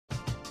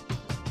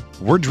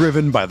We're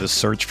driven by the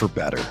search for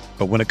better.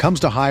 But when it comes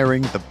to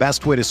hiring, the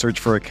best way to search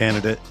for a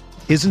candidate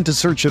isn't to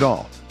search at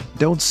all.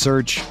 Don't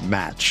search,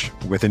 match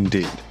with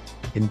Indeed.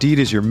 Indeed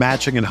is your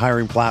matching and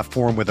hiring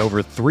platform with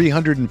over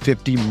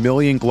 350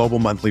 million global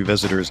monthly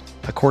visitors,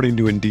 according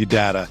to Indeed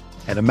data,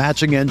 and a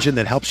matching engine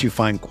that helps you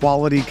find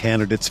quality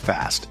candidates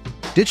fast.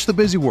 Ditch the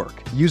busy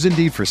work. Use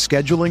Indeed for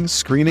scheduling,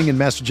 screening, and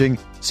messaging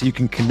so you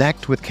can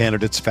connect with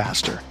candidates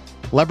faster.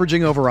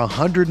 Leveraging over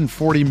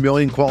 140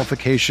 million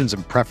qualifications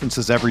and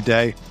preferences every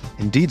day,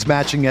 Indeed's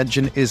matching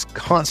engine is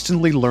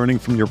constantly learning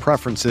from your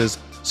preferences,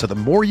 so the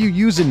more you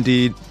use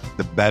Indeed,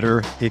 the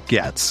better it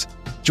gets.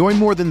 Join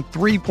more than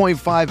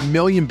 3.5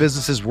 million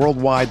businesses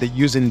worldwide that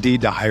use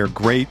Indeed to hire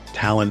great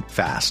talent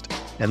fast.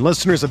 And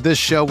listeners of this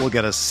show will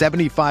get a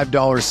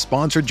 $75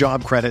 sponsored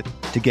job credit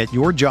to get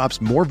your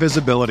jobs more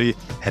visibility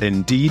at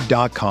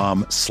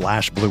Indeed.com/Blue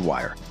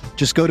Wire.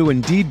 Just go to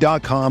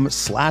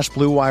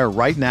Indeed.com/Blue Wire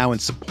right now and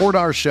support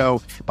our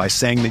show by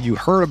saying that you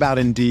heard about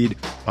Indeed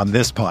on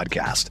this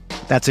podcast.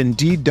 That's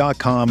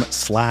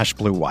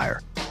Indeed.com/Blue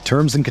Wire.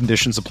 Terms and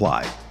conditions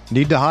apply.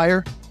 Need to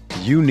hire?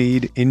 You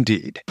need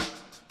Indeed.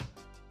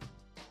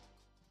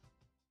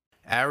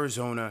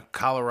 Arizona,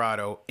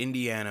 Colorado,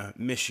 Indiana,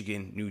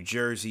 Michigan, New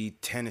Jersey,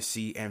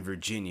 Tennessee, and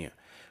Virginia.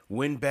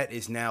 WynnBET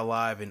is now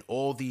live in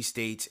all these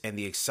states, and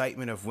the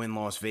excitement of Wynn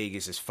Las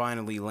Vegas has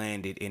finally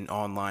landed in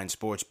online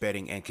sports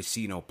betting and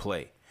casino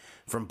play.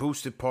 From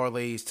boosted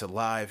parlays to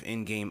live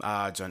in-game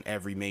odds on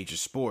every major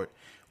sport,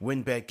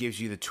 WynnBET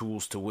gives you the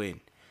tools to win.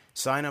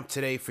 Sign up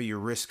today for your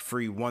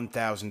risk-free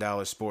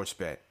 $1,000 sports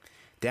bet.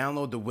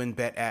 Download the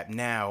WynnBET app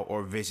now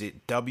or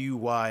visit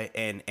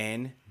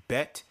wynnbet.com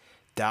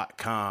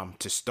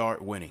to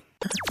start winning.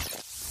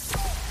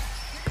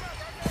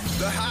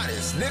 The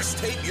hottest Knicks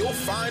tape you'll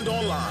find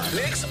online.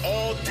 Knicks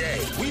all day.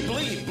 We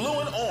bleed blue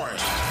and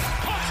orange.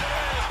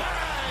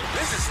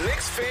 This is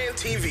Knicks Fan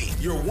TV,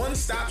 your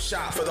one-stop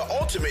shop for the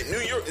ultimate New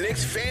York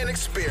Knicks fan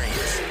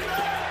experience.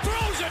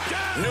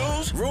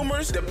 News,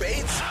 rumors,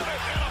 debates,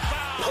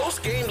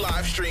 post-game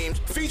live streams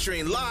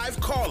featuring live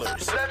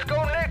callers. Let's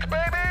go Knicks,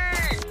 baby!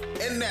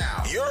 And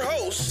now, your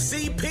host,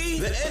 CP,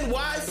 the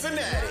NY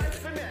Fanatic.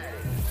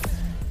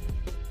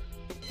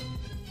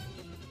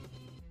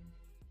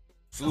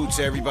 Salute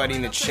to everybody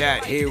in the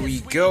chat. Here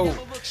we go.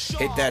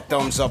 Hit that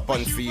thumbs up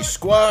button for your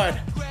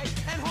squad.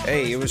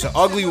 Hey, it was an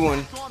ugly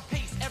one,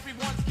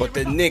 but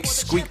the Knicks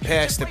squeaked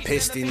past the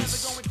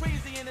Pistons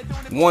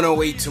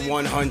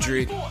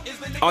 108-100,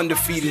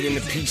 undefeated in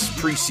the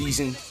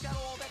preseason.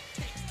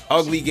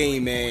 Ugly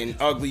game, man.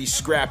 Ugly,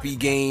 scrappy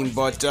game,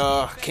 but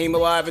came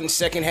alive in the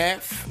second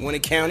half when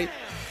it counted.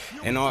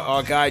 And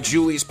our guy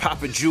Julius,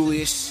 Papa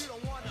Julius,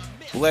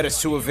 led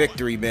us to a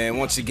victory, man.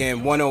 Once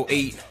again,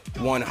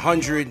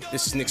 108-100.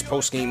 This is Knicks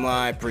Postgame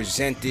Live,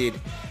 presented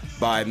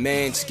by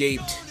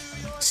Manscaped,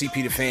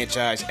 CP the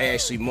Franchise,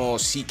 Ashley Moore,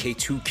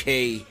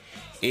 CK2K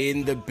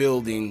in the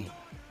building.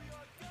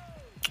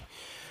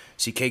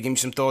 CK, give me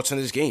some thoughts on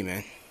this game,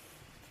 man.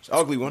 It's an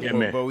ugly one,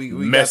 but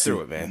we got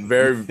through it, man.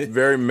 Very,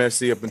 very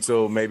messy up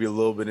until maybe a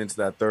little bit into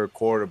that third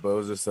quarter, but it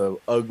was just a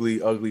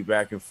ugly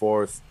back and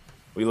forth.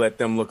 We let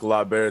them look a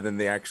lot better than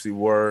they actually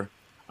were.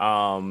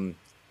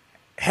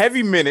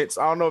 Heavy minutes.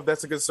 I don't know if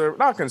that's a concern.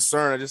 Not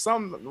concern. I just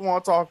something I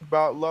want to talk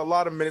about. A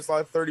lot of minutes, a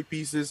lot of 30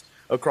 pieces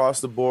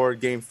across the board.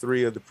 Game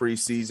 3 of the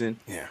preseason.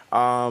 Yeah.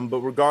 But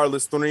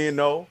regardless,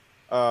 3-0.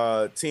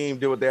 Team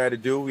did what they had to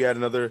do. We had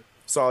another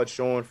solid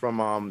showing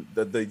from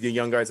the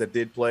young guys that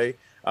did play.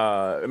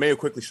 It may have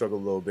quickly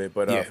struggled a little bit,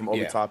 but from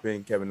over top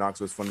end, Kevin Knox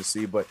was fun to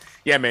see. But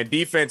yeah, man,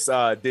 defense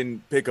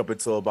didn't pick up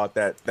until about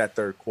that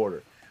third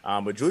quarter.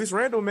 But Julius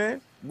Randle,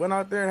 man, went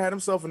out there and had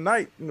himself a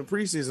night in the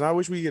preseason. I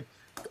wish we could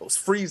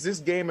freeze this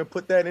game and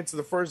put that into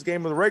the first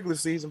game of the regular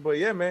season. But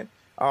yeah, man,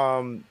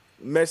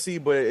 messy,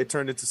 but it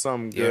turned into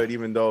something good.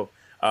 Even though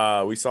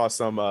we saw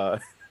some, got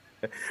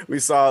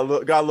a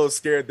little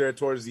scared there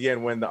towards the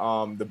end when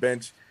the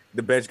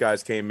bench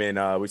guys came in.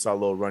 We saw a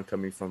little run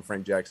coming from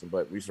Frank Jackson,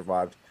 but we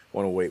survived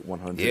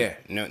 108-100. Yeah,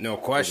 no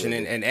question.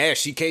 And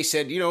Ash, CK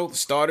said,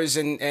 starters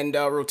and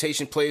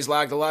rotation players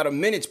logged a lot of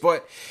minutes,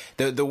 but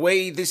the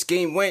way this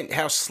game went,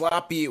 how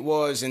sloppy it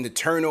was, and the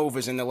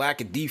turnovers and the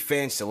lack of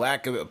defense, the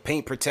lack of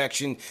paint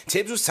protection,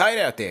 Tibbs was tight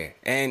out there.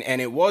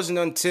 And it wasn't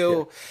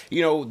until,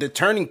 the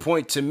turning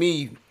point to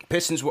me,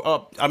 Pistons were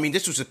up. I mean,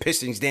 this was the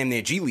Pistons' damn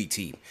near G League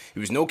team.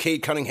 There was no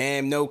Cade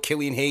Cunningham, no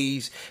Killian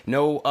Hayes,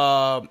 no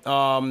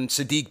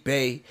Sadiq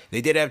Bey. They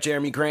did have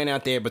Jeremy Grant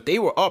out there, but they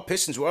were up.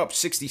 Pistons were up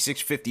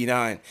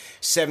 66-59.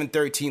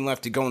 7:13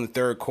 left to go in the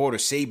third quarter.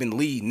 Saban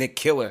Lee, Nick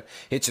Killer,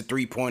 hits a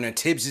three-pointer.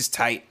 Tibbs is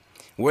tight.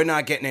 We're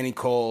not getting any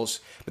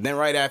calls. But then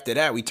right after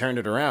that, we turned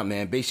it around,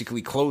 man.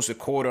 Basically closed the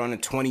quarter on a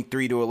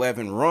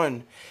 23-11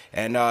 run.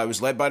 And it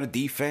was led by the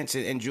defense,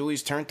 and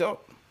Julius turned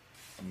up.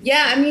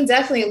 Yeah, I mean,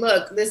 definitely.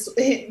 Look,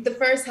 the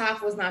first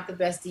half was not the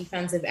best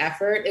defensive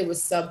effort. It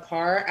was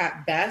subpar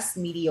at best,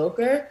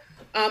 mediocre.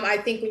 I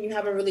think when you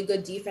have a really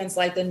good defense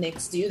like the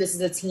Knicks do, this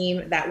is a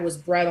team that was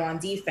bred on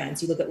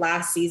defense. You look at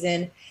last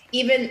season,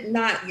 even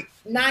not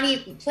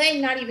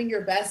even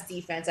your best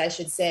defense, I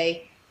should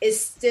say. is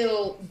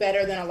still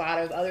better than a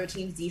lot of other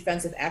teams'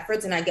 defensive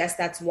efforts. And I guess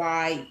that's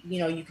why,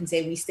 you can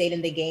say we stayed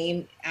in the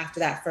game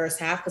after that first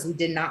half, because we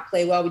did not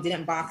play well. We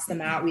didn't box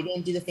them out. We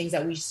didn't do the things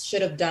that we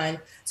should have done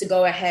to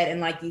go ahead and,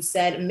 like you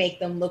said, make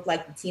them look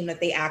like the team that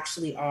they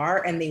actually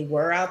are. And they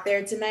were out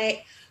there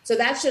tonight. So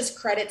that's just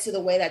credit to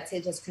the way that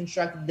Tibbs has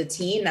constructed the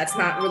team. That's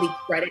not really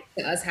credit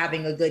to us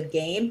having a good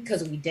game,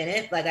 because we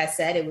didn't. Like I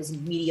said, it was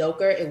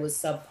mediocre. It was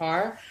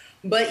subpar.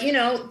 But,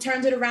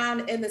 turned it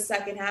around in the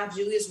second half.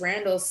 Julius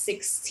Randle,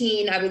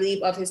 16, I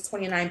believe, of his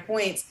 29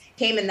 points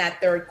came in that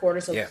third quarter.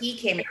 So he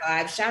came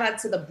alive. Shout out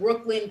to the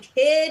Brooklyn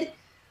kid,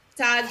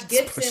 Taj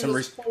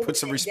Gibson. Put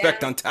some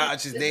respect on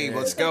Taj's name.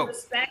 Let's go.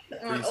 Respect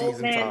on old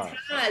man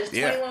Taj.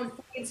 21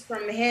 points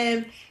from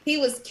him. He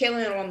was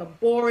killing it on the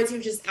boards. He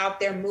was just out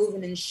there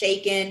moving and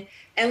shaking.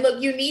 And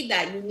look, you need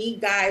that. You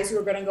need guys who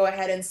are going to go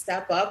ahead and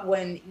step up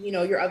when,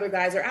 your other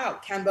guys are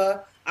out.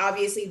 Kemba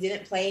obviously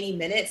didn't play any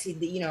minutes.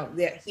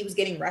 He was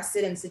getting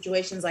rested in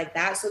situations like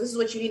that. So this is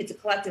what you need. It's a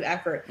collective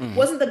effort.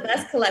 Wasn't the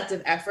best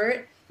collective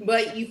effort,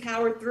 but you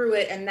powered through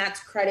it, and that's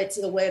credit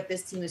to the way that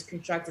this team is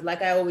constructed.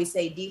 Like I always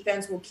say,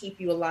 defense will keep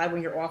you alive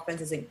when your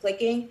offense isn't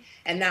clicking,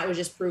 and that was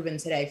just proven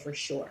today for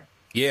sure.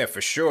 Yeah,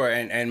 for sure.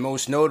 And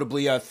most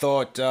notably, I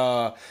thought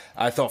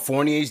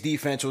Fournier's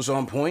defense was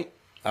on point.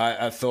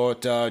 I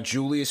thought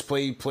Julius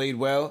played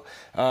well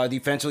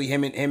defensively.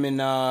 Him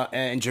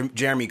and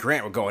Jeremy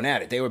Grant were going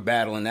at it. They were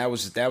battling. That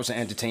was an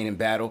entertaining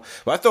battle.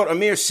 But I thought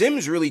Amir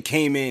Sims really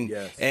came in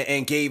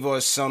and gave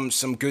us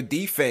some good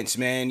defense,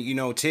 man.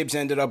 Tibbs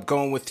ended up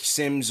going with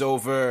Sims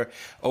over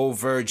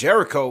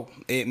Jericho,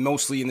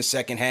 mostly in the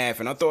second half.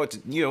 And I thought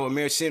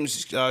Amir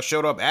Sims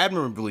showed up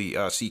admirably.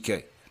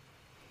 CK.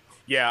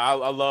 Yeah, I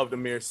loved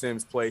Amir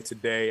Sims' play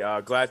today.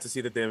 Glad to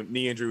see that the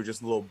knee injury was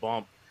just a little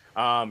bump.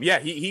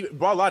 He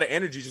brought a lot of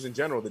energy just in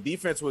general. The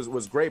defense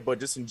was great, but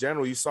just in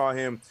general, you saw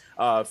him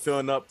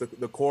filling up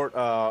the court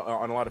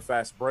on a lot of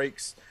fast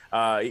breaks.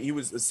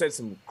 He said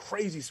some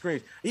crazy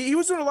screens. He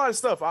was doing a lot of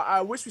stuff. I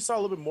wish we saw a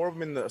little bit more of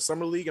him in the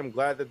summer league. I'm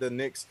glad that the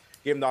Knicks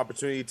gave him the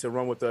opportunity to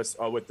run with us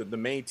with the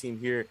main team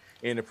here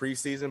in the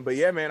preseason. But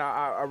yeah, man,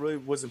 I really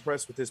was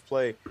impressed with his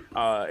play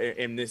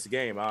in this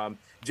game.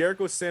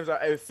 Jericho Sims,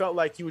 it felt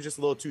like he was just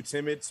a little too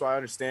timid, so I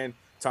understand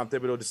Tom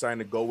Thibodeau deciding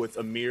to go with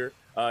Amir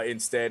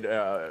instead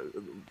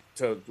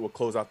to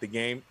close out the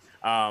game.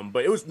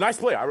 But it was a nice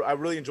play. I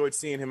really enjoyed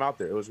seeing him out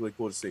there. It was really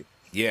cool to see.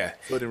 Yeah.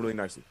 Played it really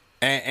nicely.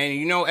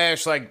 And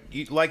Ash, like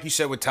you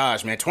said with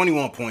Taj, man,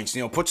 21 points.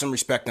 Put some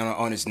respect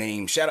on his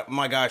name. Shout out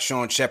my guy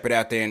Sean Shepard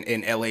out there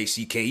in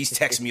LACK. He's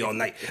texting me all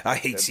night. I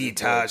hate seeing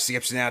Taj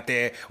Gibson out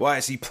there. Why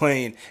is he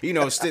playing?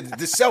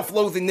 The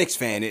self-loathing Knicks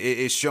fan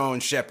is Sean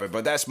Shepard,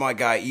 but that's my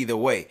guy either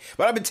way.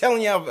 But I've been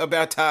telling you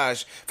about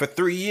Taj for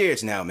 3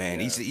 years now,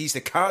 man. Yeah. He's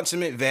the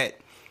consummate vet,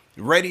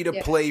 ready to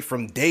play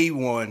from day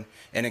one.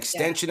 An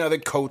extension of the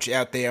coach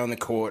out there on the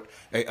court,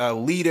 a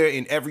leader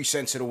in every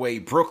sense of the way.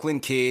 Brooklyn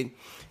kid.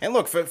 And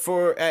look,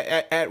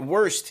 at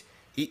worst,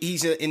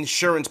 he's an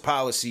insurance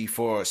policy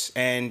for us.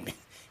 And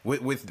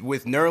with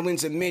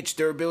Nerlens and Mitch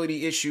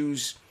durability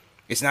issues,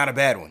 it's not a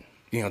bad one.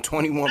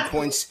 21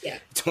 points,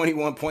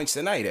 21 points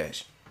tonight,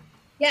 Ash.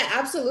 Yeah,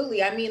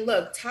 absolutely. I mean,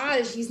 look,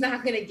 Taj, he's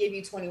not going to give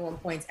you 21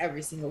 points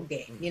every single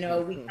game. We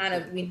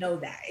know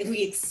that.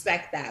 We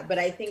expect that. But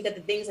I think that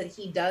the things that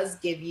he does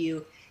give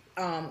you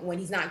when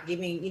he's not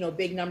giving,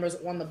 big numbers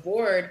on the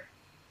board,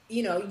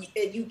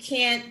 you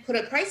can't put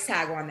a price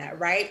tag on that,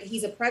 right?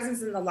 He's a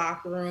presence in the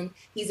locker room.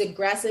 He's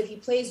aggressive. He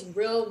plays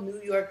real New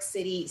York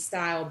City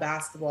style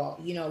basketball.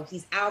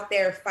 He's out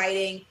there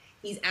fighting.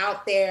 He's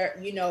out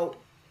there,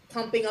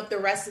 pumping up the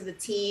rest of the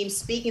team,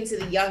 speaking to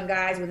the young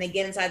guys when they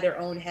get inside their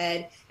own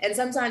head. And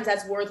sometimes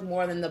that's worth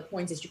more than the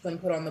points that you couldn't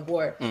put on the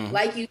board. Mm-hmm.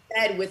 Like you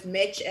said, with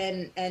Mitch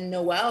and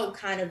Noel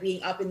kind of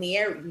being up in the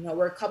air,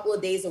 we're a couple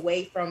of days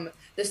away from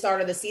the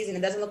start of the season. It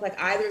doesn't look like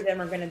either of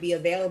them are going to be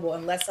available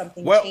unless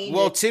something changes.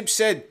 Well, Tibbs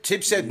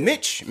said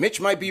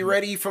Mitch might be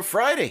ready for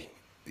Friday.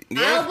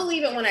 Yeah. I'll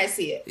believe it when I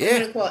see it.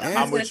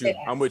 I'm with you.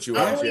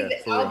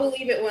 I'll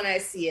believe it when I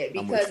see it,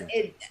 because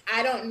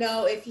I don't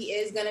know if he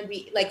is going to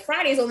be, like,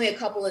 Friday's only a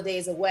couple of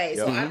days away.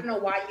 So I don't know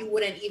why you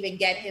wouldn't even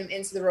get him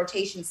into the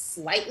rotation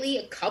slightly,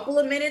 a couple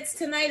of minutes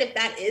tonight, if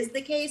that is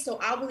the case. So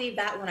I'll believe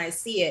that when I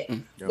see it.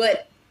 Yep.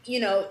 But,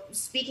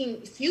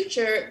 speaking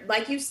future,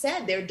 like you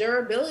said, their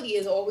durability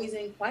is always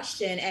in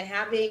question, and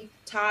having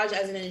Taj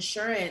as an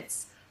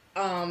insurance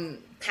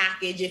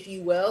package, if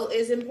you will,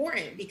 is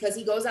important, because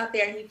he goes out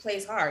there and he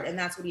plays hard, and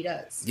that's what he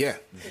does. Yeah.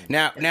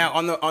 Now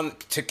on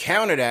to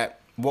counter that,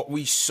 what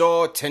we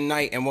saw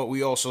tonight and what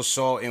we also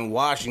saw in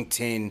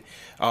Washington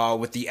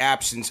with the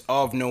absence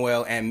of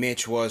Noel and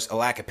Mitch was a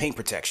lack of paint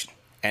protection.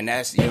 And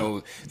that's,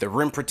 the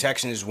rim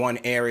protection is one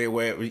area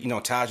where,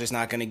 Taj is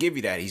not going to give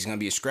you that. He's going to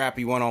be a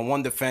scrappy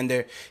one-on-one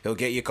defender. He'll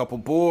get you a couple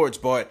boards,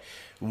 but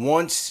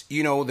once,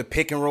 the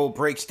pick and roll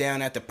breaks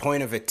down at the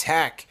point of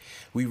attack,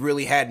 we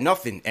really had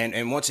nothing.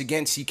 And once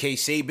again, CK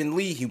Saban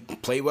Lee, he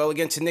played well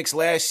against the Knicks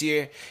last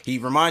year. He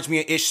reminds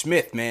me of Ish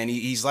Smith, man.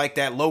 He's like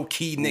that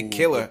low-key Nick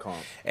killer.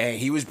 And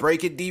he was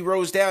breaking D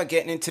Rose down,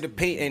 getting into the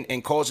paint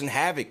and causing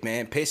havoc,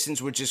 man.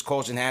 Pistons were just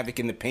causing havoc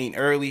in the paint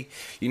early.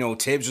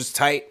 Tibbs was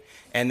tight.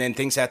 And then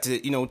things had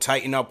to,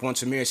 tighten up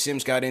once Amir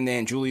Sims got in there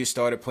and Julius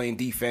started playing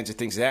defense and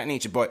things of that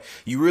nature. But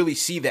you really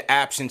see the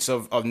absence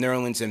of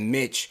Nerlens and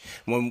Mitch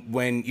when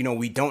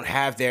we don't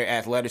have their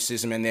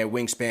athleticism and their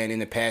wingspan in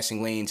the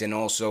passing lanes and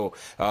also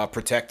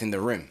protecting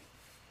the rim.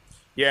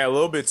 Yeah, a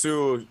little bit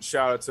too.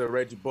 Shout out to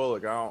Reggie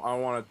Bullock. I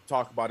don't want to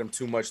talk about him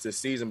too much this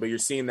season, but you're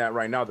seeing that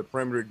right now, the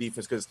perimeter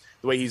defense, because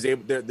the way he's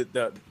able,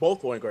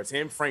 both point guards,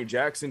 him, Frank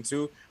Jackson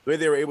too, the way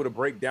they were able to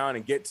break down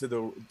and get to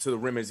the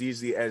rim as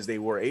easily as they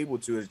were able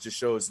to, it just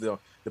shows the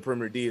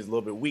perimeter D is a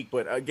little bit weak.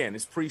 But again,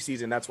 it's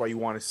preseason. That's why you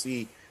want to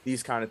see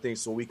these kind of things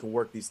so we can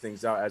work these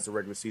things out as the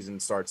regular season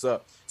starts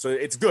up. So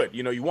it's good.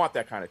 You want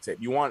that kind of tape.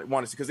 You want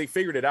to see, because they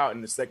figured it out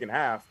in the second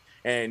half.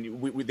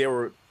 And they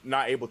were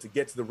not able to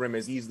get to the rim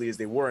as easily as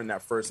they were in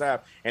that first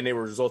half, and they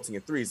were resulting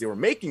in threes. They were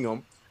making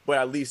them, but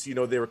at least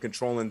they were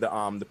controlling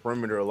the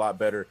perimeter a lot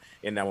better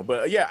in that one.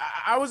 But yeah,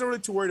 I wasn't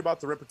really too worried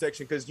about the rim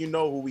protection because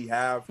who we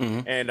have,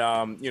 and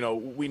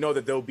we know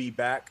that they'll be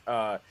back.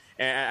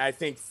 And I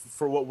think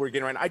for what we're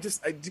getting right now, I guess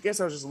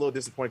I was just a little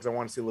disappointed because I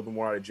want to see a little bit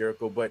more out of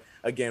Jericho. But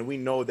again, we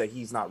know that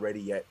he's not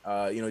ready yet.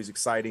 He's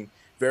exciting,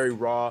 very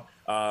raw,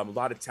 a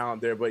lot of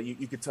talent there, but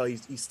you could tell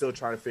he's still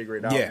trying to figure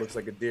it out. Yeah. Looks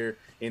like a deer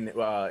in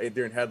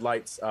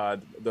headlights.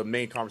 The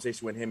main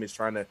conversation with him is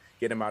trying to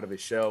get him out of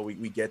his shell.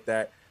 We get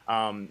that.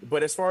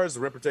 But as far as the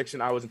rim protection,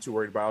 I wasn't too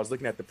worried about. I was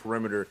looking at the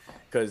perimeter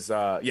because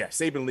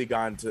Saban Lee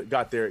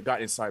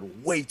got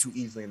inside way too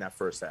easily in that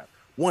first half.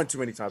 One too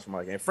many times for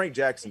my game. And Frank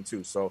Jackson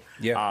too. So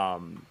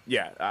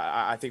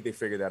I think they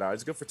figured that out.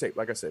 It's good for tape.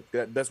 Like I said,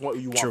 that's what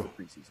you want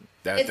for preseason.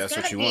 That's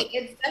what you want.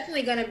 It's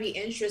definitely going to be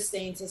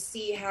interesting to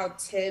see how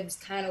Tibbs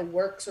kind of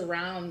works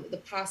around the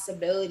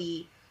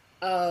possibility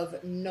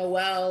of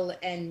Noel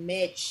and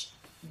Mitch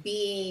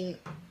being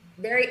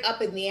very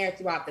up in the air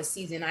throughout the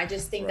season. I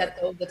just think that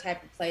those are the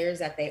type of players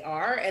that they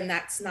are. And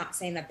that's not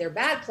saying that they're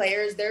bad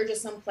players. They're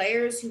just some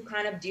players who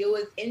kind of deal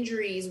with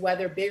injuries,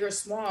 whether big or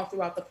small,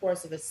 throughout the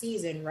course of a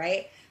season,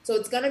 right? So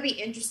it's going to be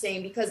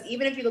interesting because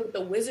even if you look at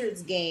the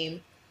Wizards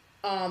game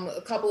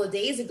a couple of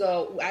days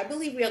ago, I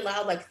believe we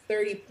allowed like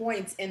 30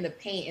 points in the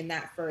paint in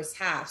that first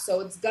half.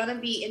 So it's going to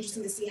be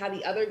interesting to see how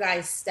the other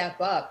guys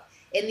step up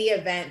in the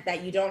event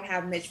that you don't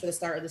have Mitch for the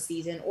start of the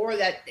season, or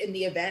that in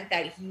the event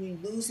that you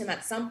lose him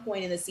at some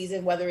point in the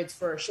season, whether it's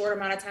for a short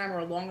amount of time or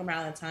a long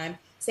amount of time.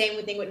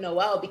 Same thing with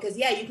Noel, because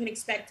you can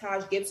expect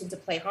Taj Gibson to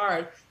play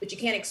hard, but you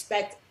can't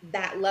expect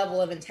that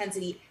level of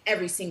intensity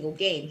every single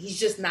game. He's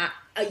just not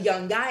a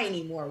young guy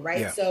anymore,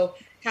 right? Yeah. So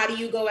how do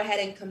you go ahead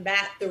and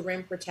combat the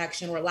rim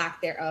protection or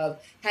lack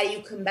thereof? How do you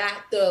combat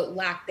the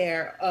lack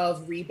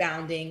thereof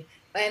rebounding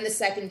and the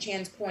second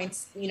chance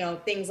points,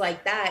 things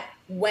like that,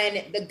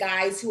 when the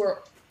guys who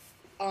are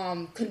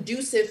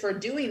conducive for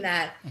doing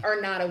that are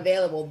not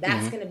available?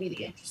 That's going to be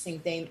the interesting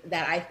thing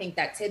that I think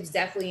that Tibbs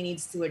definitely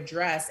needs to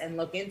address and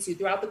look into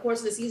throughout the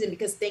course of the season,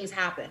 because things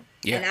happen.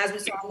 Yeah. And as we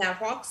saw in that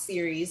Hawks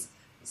series,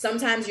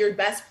 sometimes your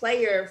best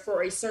player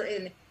for a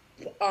certain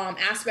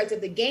aspect of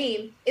the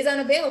game is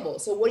unavailable.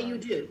 So what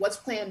do? What's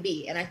plan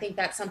B? And I think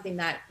that's something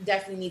that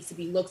definitely needs to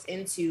be looked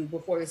into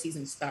before the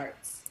season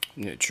starts.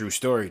 Yeah, true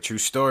story.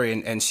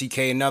 And CK,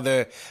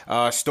 another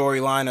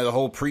storyline of the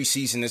whole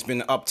preseason has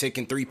been an uptick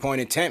in three-point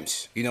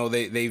attempts.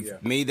 They've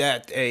made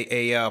that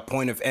a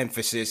point of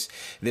emphasis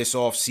this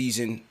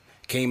offseason.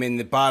 Came in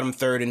the bottom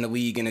third in the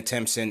league in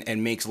attempts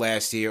and makes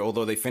last year,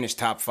 although they finished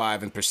top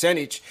 5 in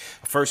percentage.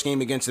 First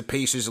game against the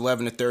Pacers,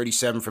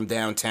 11-37 from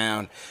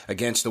downtown.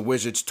 Against the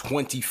Wizards,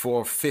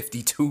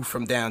 24-52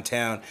 from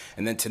downtown.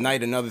 And then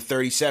tonight, another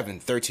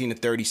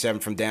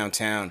 13-37 from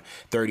downtown,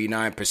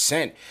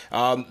 39%.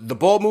 The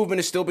ball movement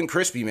has still been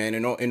crispy, man,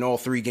 in all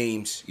 3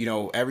 games.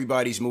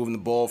 Everybody's moving the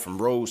ball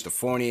from Rose to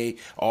Fournier,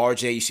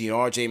 RJ. You see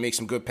RJ make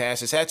some good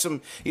passes. Had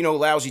some,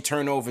 lousy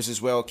turnovers as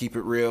well, keep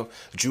it real.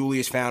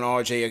 Julius found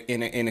RJ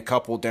in a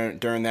couple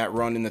during that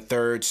run in the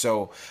third.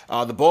 So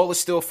the ball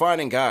is still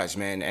finding guys,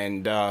 man,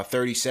 and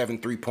 37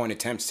 three-point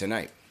attempts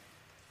tonight.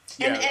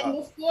 And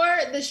before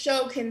the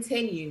show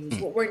continues,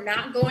 what we're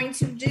not going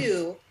to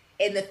do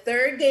in the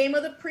third game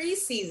of the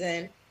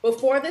preseason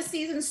before the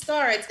season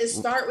starts is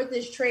start with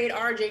this trade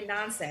RJ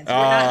nonsense.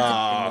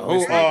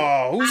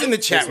 Who's in the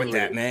chat with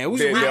that, man? We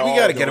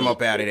got to get him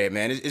up out of there,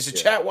 man. Is the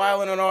chat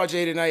wilding on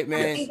RJ tonight,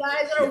 man? You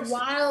guys are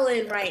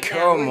wilding right now.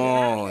 Come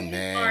on,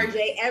 man.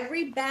 RJ,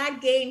 every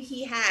bad game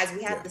he has,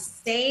 we have the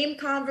same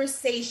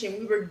conversation.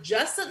 We were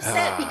just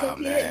upset because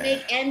he didn't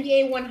make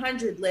NBA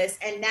 100 list,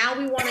 and now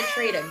we want to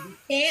trade him. You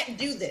can't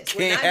do this.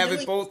 Can't have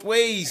it both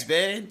ways,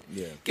 man.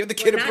 Yeah. Give the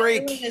kid a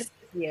break.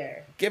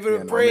 Give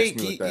it a break.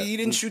 He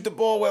didn't shoot the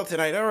ball well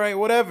tonight. All right,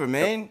 whatever,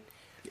 man.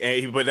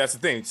 But that's the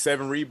thing.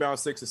 7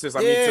 rebounds, 6 assists.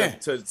 I mean,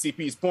 to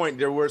CP's point,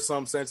 there were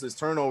some senseless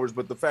turnovers,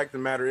 but the fact of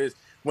the matter is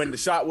when the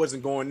shot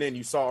wasn't going in,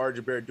 you saw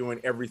RJ Barrett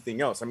doing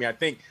everything else. I mean, I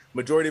think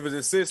majority of his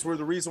assists were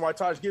the reason why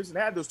Taj Gibson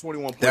had those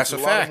 21 points. That's a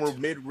lot fact. of them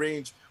were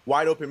mid-range,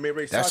 wide open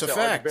mid-range shots that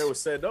RJ Barrett was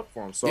set up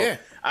for him. So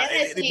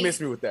it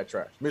missed me with that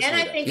trash.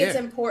 I think it's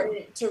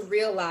important to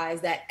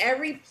realize that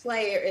every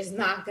player is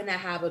not going to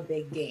have a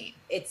big game.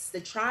 It's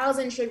the trials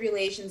and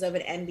tribulations of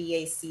an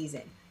NBA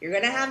season. You're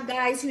going to have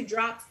guys who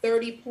drop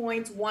 30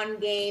 points one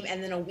game,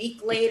 and then a week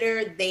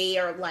later, they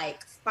are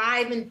like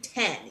 5 and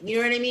 10. You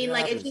know what I mean?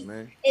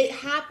 It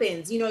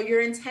happens. You know,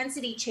 your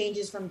intensity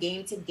changes from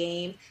game to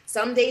game.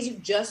 Some days you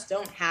just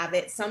don't have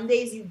it. Some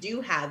days you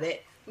do have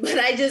it. But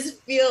I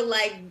just feel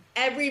like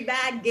every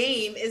bad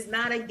game is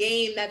not a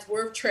game that's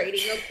worth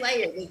trading a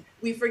player.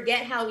 We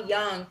forget how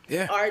young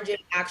RJ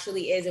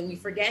actually is, and we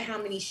forget how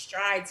many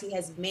strides he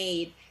has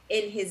made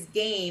in his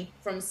game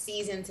from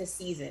season to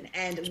season.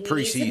 And we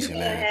need to go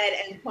ahead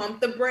and pump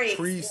the brakes.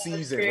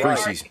 Preseason.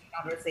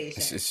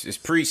 It's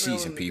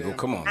preseason, people.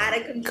 Come on. Out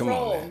of control. Come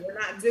on, man. We're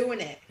not doing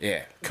it.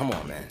 Yeah, come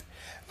on, man.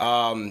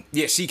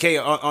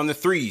 CK on the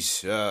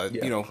threes,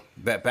 you know,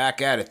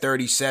 back at it,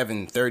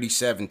 37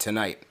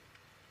 tonight.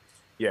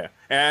 Yeah,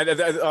 and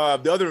the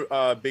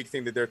other big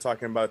thing that they're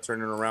talking about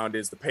turning around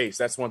is the pace.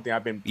 That's one thing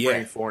I've been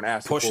praying for and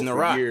asking pushing for the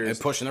rock years. and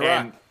pushing the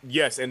rock.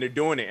 Yes, and they're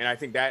doing it, and I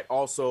think that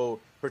also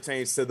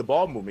pertains to the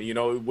ball movement. You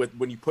know,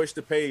 when you push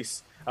the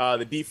pace,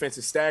 the defense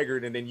is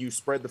staggered, and then you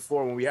spread the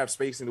floor. When we have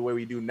spacing the way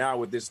we do now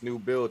with this new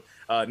build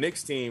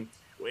Knicks team,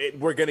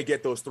 we're going to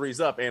get those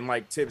threes up. And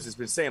like Tibbs has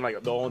been saying,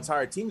 like the whole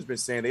entire team's been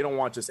saying, they don't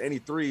want just any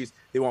threes.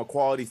 They want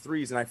quality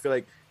threes. And I feel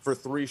like for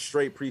 3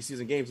 straight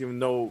preseason games, even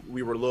though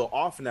we were a little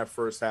off in that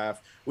first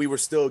half, we were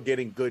still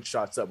getting good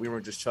shots up. We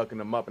weren't just chucking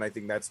them up. And I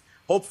think that's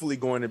hopefully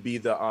going to be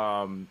the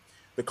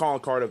calling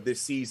card of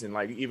this season.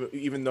 Like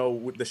even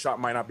though the shot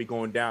might not be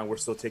going down, we're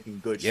still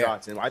taking good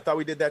shots. And I thought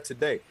we did that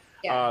today.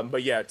 Yeah.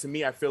 But yeah, to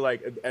me, I feel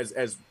like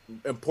as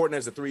important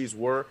as the threes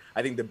were,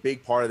 I think the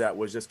big part of that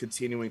was just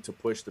continuing to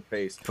push the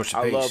pace.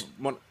 I love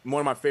one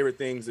of my favorite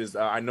things is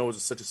I know it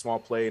was such a small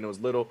play and it was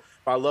little,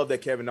 but I love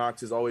that Kevin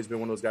Knox has always been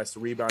one of those guys to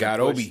rebound.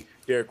 Got Obi.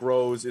 Derrick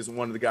Rose is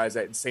one of the guys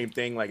that same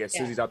thing. Like as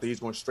soon as he's out there, he's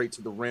going straight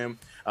to the rim.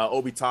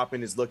 Obi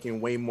Toppin is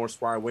looking way more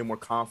inspired, way more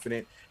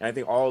confident, and I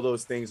think all of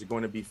those things are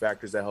going to be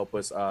factors that help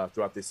us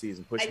throughout this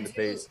season, pushing the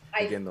pace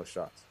and getting those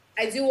shots.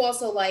 I do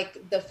also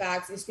like the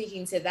fact, and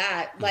speaking to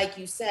that, like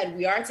you said,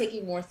 we are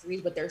taking more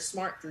threes, but they're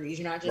smart threes.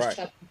 You're not just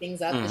chucking things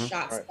up. The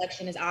shot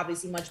selection is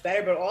obviously much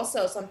better, but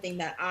also something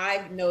that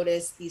I've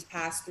noticed these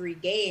past 3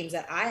 games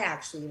that I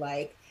actually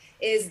like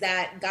is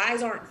that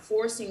guys aren't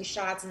forcing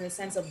shots in the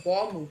sense of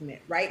ball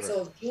movement, right?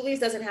 So if Julius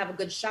doesn't have a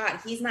good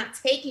shot, he's not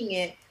taking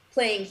it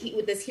playing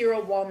with this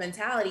hero ball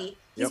mentality.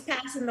 He's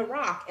passing the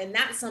rock, and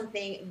that's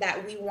something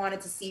that we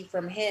wanted to see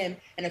from him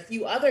and a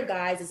few other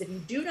guys is if you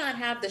do not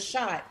have the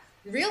shot,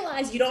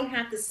 realize you don't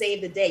have to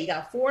save the day. You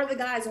got 4 of the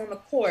guys on the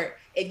court.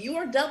 If you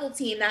are double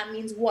teamed, that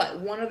means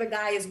what? One other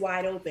guy is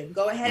wide open.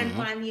 Go ahead and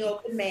find the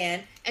open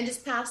man and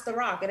just pass the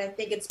rock. And I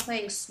think it's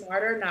playing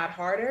smarter, not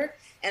harder.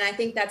 And I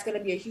think that's going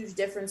to be a huge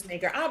difference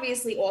maker.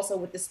 Obviously, also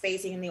with the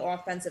spacing and the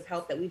offensive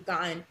help that we've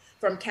gotten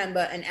from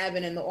Kemba and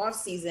Evan in the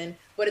offseason.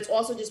 But it's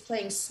also just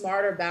playing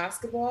smarter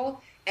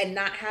basketball and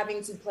not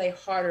having to play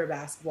harder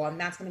basketball. And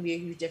that's going to be a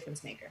huge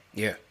difference maker.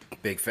 Yeah.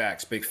 Big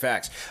facts.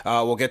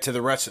 We'll get to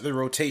the rest of the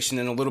rotation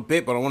in a little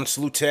bit, but I want to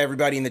salute to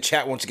everybody in the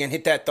chat once again.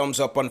 Hit that thumbs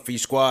up button for your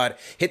squad.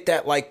 Hit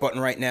that like button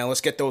right now.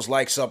 Let's get those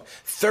likes up.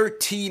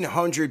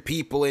 1,300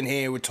 people in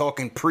here. We're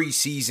talking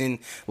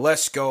preseason.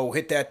 Let's go.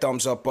 Hit that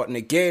thumbs up button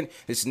again.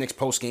 This is Knicks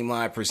Postgame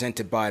Live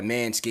presented by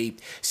Manscaped.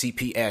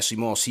 CP Ashley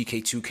Mall,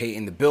 CK2K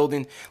in the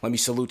building. Let me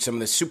salute some of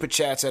the super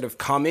chats that have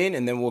come in,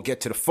 and then we'll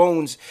get to the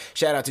phones.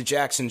 Shout out to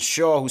Jackson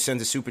Shaw, who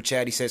sends a super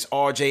chat. He says,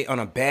 RJ on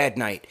a bad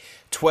night.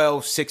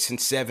 12, 6, and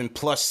 7,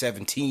 plus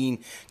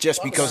 17.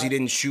 Just because he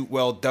didn't shoot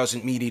well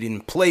doesn't mean he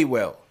didn't play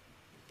well.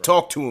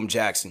 Talk to him,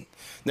 Jackson.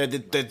 They're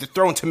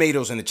throwing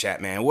tomatoes in the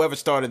chat, man. Whoever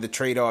started the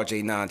trade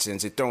RJ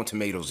nonsense, they're throwing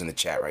tomatoes in the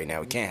chat right now.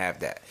 We can't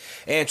have that.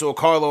 Angelo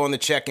Carlo on the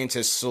check-in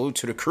says, salute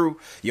to the crew.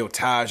 Yo,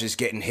 Taj is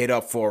getting hit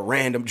up for a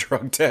random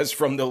drug test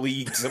from the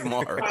league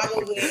tomorrow.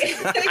 Probably.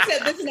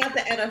 Except this is not the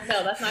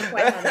NFL. That's not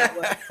quite how that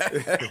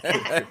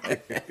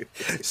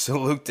works.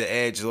 Salute to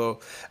Angelo.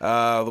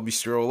 Let me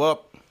stroll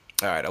up.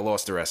 All right, I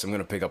lost the rest. I'm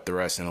going to pick up the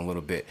rest in a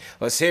little bit.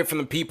 Let's hear from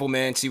the people,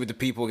 man, see what the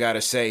people got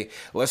to say.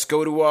 Let's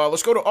go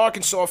to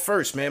Arkansas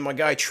first, man. My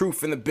guy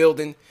Truth in the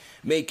building,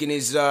 making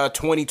his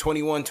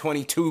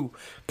 2021-22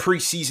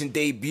 preseason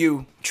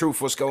debut.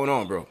 Truth, what's going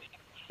on, bro?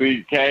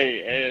 CK,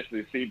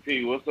 Ashley,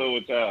 CP, what's up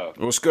with y'all?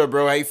 What's good,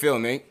 bro? How you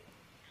feeling, mate?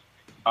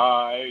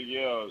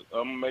 Yeah,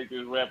 I'm going to make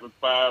this rapid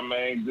fire,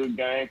 man. Good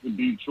game for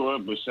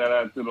Detroit, but shout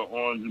out to the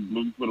Orange and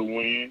Blue for the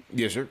win.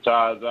 Yes, sir.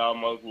 Charles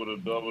almost with a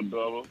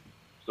double-double.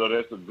 So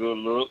that's a good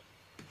look.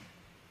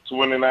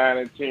 29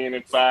 and 10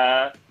 and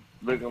 5,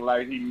 looking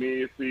like he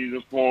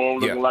mid-season form,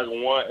 looking like a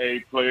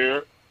 1A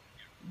player.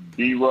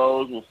 D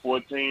Rose with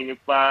 14 and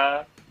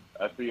 5.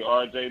 I see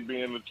RJ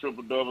being a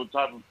triple-double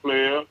type of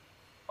player.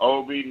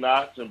 Obi,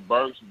 Knox, and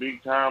Burks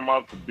big time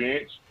off the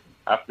bench.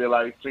 I feel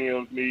like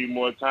Sims need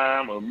more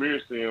time, or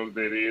Amir Sims,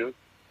 that is.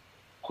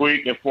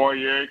 Quick and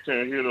Fournier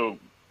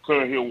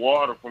couldn't hit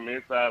water from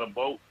inside a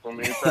boat, from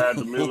inside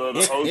the middle of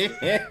the ocean.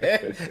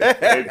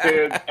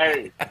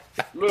 Hey,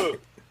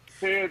 look,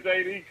 tell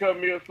JD cut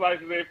me a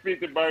slice of that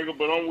 50 burger,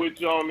 but I'm with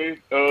you on this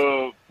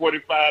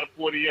 45 to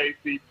 48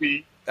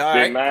 CP. All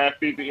that right.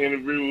 950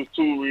 interview was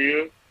too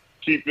real.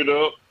 Keep it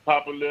up.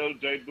 Papa Little,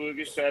 J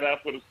Boogie, shout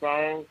out for the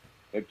song.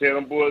 And tell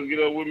them boys get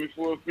up with me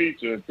for a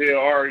feature. And tell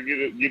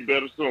Ari get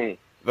better soon.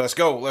 Let's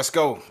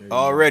go.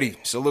 Already.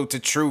 Salute to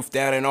Truth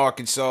down in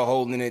Arkansas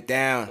holding it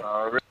down.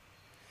 All right.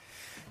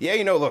 Yeah,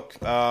 look,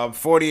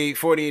 48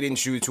 didn't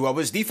shoot too well, but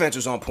his defense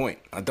was on point.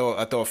 I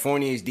thought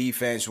Fournier's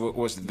defense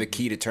was the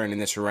key to turning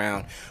this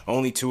around.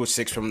 Only 2 of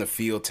 6 from the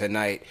field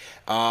tonight.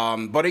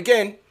 But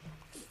again,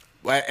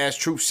 as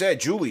Truth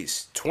said,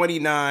 Julius,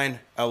 29,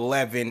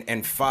 11,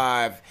 and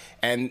 5.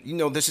 And,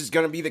 this is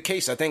going to be the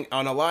case. I think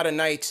on a lot of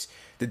nights,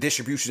 the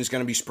distribution is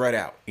going to be spread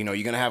out. You're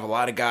going to have a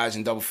lot of guys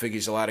in double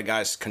figures, a lot of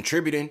guys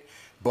contributing.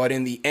 But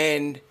in the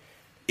end,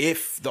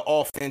 if the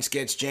offense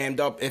gets jammed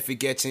up, if it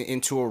gets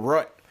into a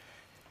rut,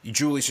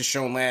 Julius has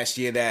shown last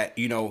year that,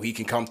 he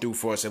can come through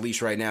for us, at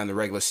least right now in the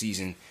regular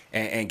season,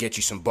 and get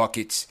you some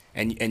buckets,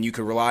 and you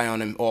can rely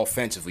on him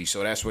offensively.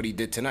 So that's what he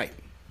did tonight.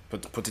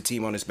 Put the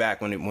team on his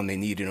back when they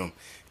needed him,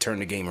 turn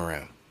the game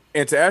around.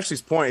 And to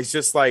Ashley's point, it's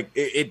just like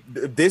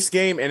this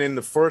game and in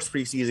the first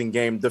preseason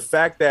game, the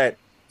fact that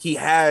he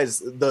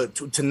has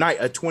tonight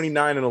a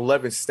 29 and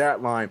 11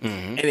 stat line,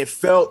 and it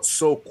felt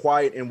so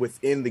quiet and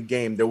within the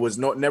game. There was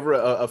never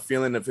a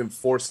feeling of him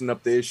forcing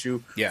up the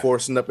issue,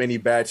 forcing up any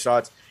bad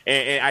shots.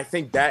 And I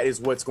think that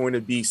is what's going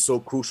to be so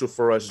crucial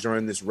for us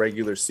during this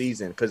regular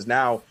season, because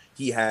now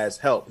he has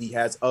help. He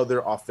has other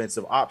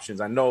offensive options.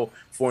 I know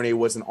Fournier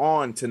wasn't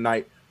on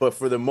tonight, but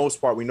for the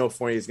most part, we know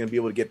Fournier is going to be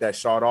able to get that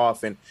shot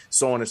off and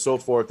so on and so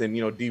forth.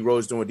 And, D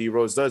Rose doing what D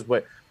Rose does.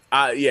 But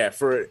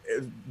for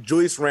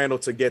Julius Randle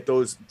to get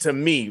those, to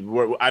me,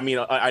 I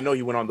know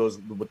he went on those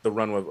with the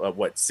run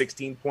of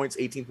 16 points,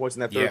 18 points in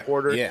that third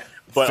quarter. Yeah.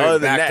 But other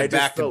than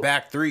that,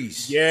 back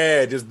threes.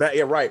 Yeah,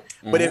 right.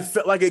 But it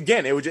felt like,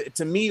 again, it was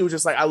to me, it was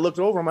just like I looked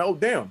over, I'm like, oh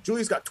damn,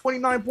 Julius got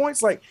 29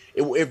 points. Like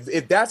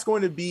if that's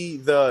going to be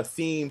the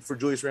theme for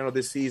Julius Randle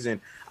this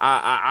season,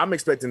 I'm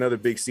expecting another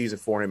big season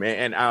for him,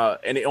 and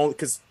it only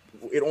because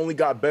it only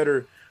got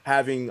better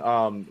having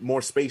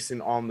more spacing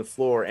on the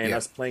floor and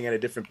us playing at a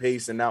different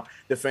pace. And now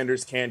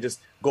defenders can't just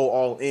go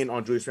all in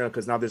on Julius Randle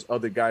because now there's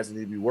other guys that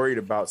need to be worried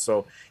about.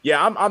 So,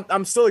 yeah,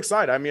 I'm still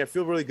excited. I mean, I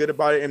feel really good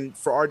about it. And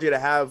for RJ to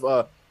have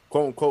a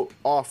quote-unquote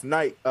off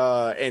night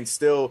and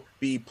still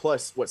be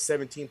plus,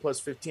 17, plus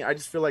 15, I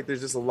just feel like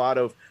there's just a lot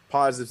of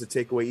positives to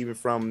take away even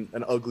from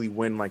an ugly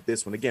win like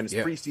this one. Again, it's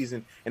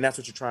preseason, and that's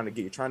what you're trying to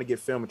get. You're trying to get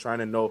film and trying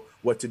to know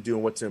what to do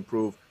and what to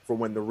improve for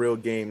when the real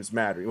games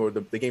matter, or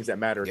the games that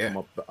matter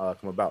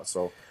come about.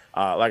 So,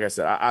 like I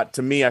said,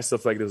 to me, I still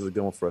feel like this was a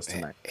good one for us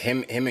tonight.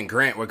 Him and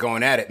Grant were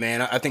going at it,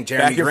 man. I think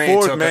Jeremy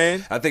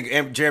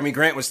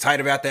Grant was tight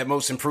about that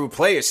most improved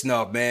player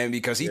snub, man,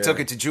 because he took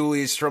it to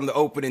Julius from the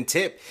opening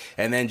tip,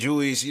 and then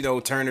Julius,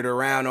 turned it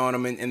around on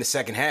him in the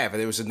second half. And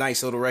there was a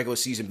nice little regular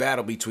season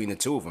battle between the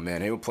two of them,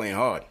 man. They were playing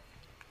hard.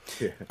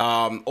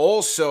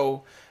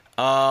 Also,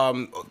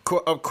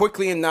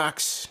 quickly in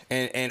Knox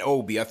and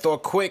Obi. I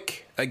thought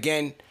Quick,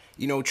 again,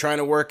 trying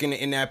to work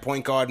in that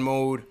point guard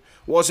mode.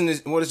 Wasn't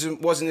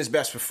his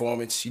best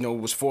performance.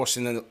 Was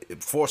forcing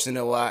it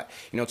a lot.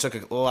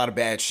 Took a lot of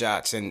bad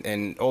shots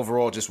and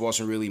overall just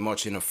wasn't really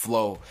much in a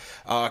flow.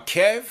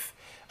 Kev,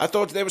 I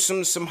thought there was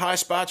some high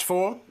spots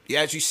for him.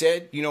 Yeah, as you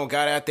said,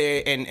 got out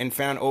there and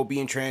found OB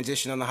in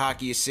transition on the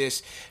hockey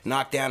assist,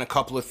 knocked down a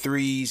couple of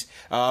threes.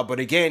 But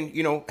again,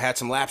 had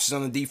some lapses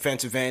on the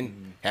defensive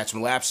end, had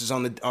some lapses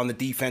on the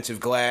defensive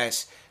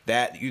glass.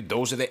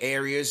 Those are the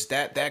areas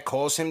that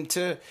cause him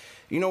to,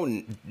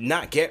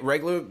 not get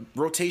regular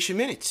rotation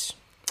minutes.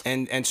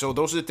 And so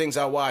those are the things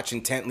I watch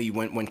intently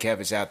when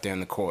Kev is out there in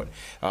the court.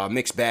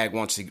 Mixed bag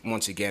once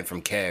again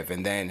from Kev.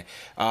 And then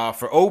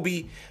for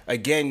Obi,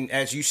 again,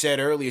 as you said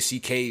earlier,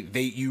 CK,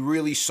 you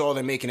really saw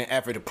them making an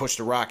effort to push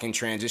the rock in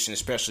transition,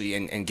 especially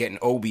and getting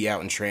Obi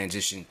out in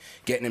transition,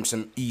 getting him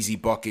some easy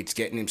buckets,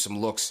 getting him some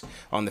looks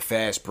on the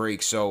fast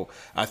break. So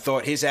I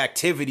thought his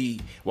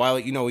activity, while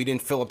he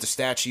didn't fill up the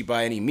stat sheet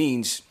by any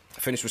means,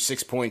 finished with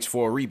 6 points,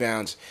 4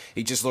 rebounds.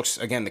 He just looks,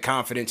 again, the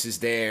confidence is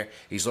there.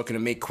 He's looking to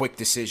make quick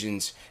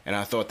decisions, and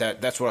I thought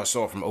that's what I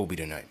saw from Obi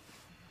tonight.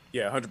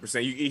 Yeah,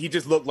 100%. He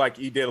just looked like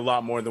he did a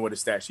lot more than what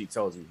his stat sheet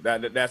tells you.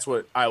 That's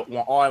what I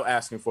want. All I'm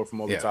asking for from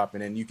Obi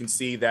Toppin, and you can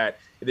see that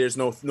there's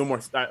no more,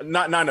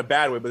 not in a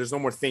bad way, but there's no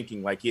more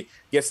thinking. Like he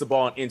gets the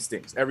ball on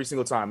instincts every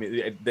single time.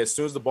 As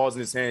soon as the ball's in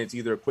his hand, it's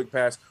either a quick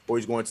pass or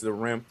he's going to the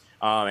rim.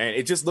 And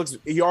it just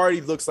he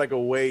already looks like a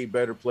way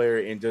better player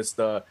in just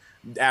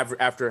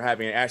after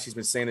having, and Ashley's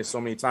been saying this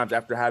so many times,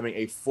 after having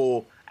a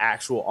full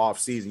actual off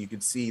season, you can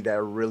see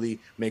that really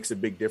makes a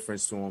big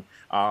difference to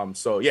him.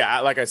 So yeah,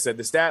 like I said,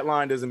 the stat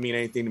line doesn't mean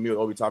anything to me with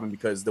Obi Toppin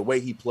because the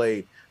way he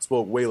played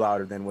spoke way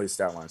louder than what his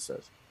stat line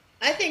says.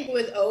 I think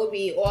with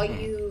Obi, all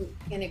you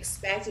can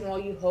expect and all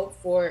you hope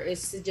for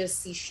is to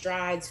just see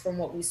strides from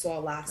what we saw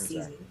last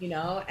season,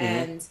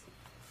 and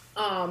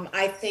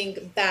I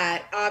think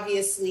that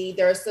obviously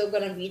there are still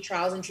going to be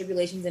trials and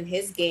tribulations in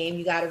his game.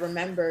 You got to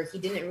remember he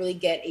didn't really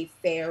get a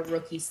fair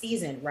rookie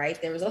season,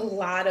 right? There was a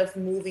lot of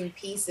moving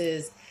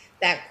pieces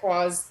that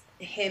caused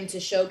him to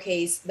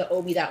showcase the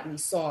Obi that we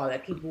saw,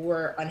 that people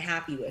were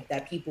unhappy with,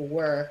 that people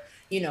were,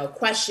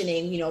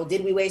 questioning,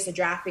 did we waste a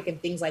draft pick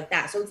and things like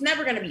that. So it's not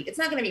going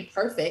to be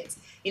perfect.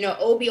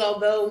 Obi,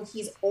 although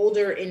he's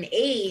older in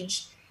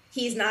age,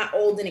 he's not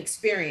old in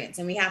experience,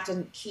 and we have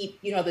to keep,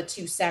 the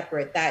two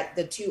separate, that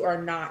the two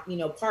are not,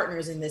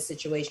 partners in this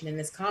situation, in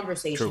this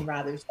conversation. True.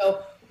 Rather.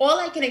 So all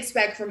I can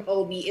expect from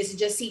Obi is to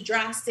just see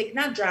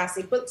not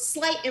drastic, but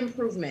slight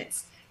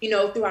improvements,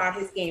 throughout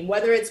his game,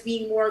 whether it's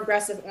being more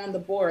aggressive on the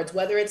boards,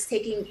 whether it's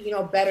taking,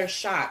 better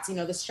shots,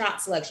 the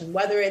shot selection,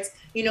 whether it's,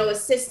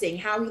 assisting,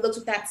 how he looks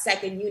with that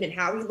second unit,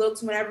 how he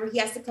looks whenever he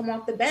has to come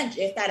off the bench,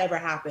 if that ever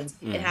happens.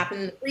 It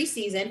happened in the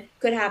preseason,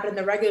 could happen in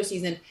the regular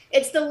season.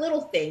 It's the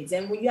little things.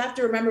 And what you have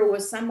to remember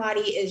when somebody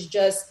is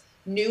just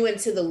new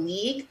into the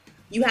league,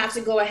 you have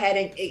to go ahead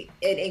and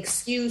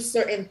excuse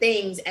certain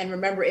things and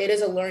remember it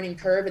is a learning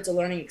curve. It's a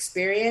learning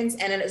experience.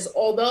 And it is,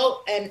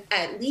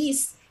 at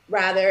least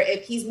rather,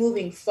 if he's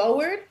moving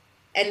forward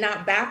and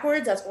not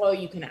backwards, that's all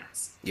you can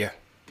ask. Yeah.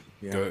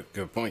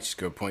 Good points.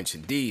 Good points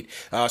indeed.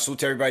 Salute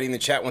to everybody in the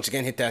chat. Once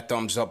again, hit that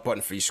thumbs up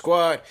button for your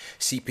squad.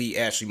 CP,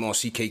 Ashley Moore,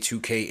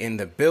 CK2K in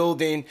the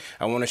building.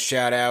 I want to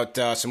shout out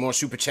some more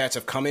super chats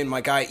have come in.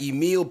 My guy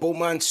Emil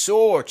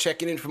Beaumansour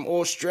checking in from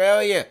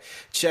Australia.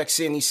 Checks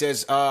in. He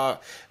says,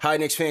 hi,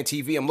 Knicks Fan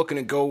TV. I'm looking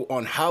to go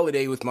on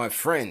holiday with my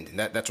friend.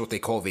 That's what they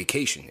call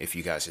vacation, if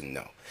you guys didn't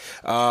know.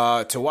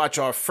 To watch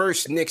our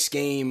first Knicks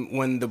game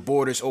when the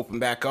borders open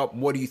back up.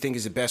 What do you think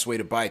is the best way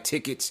to buy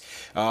tickets,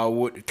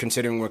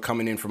 considering we're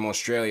coming in from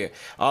Australia?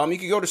 You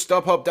can go to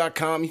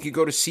StubHub.com. You can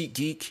go to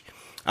SeatGeek.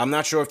 I'm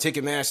not sure if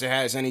Ticketmaster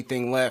has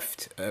anything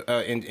left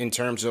in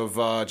terms of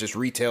just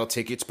retail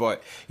tickets,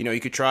 but you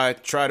could try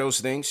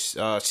those things.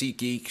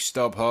 SeatGeek,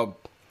 StubHub,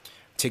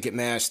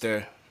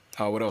 Ticketmaster.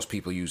 What else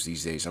people use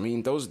these days? I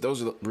mean, those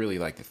are really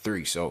like the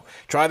three. So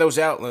try those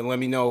out and let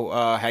me know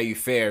how you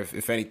fare.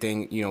 If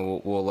anything,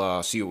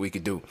 we'll see what we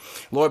could do.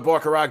 Lloyd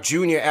Barker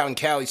Jr. out in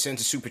Cali sends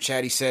a super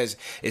chat. He says,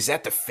 is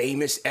that the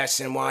famous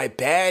SNY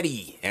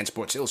baddie? And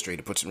Sports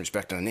Illustrated put some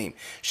respect on the name.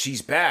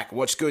 She's back.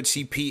 What's good,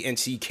 CP and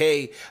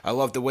CK? I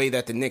love the way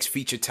that the Knicks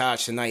featured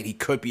Taj tonight. He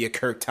could be a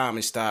Kirk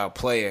Thomas style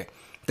player.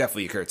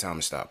 Definitely a Kurt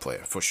Thomas style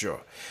player, for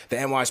sure. The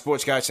NY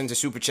Sports Guy sends a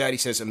super chat. He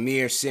says,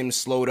 Amir Sims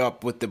slowed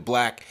up with the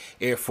black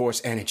Air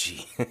Force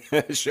energy.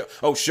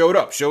 Showed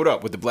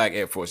up with the black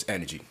Air Force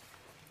energy.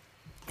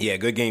 Yeah,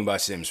 good game by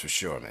Sims for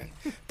sure, man.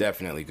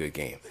 Definitely good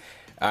game.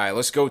 All right,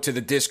 let's go to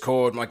the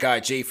Discord. My guy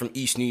Jay from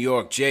East New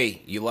York.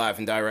 Jay, you live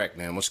and direct,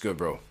 man. What's good,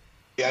 bro?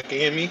 Yeah, can you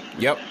hear me?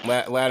 Yep,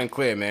 loud and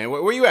clear, man.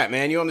 Where you at,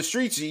 man? You on the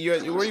streets?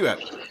 Where you at?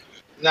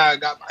 Nah, I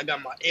got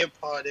my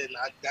AirPod in.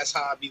 That's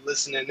how I be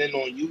listening in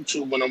on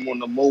YouTube when I'm on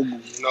the mobile,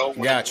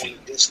 when Got I'm you. on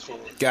the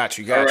Discord. Got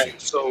you. All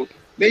right, so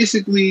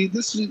basically,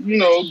 this is,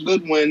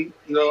 good win.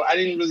 I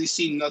didn't really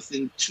see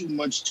nothing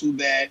too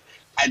bad.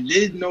 I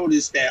did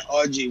notice that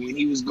RJ, when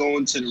he was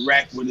going to the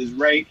rack with his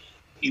right,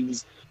 he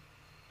was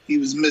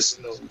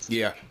missing those.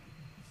 Yeah.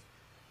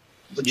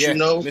 But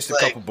missed a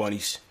couple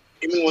bunnies.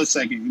 Give me one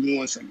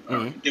second. All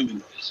right, there we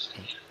go.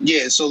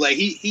 Yeah, so like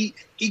he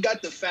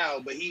got the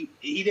foul, but he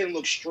didn't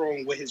look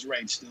strong with his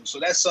right still.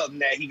 So that's something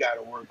that he got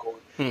to work on.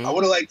 I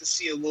would have liked to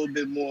see a little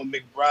bit more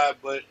McBride,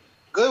 but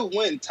good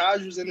win.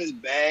 Taj was in his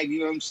bag. You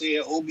know what I'm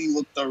saying? Obi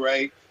looked all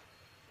right.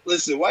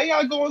 Listen, why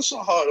y'all going so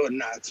hard on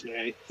Knox,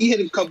 man? He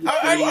hit a couple threes.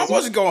 I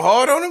wasn't going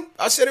hard on him.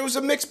 I said it was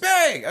a mixed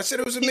bag.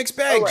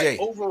 Jay.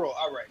 Overall,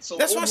 all right. So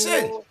that's what I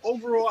said.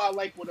 Overall, I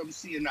like what I'm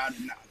seeing out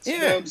of Knox. Yeah. You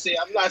know what I'm saying?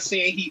 I'm not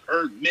saying he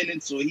earned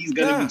minutes or he's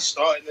going to be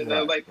starting.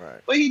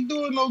 But he's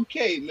doing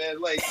okay,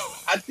 man. Like,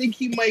 I think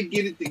he might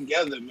get it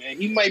together, man.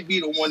 He might be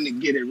the one to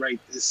get it right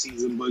this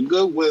season. But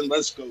good win.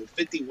 Let's go.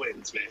 50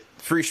 wins, man.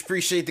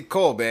 Appreciate the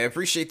call, man.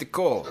 Appreciate the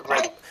call.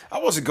 I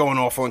wasn't going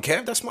off on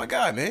Kev. That's my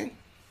guy, man.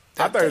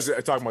 I thought he was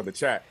talking about the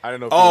chat. I don't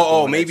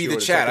know. Maybe the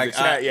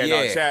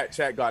chat.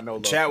 Chat got no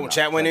love.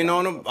 Chat went in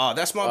on him. Oh,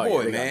 that's my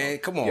boy, man.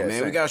 Come on, man.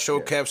 Same. We gotta show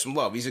Kev some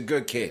love. He's a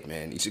good kid,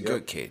 man. He's a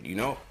good kid.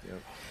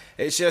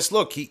 It's just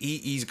look,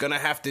 he's gonna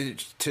have to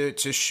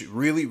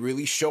really,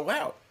 really show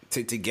out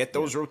to get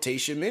those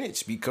rotation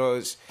minutes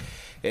because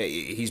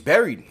he's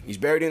buried. He's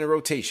buried in the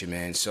rotation,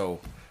 man. So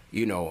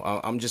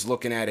I'm just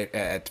looking at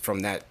it from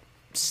that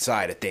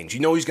side of things.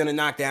 He's gonna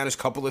knock down his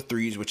couple of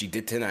threes, which he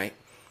did tonight.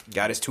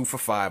 Got his 2 for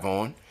 5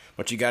 on.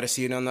 But you got to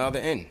see it on the other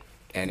end.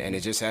 And it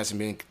just hasn't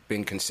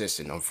been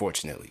consistent,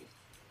 unfortunately.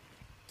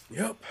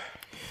 Yep.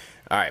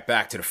 All right,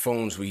 back to the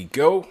phones we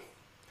go.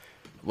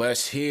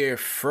 Let's hear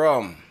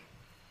from...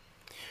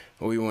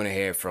 What we want to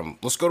hear from?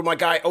 Let's go to my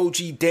guy,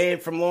 OG Dan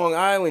from Long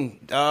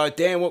Island.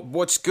 Dan,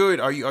 what's good?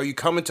 Are you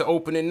coming to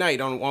opening night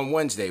on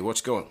Wednesday?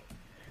 What's going?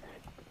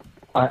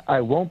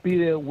 I won't be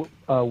there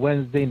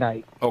Wednesday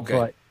night.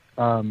 Okay.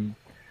 But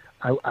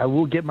I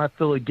will get my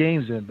fill of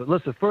games in. But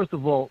listen, first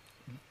of all,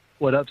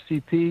 what up,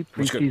 CP?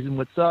 Preseason,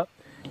 what's up?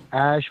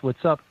 Ash,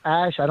 what's up?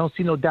 Ash, I don't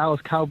see no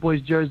Dallas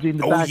Cowboys jersey in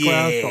the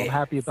background, so I'm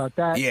happy about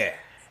that. Yeah.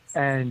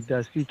 And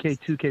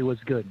CK2K was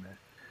good,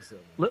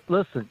 man.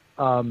 Listen,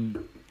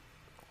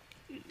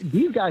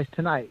 these guys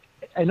tonight,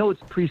 I know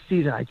it's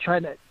preseason. I try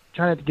not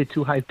to get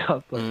too hyped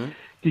up, but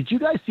did you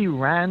guys see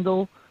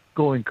Randall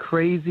going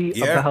crazy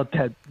about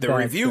that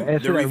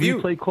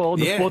replay call in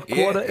the fourth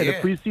quarter in a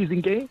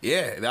preseason game?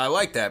 Yeah, I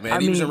like that, man.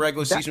 He was in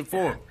regular season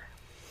form.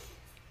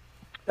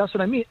 That's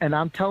what I mean. And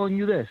I'm telling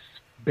you this,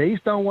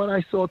 based on what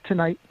I saw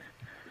tonight,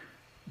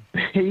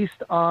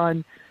 based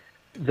on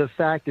the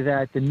fact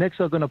that the Knicks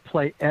are going to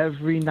play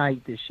every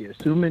night this year,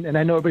 assuming, and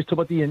I know everybody's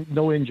talking about the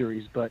no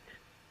injuries, but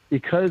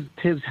because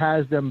Tibbs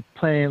has them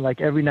playing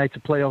like every night's a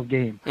playoff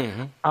game,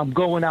 I'm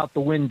going out the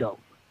window.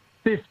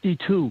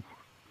 52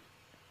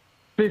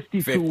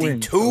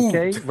 wins.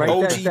 Okay,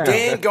 OG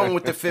Dan going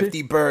with the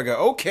 50 burger.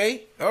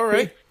 Okay, all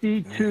right.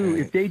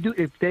 52.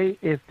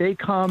 If they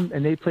come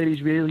and they play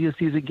these regular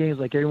season games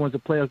like everyone's a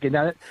playoff game,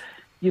 that,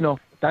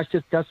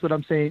 that's what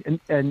I'm saying.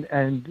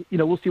 And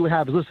we'll see what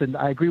happens. Listen,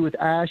 I agree with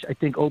Ash. I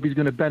think Obi's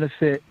going to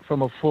benefit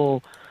from a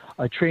full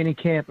training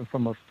camp and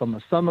from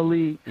a summer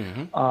league.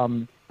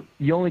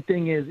 The only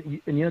thing is,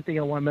 and the other thing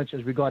I want to mention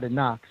is regarding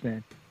Knox,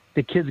 man.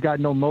 The kid's got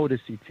no motor,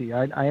 CT.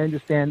 I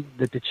understand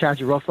that the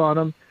chats are rough on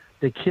him.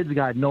 The kid's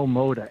got no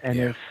motor. And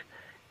if,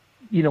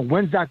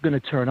 when's that going to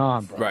turn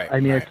on, bro? Right, I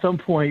mean, at some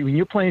point, when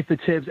you're playing for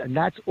Tibbs, and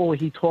that's all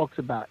he talks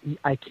about,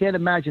 I can't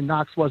imagine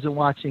Knox wasn't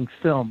watching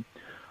film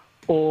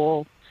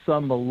all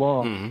summer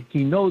long.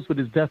 He knows what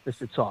his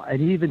deficits are.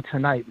 And even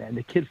tonight, man,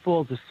 the kid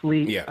falls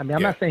asleep. I mean,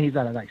 I'm not saying he's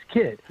not a nice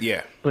kid.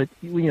 But,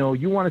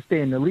 you want to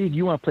stay in the league.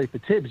 You want to play for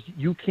Tibbs.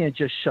 You can't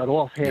just shut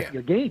off half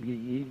your game.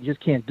 You just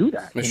can't do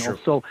that. That's true.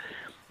 So,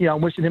 I'm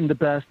wishing him the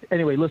best.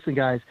 Anyway, listen,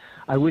 guys,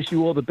 I wish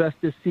you all the best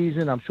this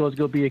season. I'm sure it's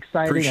going to be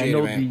exciting. Appreciate I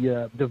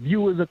know the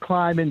viewers are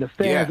climbing, the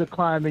fans are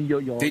climbing.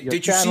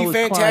 Did you see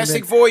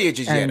Fantastic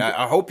Voyages yet?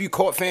 I hope you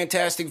caught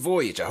Fantastic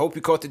Voyage. I hope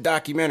you caught the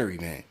documentary,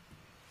 man.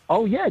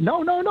 Oh, yeah.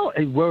 No.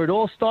 Where it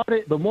all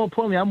started. But more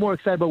importantly, I'm more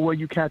excited about where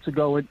you cats are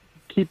going.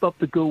 Keep up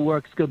the good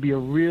work. It's going to be a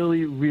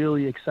really,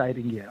 really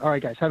exciting year. All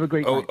right, guys. Have a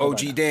great night.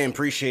 OG Dan,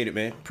 appreciate it,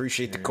 man.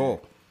 Appreciate the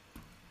call.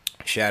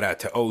 Shout out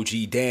to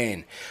OG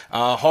Dan.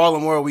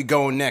 Harlem, where are we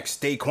going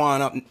next?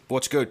 Daquan up.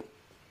 What's good?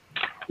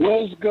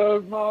 What's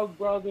good, my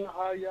brother?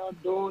 How y'all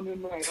doing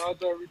tonight? How's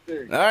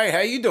everything? All right, how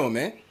you doing,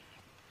 man?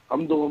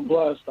 I'm doing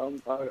blessed.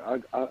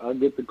 I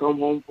get to come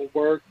home from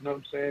work, you know what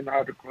I'm saying? I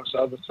had to cross the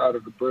other side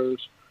of the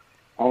bridge.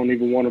 I don't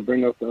even want to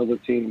bring up the other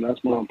team.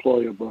 That's my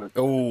employer, but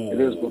it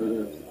is what it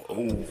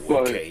is.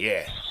 Okay,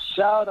 yeah.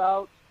 Shout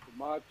out to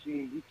my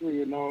team. We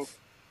 3-0.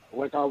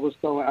 Like I was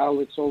telling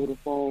Alex over the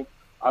phone,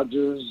 I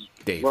just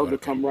love the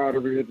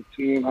camaraderie of the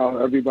team, how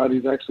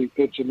everybody's actually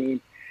pitching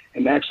in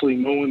and actually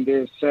knowing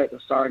their set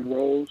assigned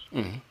roles,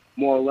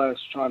 more or less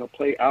trying to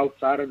play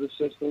outside of the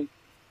system.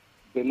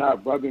 They're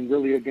not rubbing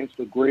really against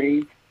the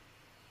grain.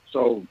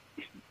 So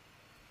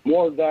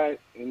more of that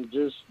and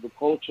just the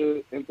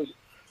culture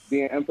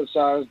being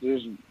emphasized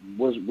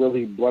was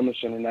really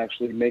blemishing and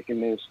actually making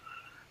this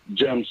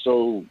gym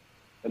so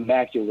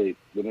immaculate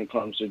when it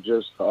comes to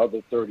just the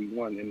other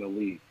 31 in the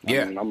league.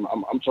 Yeah. I mean,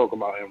 I'm talking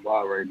about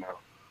NY right now.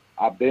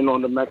 I've been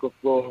on the Mecca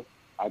floor.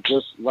 I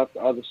just left the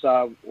other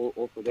side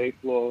or for their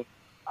floor.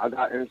 I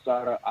got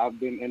inside. I've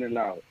been in and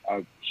out.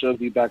 I should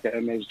be back at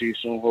MSG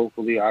soon,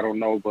 hopefully. I don't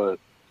know, but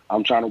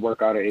I'm trying to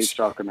work out an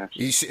HR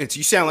connection. You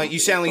sound like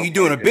you're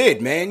doing a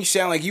bid, man. You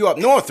sound like you up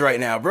north right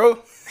now, bro.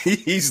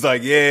 He's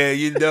like,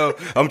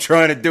 I'm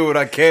trying to do what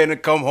I can to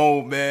come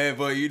home, man.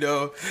 But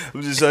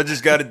I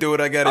just got to do what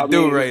I got to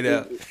do right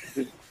now.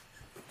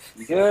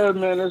 Yeah,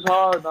 man, it's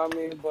hard. I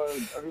mean, but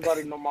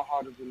everybody know my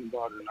heart is in the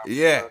garden.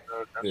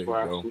 That's where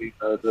I sleep.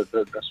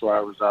 That's where I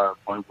reside,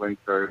 point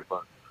blank period.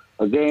 But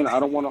again, I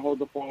don't want to hold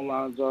the phone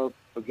lines up.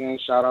 Again,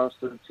 shout outs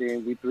to the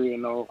team. We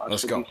 3-0. I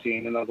should be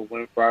seeing another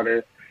win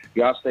Friday.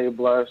 Y'all stay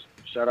blessed.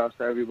 Shout outs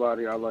to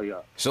everybody. I love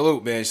y'all.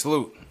 Salute, man.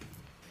 Salute.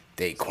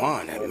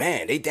 Daquan,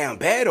 man, they down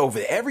bad over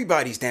there.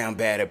 Everybody's down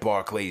bad at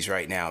Barclays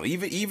right now.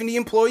 Even the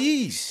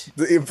employees.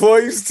 The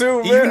employees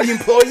too, man. Even the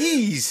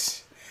employees.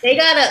 They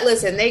got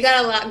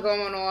a lot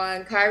going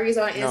on. Kyrie's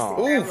on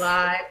Instagram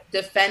Live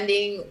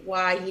defending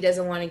why he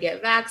doesn't want to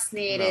get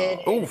vaccinated.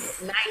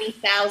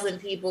 90,000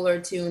 people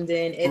are tuned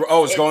in.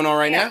 It's going on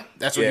right now?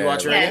 That's what you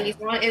watch right now? Yeah, he's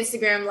on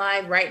Instagram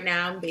Live right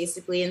now.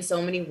 Basically, in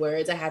so many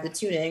words, I had to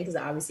tune in because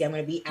obviously I'm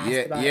going to be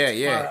asked about it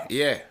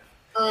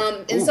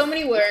tomorrow. In so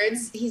many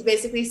words, he's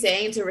basically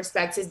saying to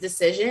respect his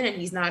decision and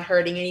he's not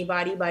hurting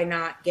anybody by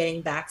not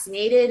getting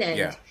vaccinated.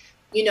 And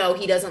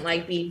he doesn't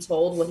like being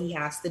told what he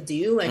has to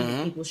do,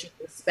 and people should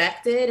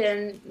respect it.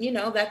 And,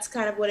 that's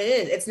kind of what it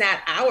is. It's not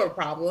our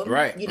problem.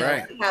 Right, We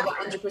have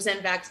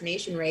 100%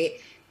 vaccination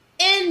rate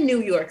in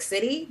New York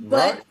City.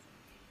 But,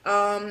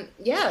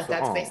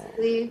 that's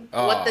basically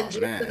what the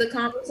gist of the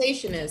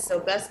conversation is. So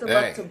best of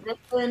luck to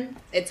Brooklyn.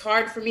 It's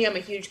hard for me. I'm a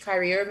huge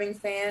Kyrie Irving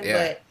fan,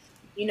 but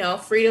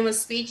freedom of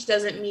speech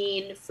doesn't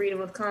mean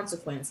freedom of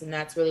consequence, and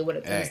that's really what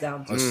it comes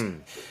down to.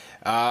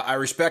 I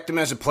respect him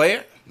as a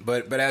player,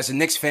 but as a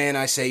Knicks fan,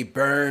 I say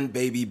burn,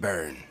 baby,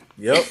 burn.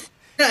 Yep.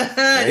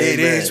 It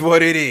is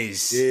what it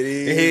is. It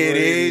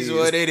is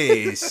what it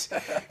is.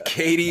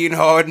 Katie and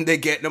Harden, they're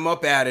getting him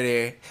up out of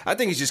there. I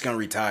think he's just gonna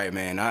retire,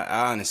 man.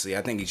 I honestly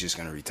think he's just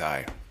gonna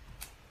retire.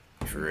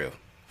 For real.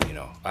 You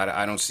know,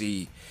 I don't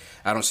see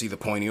the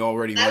point. He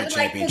already won a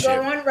championship. I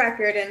would like to go on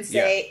record and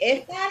say,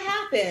 if that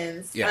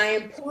happens, I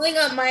am pulling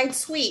up my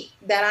tweet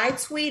that I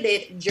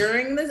tweeted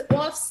during the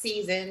off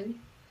season.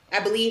 I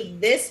believe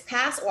this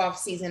past off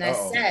season, I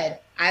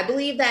said, I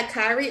believe that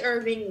Kyrie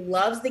Irving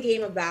loves the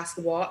game of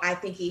basketball. I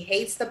think he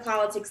hates the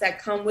politics that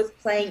come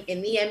with playing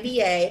in the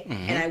NBA,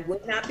 and I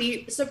would not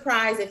be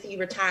surprised if he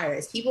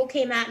retires. People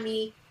came at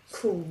me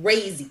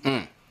crazy.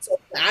 So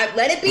I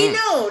let it be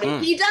known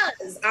if he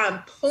does, I'm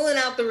pulling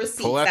out the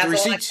receipts. Pull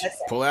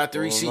out the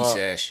receipts,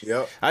 Ash.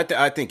 Yep.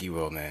 I think he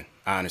will, man.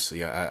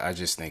 Honestly, I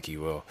just think he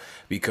will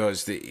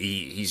because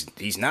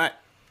he's not.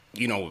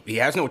 You know, he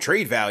has no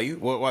trade value.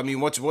 Well, I mean,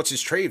 what's his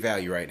trade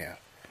value right now?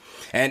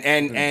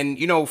 And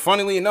you know,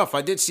 funnily enough,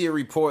 I did see a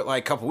report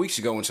like a couple weeks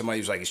ago when somebody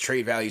was like, his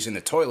trade value's in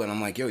the toilet.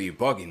 I'm like, yo, you're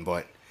bugging,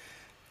 but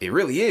it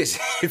really is.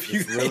 If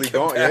you think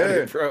about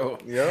it, bro.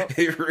 Yeah.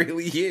 It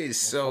really is.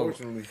 So,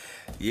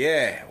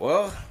 yeah,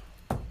 well,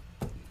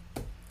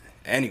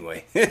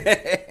 anyway,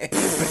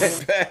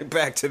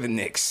 back to the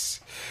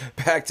Knicks.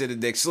 Back to the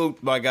Knicks.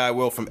 Salute my guy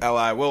Will from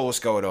LI. Will, what's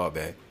going on,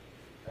 man?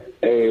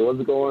 Hey,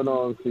 what's going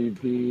on,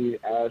 CP,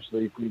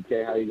 Ashley,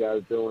 CK? How you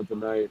guys doing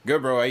tonight?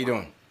 Good, bro. How you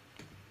doing?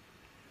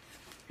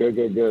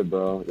 Good,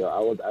 bro. Yo, I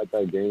was at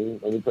that game.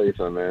 Let me tell you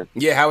something, man.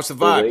 Yeah, how was the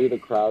vibe? The way the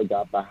crowd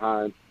got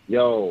behind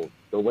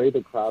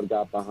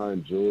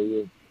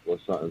Julius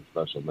was something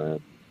special, man.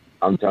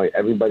 I'm telling you,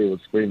 everybody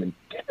was screaming,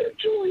 "Give it to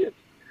Julius!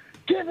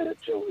 Give it to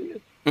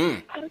Julius!"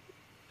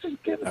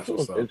 Just give it to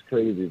him. It's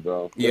crazy,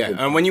 bro. Yeah,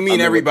 and when you mean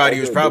everybody,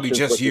 it was probably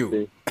just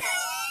you.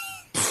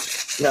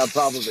 Yeah,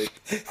 probably.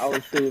 I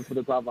was screaming for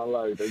the top of my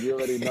lungs. Like, you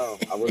already know.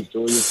 I was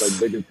Julius' like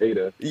biggest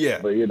hater. Yeah.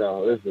 But you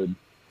know, listen,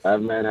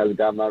 that man has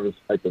got my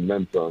respect and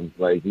then some.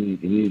 Like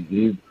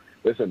he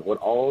listen, with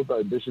all the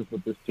additions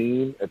with this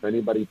team, if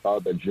anybody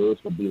thought that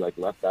Julius would be like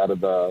left out of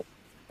the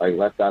vault or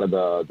left out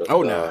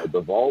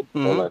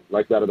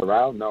of the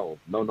round, no.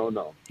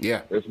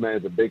 Yeah. This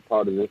man's a big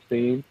part of this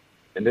team.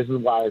 And this is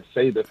why I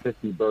say the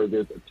 50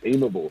 burgers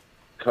attainable.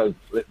 Because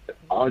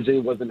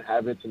RJ wasn't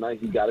having it tonight.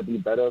 He got to be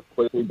better.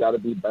 Quickly got to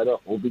be better.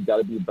 Obi got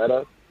to be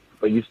better.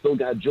 But you still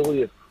got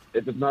Julius.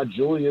 If it's not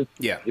Julius,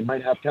 you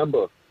might have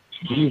Kemba.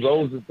 D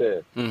Rose is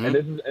there. And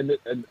this is and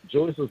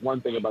Julius is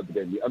one thing about the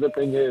game. The other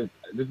thing is,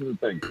 this is the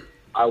thing.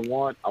 I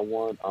want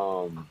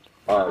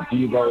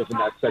D Rose in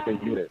that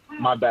second unit.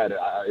 My bad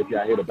if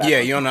y'all hear the back. Yeah,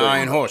 you're on the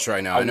Iron Horse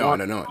right now. I know.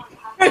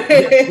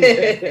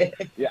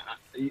 Yeah.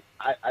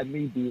 I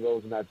need D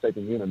Rose in that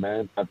second unit,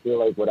 man. I feel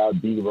like without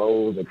D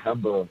Rose and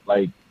Kemba,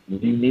 like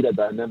you need a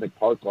dynamic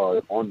part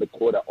guard on the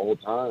court at all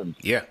times.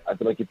 Yeah, I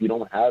feel like if you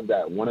don't have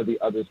that, one of the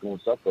others going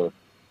to suffer.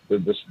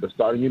 The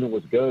starting unit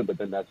was good, but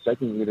then that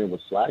second unit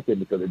was slacking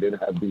because they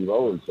didn't have D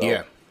Rose.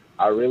 So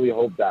I really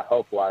hope that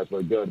health wise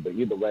we're good. But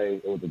either way,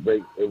 it was a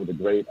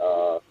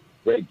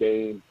great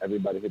game.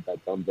 Everybody hit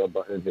that thumbs up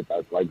button, hit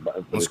that like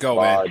button. Let's go,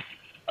 man.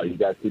 You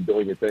guys keep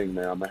doing your thing,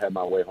 man. I'm going to head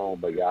my way home,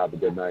 but y'all have a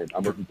good night.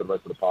 I'm listening to the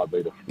rest of the pod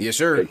later. Yes,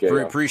 sir.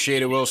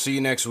 Appreciate it. We'll see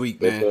you next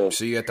week, man. Yes,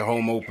 see you at the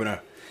home opener.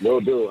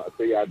 Will do. I'll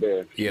see you out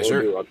there. Yes,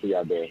 sir. I'll see you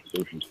out there.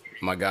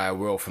 My guy,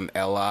 Will from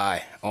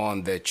LI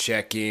on the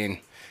check-in.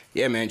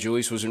 Yeah, man,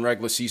 Julius was in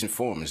regular season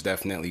form. It's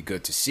definitely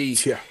good to see.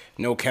 Yeah.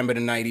 No Kemba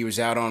tonight. He was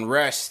out on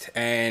rest.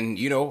 And,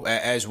 you know,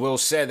 as Will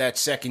said, that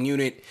second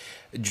unit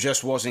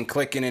just wasn't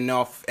clicking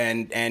enough.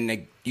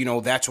 And you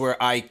know, that's where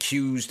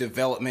IQ's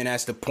development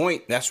as the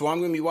point. That's what I'm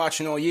going to be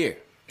watching all year.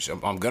 So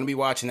I'm going to be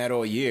watching that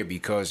all year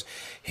because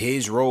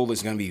his role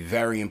is going to be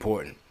very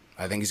important.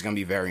 I think it's going to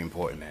be very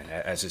important, man.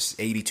 As this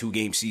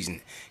 82-game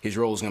season, his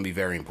role is going to be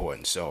very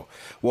important. So,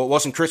 what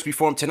wasn't crispy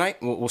for him tonight?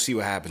 We'll see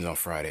what happens on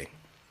Friday.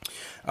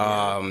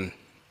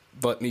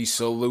 Let me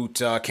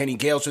salute Kenny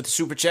Gales with the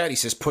super chat. He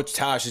says, puts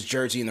Taj's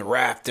jersey in the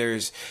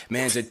rafters.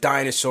 Man's a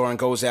dinosaur and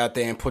goes out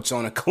there and puts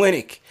on a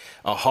clinic,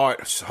 a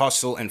heart,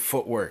 hustle, and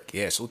footwork.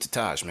 Yeah, salute to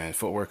Taj, man.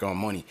 Footwork on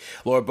money.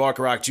 Lord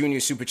Barkerock Jr.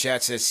 super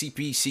chat says,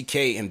 CP,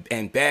 CK,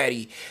 and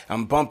Batty,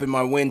 I'm bumping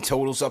my win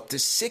totals up to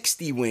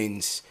 60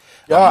 wins.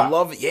 Yeah. I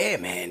love it. Yeah,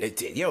 man.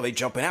 They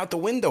jumping out the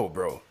window,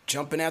 bro.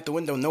 Jumping out the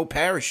window, no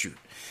parachute.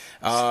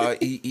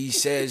 He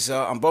says,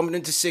 I'm bumping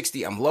into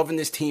 60. I'm loving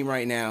this team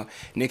right now.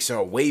 Knicks are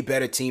a way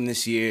better team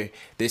this year.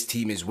 This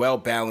team is well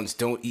balanced.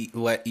 Don't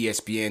let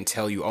ESPN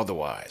tell you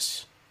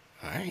otherwise.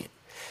 All right.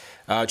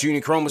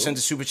 Junior Chroma sent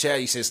a super chat.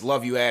 He says,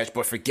 love you, Ash,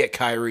 but forget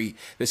Kyrie.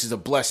 This is a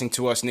blessing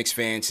to us Knicks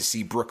fans to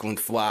see Brooklyn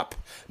flop.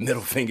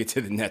 Middle finger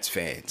to the Nets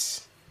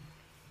fans.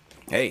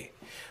 Hey.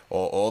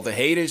 All the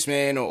haters,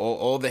 man,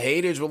 all the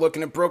haters were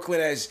looking at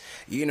Brooklyn as,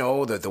 you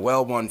know, the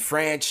well-won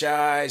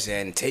franchise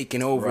and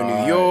taking over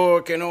New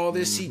York and all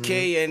this, CK.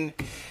 And,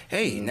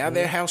 hey, now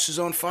their house is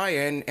on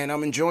fire, and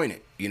I'm enjoying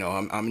it. You know,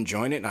 I'm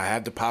enjoying it, and I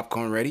have the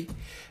popcorn ready.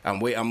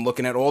 I'm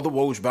looking at all the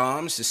Woj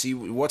bombs to see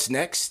what's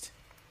next.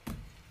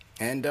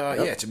 And,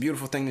 yeah, it's a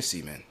beautiful thing to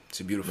see, man. It's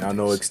a beautiful. Now,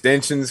 no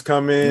extensions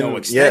coming. No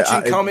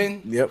extension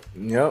coming. Yep.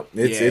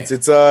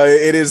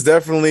 It is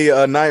definitely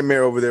a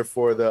nightmare over there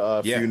for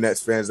the few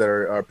Nets fans that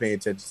are paying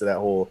attention to that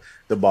whole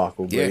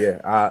debacle.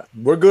 But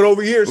we're good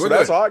over here, so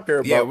that's all I care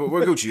about. Yeah,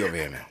 we're Gucci over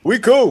here, man. We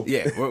cool.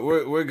 Yeah,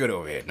 we're good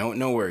over here.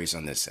 No worries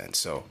on this end.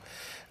 So.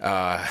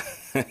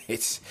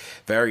 It's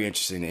very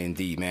interesting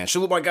indeed, man.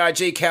 Salute my guy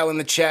J Cal in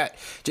the chat.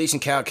 Jason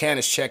Calcan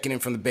is checking in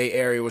from the Bay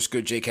Area. What's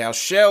good, J Cal?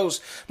 Shells,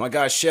 my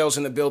guy Shells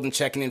in the building,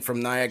 checking in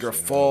from Niagara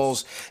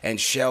Falls, and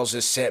Shells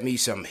has sent me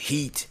some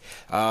heat.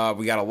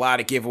 We got a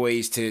lot of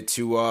giveaways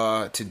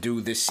to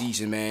do this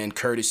season, man.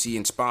 Courtesy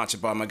and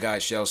sponsored by my guy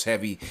Shells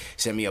Heavy.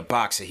 Sent me a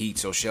box of heat,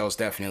 so Shells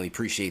definitely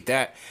appreciate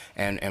that,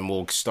 and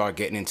we'll start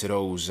getting into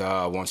those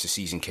once the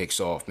season kicks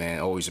off,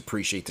 man. Always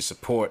appreciate the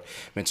support.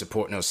 Been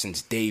supporting us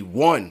since day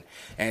one.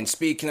 And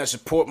speaking of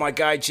support, my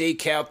guy J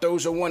Cal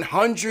throws a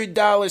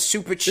 $100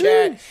 super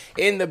chat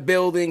in the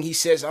building. He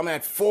says, I'm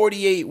at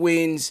 48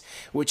 wins,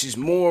 which is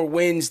more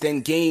wins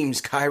than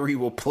games Kyrie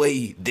will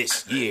play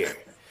this year.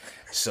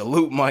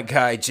 Salute my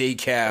guy J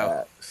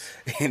Cal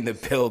in the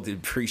building.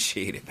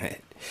 Appreciate it, man.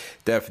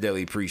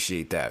 Definitely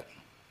appreciate that.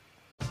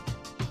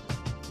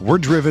 We're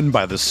driven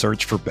by the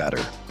search for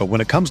better. But when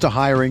it comes to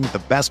hiring,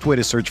 the best way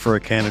to search for a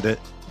candidate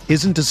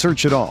isn't to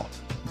search at all.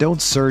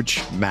 Don't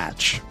search,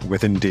 match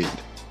with Indeed.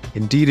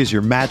 Indeed is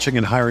your matching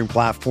and hiring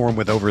platform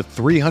with over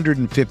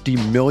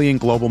 350 million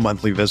global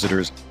monthly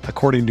visitors,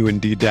 according to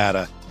Indeed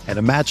data, and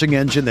a matching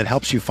engine that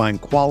helps you find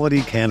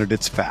quality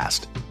candidates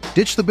fast.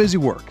 Ditch the busy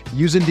work.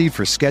 Use Indeed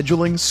for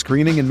scheduling,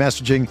 screening, and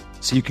messaging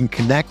so you can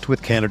connect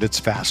with candidates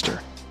faster.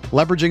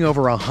 Leveraging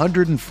over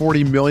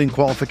 140 million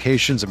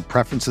qualifications and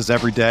preferences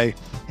every day,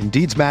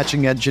 Indeed's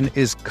matching engine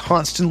is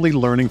constantly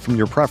learning from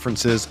your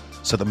preferences,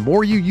 so the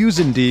more you use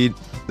Indeed,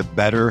 the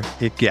better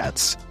it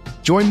gets.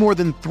 Join more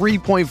than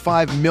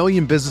 3.5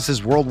 million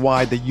businesses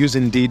worldwide that use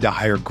Indeed to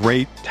hire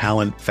great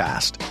talent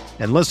fast.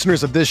 And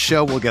listeners of this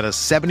show will get a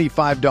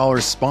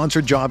 $75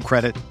 sponsored job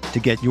credit to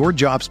get your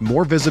jobs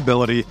more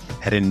visibility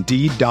at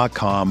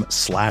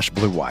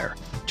Indeed.com/Blue Wire.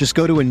 Just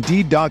go to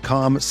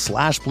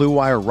Indeed.com/Blue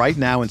Wire right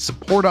now and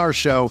support our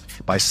show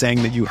by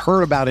saying that you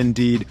heard about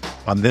Indeed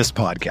on this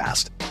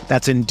podcast.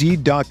 That's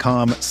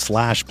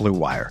Indeed.com/Blue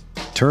Wire.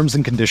 Terms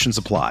and conditions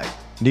apply.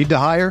 Need to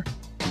hire?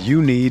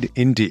 You need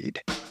Indeed.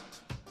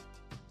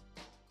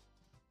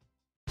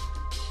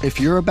 If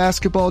you're a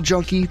basketball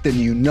junkie, then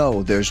you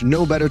know there's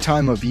no better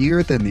time of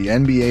year than the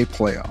NBA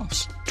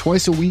playoffs.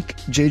 Twice a week,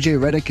 JJ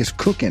Redick is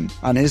cooking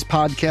on his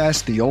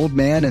podcast, The Old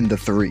Man and the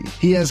Three.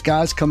 He has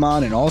guys come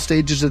on in all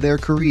stages of their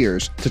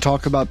careers to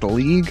talk about the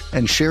league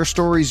and share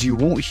stories you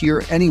won't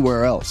hear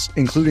anywhere else,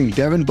 including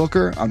Devin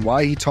Booker on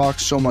why he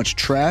talks so much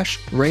trash,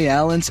 Ray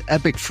Allen's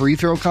epic free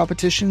throw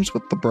competitions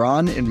with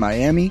LeBron in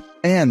Miami,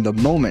 and the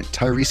moment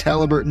Tyrese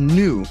Halliburton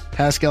knew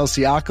Pascal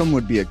Siakam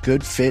would be a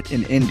good fit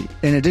in Indy.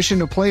 In addition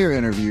to player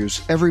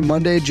interviews, every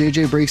Monday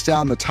JJ breaks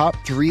down the top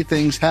 3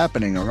 things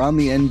happening around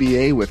the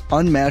NBA with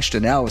unmatched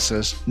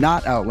analysis,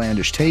 not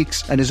outlandish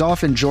takes, and is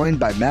often joined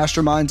by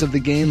masterminds of the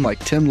game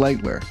like Tim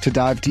Legler to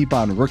dive deep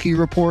on rookie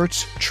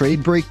reports,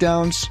 trade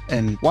breakdowns,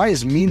 and why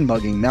is mean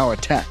mugging now a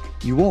tech?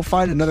 You won't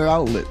find another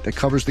outlet that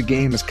covers the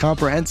game as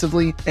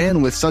comprehensively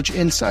and with such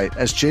insight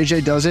as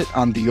JJ does it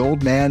on The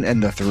Old Man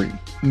and the Three.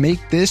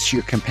 Make this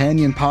your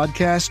companion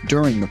podcast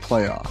during the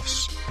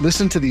playoffs.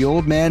 Listen to The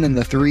Old Man and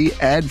the Three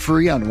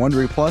ad-free on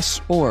Wondery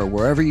Plus or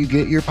wherever you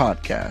get your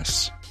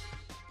podcasts.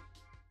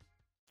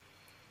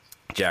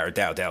 Jared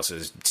Dow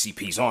says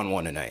CP's on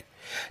one tonight.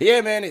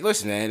 Yeah, man.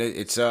 Listen, man.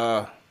 It's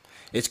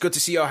good to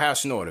see our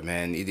house in order,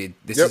 man.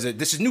 This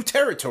is new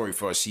territory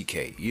for us,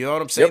 CK. You know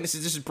what I'm saying? This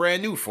is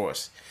brand new for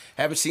us.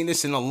 Haven't seen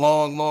this in a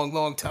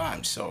long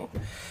time. So,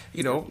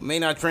 may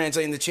not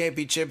translate in the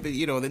championship,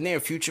 in the near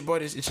future,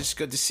 but it's just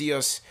good to see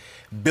us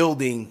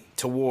building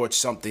towards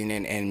something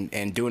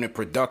and doing it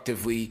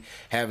productively,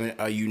 having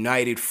a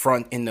united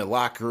front in the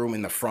locker room,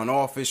 in the front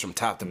office, from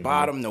top to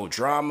bottom. No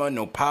drama,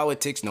 no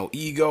politics, no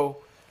ego.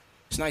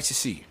 It's nice to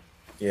see.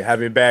 Yeah,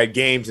 having bad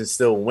games and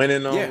still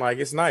winning them,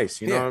 it's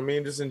nice. You know what I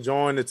mean? Just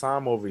enjoying the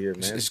time over here,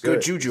 man. It's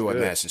good juju at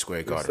Madison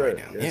Square Garden right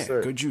now. Yes,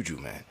 good juju,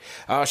 man.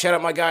 Shout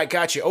out my guy,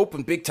 Got You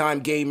Open, big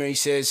time gamer. He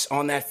says,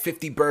 on that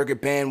 50 burger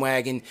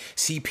bandwagon,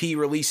 CP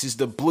releases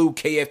the blue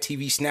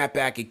KFTV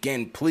snapback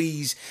again,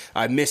 please.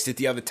 I missed it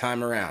the other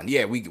time around.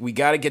 Yeah, we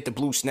got to get the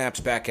blue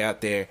snaps back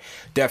out there.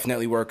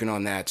 Definitely working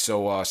on that,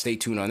 so stay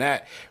tuned on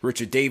that.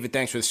 Richard David,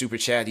 thanks for the super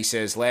chat. He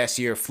says, last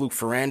year, fluke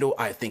for Randall?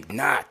 I think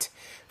not.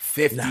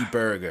 50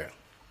 burger.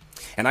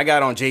 And I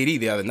got on JD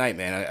the other night,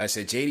 man. I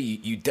said,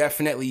 JD, you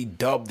definitely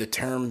dubbed the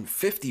term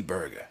 50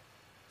 burger.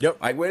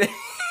 Yep. Like,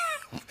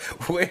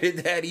 where did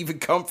that even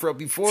come from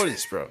before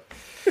this, bro?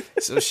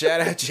 So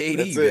shout out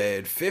JD,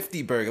 man.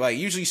 50 burger. Like,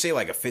 usually you say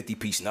like a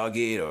 50-piece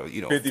nugget or,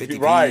 50 piece.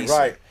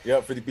 Right.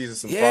 Yep, 50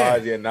 pieces, some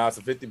fries. Yeah, now it's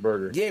a 50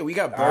 burger. Yeah, we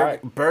got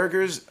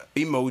burgers.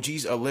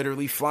 Emojis are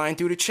literally flying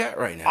through the chat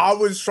right now. I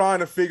was trying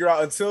to figure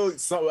out I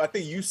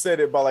think you said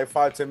it about like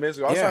 5-10 minutes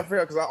ago. I was trying to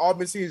figure out because I've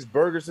been seeing these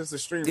burgers since the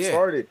stream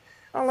started.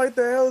 I'm like,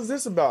 the hell is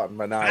this about?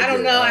 But I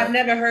don't know. I've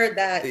never heard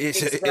that.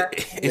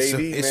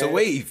 It's a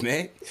wave,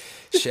 man.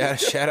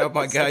 Shout out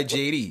my guy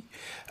JD.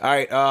 All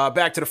right,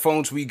 back to the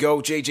phones we go.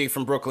 JJ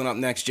from Brooklyn up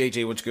next.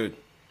 JJ, what's good?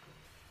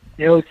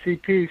 Yo,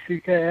 CP,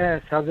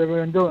 CKS. How's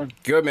everyone doing?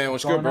 Good, man.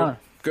 What's good, bro? On?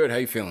 Good. How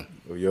you feeling?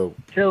 Yo.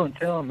 Chilling,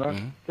 bro.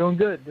 Mm-hmm. Doing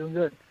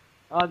good.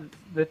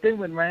 The thing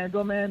with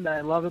Randall, man, that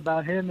I love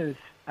about him is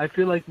I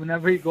feel like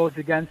whenever he goes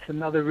against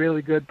another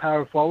really good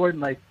power forward,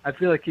 like I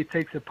feel like he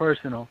takes it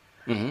personal.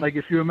 Mm-hmm. Like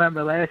if you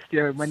remember last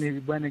year when he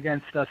went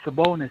against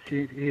Sabonis,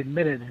 he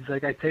admitted he's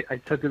like I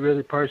took it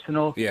really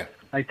personal. Yeah.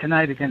 Like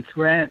tonight against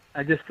Grant,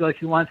 I just feel like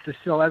he wants to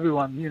show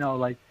everyone, you know,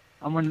 like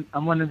I'm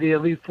one of the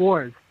elite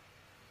fours,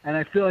 and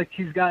I feel like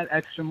he's got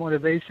extra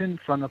motivation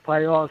from the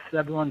playoffs.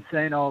 Everyone's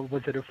saying, "Oh,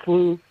 was it a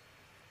fluke?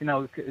 You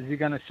know, is he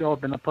gonna show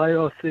up in the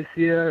playoffs this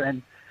year?"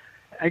 And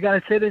I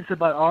gotta say this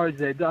about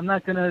RJ. I'm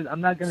not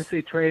gonna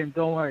say trade him.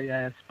 Don't worry,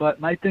 ass. But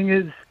my thing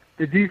is,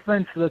 the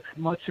defense looks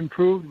much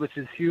improved, which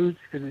is huge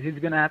because he's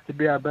going to have to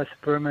be our best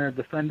perimeter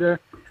defender.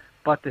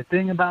 But the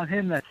thing about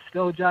him that's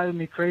still driving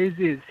me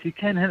crazy is he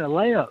can't hit a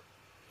layup.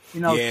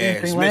 You know, yeah, same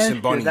thing he's last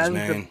missing bunnies, year.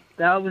 man.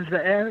 That was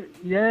the area.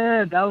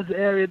 Yeah, that was the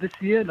area this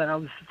year that I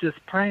was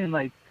just praying,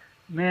 like,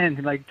 man,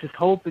 like just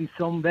hoping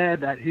so bad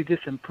that he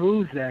just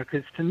improves there.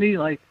 Because to me,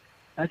 like,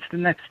 that's the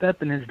next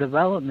step in his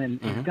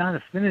development. Mm-hmm. He's got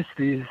to finish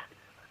these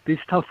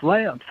tough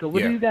layups. So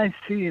what do you guys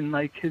see in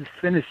like his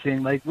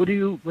finishing? Like, what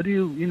do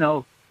you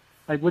know?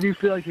 Like, what do you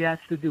feel like he has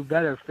to do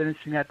better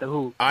finishing at the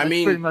hoop? That's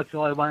pretty much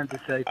all I wanted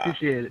to say.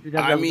 Appreciate it.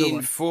 I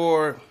mean,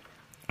 for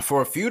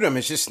a few of them,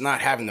 it's just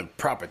not having the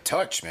proper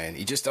touch, man.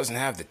 He just doesn't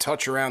have the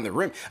touch around the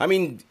rim. I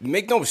mean,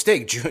 make no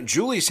mistake,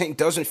 Julius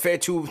doesn't fare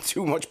too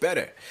much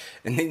better.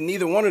 And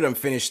neither one of them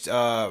finished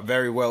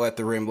very well at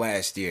the rim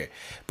last year.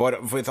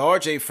 But with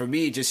RJ, for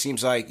me, it just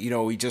seems like, you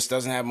know, he just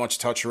doesn't have much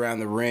touch around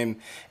the rim.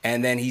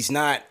 And then he's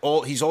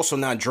also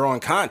not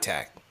drawing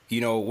contact, you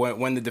know,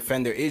 when the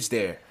defender is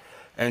there.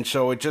 And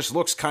so it just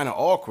looks kind of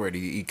awkward.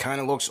 He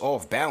kind of looks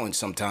off balance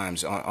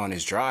sometimes on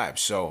his drive.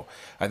 So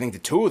I think the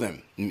two of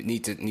them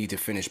need to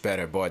finish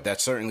better. But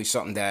that's certainly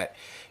something that,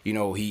 you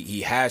know,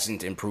 he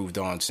hasn't improved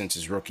on since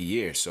his rookie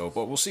year. So,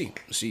 but we'll see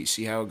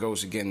how it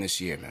goes again this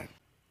year, man.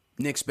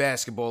 Knicks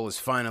basketball is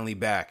finally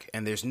back,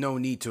 and there's no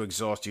need to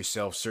exhaust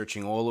yourself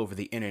searching all over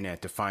the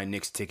internet to find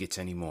Knicks tickets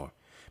anymore.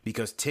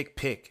 Because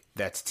TickPick,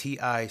 that's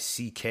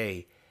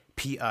TickPick,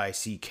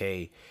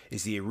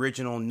 is the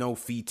original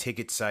no-fee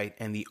ticket site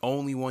and the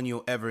only one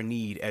you'll ever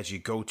need as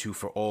your go-to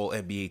for all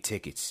NBA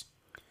tickets.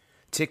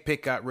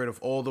 TickPick got rid of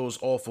all those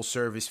awful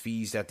service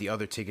fees that the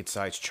other ticket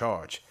sites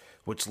charge,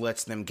 which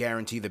lets them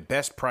guarantee the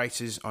best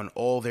prices on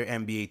all their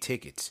NBA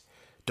tickets.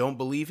 Don't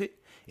believe it?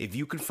 If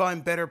you can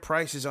find better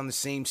prices on the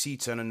same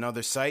seats on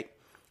another site,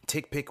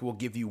 TickPick will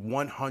give you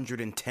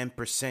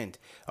 110%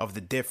 of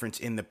the difference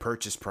in the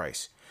purchase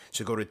price.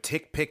 So go to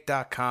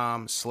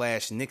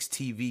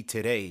tickpick.com/KnicksTV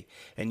today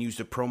and use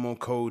the promo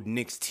code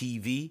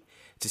KnicksTV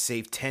to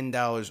save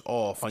 $10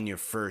 off on your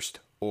first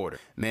order.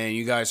 Man,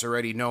 you guys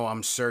already know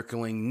I'm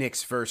circling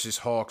Knicks versus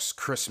Hawks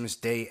Christmas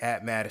Day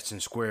at Madison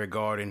Square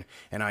Garden,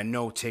 and I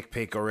know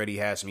TickPick already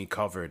has me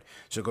covered.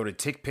 So go to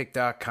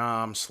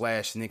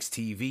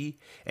tickpick.com/KnicksTV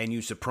and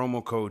use the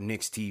promo code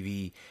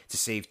KnicksTV to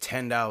save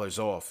 $10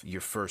 off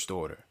your first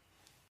order.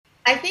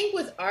 I think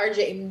with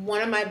RJ,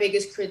 one of my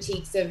biggest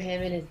critiques of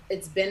him, and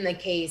it's been the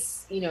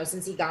case, you know,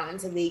 since he got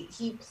into the league,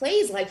 he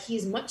plays like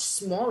he's much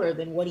smaller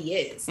than what he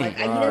is. Like,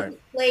 he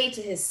doesn't play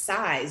to his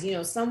size. You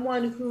know,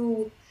 someone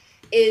who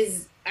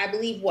is, I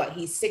believe,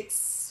 he's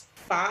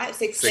 6'5",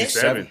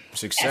 6'6"?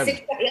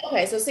 6'7".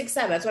 Okay, so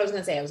 6'7". That's what I was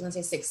going to say. I was going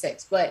to say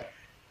 6'6". But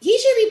he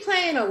should be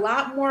playing a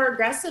lot more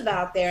aggressive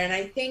out there. And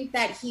I think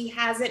that he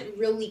hasn't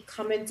really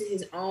come into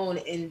his own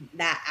in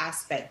that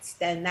aspect.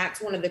 And that's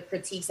one of the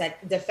critiques,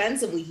 that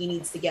defensively he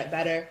needs to get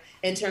better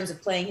in terms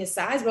of playing his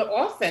size, but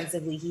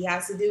offensively he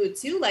has to do it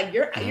too. Like,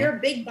 you're a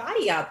big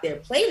body out there.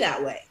 Play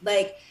that way.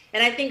 Like,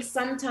 and I think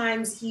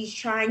sometimes he's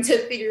trying to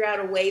figure out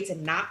a way to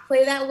not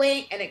play that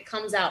way, and it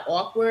comes out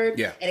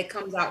awkward, and it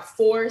comes out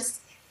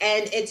forced.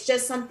 And it's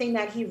just something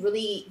that he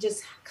really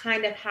just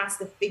kind of has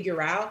to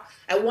figure out.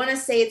 I want to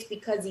say it's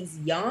because he's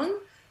young,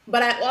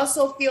 but I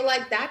also feel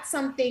like that's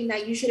something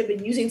that you should have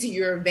been using to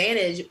your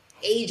advantage,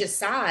 age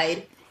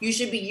aside. You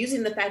should be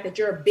using the fact that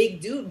you're a big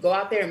dude, go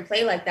out there and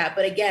play like that.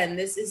 But again,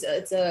 it's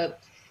a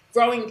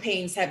growing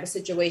pains type of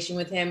situation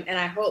with him. And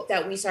I hope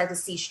that we start to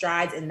see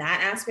strides in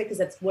that aspect, because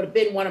that's what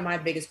been one of my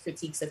biggest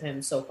critiques of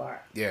him so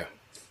far. Yeah.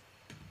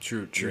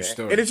 True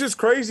story. And it's just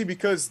crazy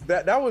because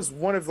that was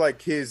one of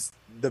like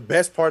the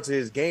best parts of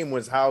his game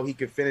was how he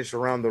could finish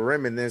around the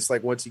rim. And then it's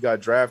like once he got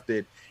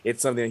drafted,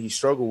 it's something that he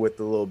struggled with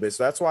a little bit.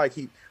 So that's why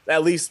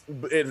at least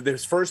in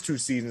his first two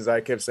seasons,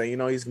 I kept saying, you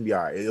know, he's going to be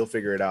all right. He'll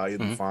figure it out. He'll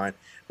be fine.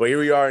 But here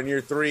we are in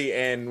year 3,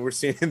 and we're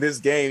seeing in this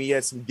game, he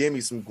had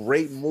some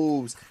great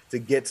moves to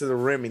get to the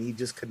rim, and he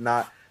just could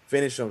not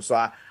finish them.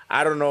 So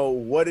I don't know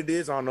what it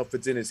is. I don't know if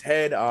it's in his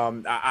head.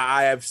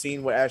 I have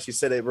seen what Ashley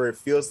said, where it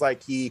feels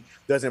like he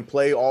doesn't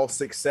play all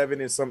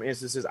 6'7" in some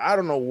instances. I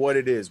don't know what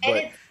it is,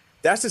 but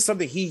that's just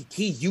something he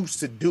used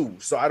to do.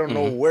 So I don't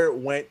know where it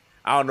went.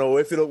 I don't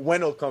know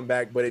when it'll come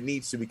back, but it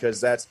needs to, because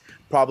that's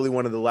probably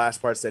one of the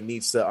last parts that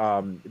needs to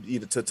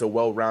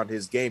well round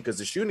his game, because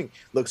the shooting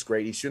looks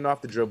great. He's shooting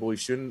off the dribble.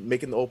 He's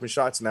making the open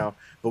shots now.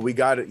 But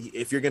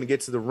if you're going to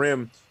get to the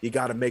rim, you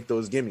got to make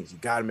those gimmies. You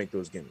got to make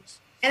those gimmies.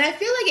 And I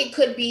feel like it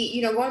could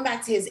be, going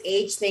back to his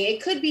age thing,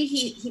 it could be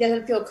he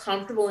doesn't feel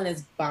comfortable in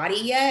his body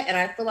yet. And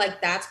I feel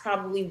like that's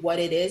probably what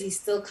it is. He's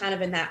still kind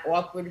of in that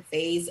awkward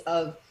phase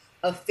of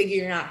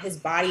figuring out his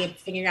body and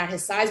figuring out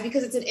his size,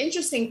 because it's an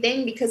interesting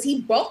thing because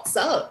he bulks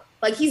up.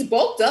 Like, he's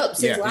bulked up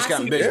since last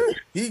year.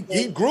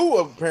 He grew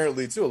up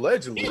apparently too,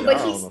 allegedly. Yeah, but I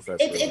don't know if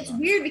that's it's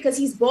weird because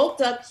he's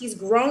bulked up, he's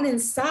grown in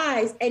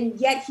size, and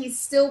yet he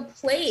still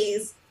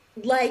plays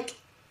like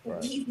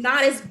he's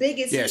not as big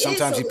as he is. Yeah,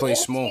 sometimes he plays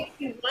small.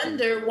 You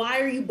wonder, why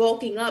are you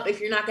bulking up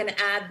if you're not going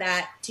to add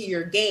that to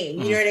your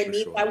game? You know what I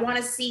mean? Sure. I want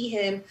to see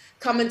him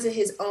come into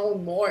his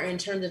own more in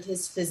terms of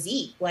his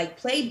physique. Like,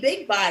 play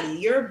big body.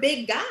 You're a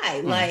big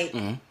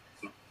guy.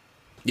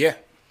 Yeah.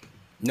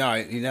 No,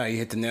 you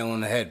hit the nail on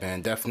the head,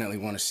 man. Definitely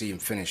want to see him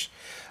finish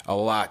a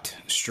lot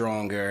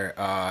stronger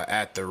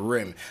at the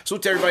rim. So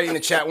to everybody in the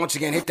chat, once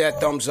again, hit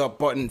that thumbs up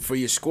button for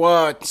your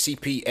squad.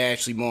 CP,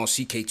 Ashley Mall,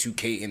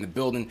 CK2K in the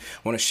building.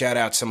 Want to shout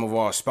out some of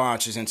our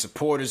sponsors and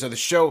supporters of the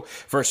show.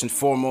 First and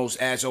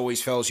foremost, as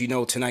always, fellas,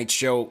 tonight's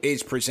show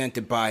is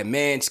presented by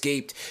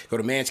Manscaped. Go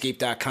to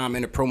manscaped.com,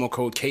 enter promo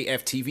code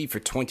KFTV for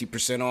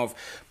 20% off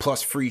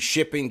plus free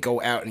shipping. Go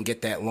out and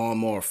get that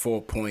Lawnmower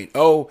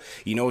 4.0.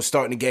 It's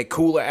starting to get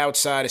cooler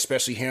outside,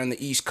 especially here on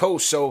the East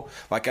Coast. So,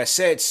 like I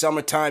said,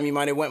 summertime, you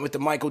might have went with the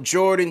Michael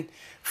Jordan.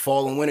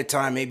 Fall and winter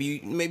time, maybe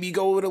you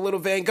go with a little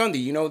Van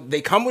Gundy.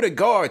 They come with a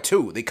guard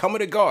too.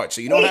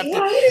 So you don't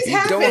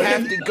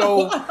have to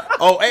go.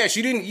 Oh, Ash,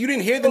 you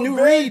didn't hear the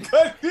new read.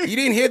 You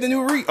didn't hear the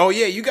new read. Oh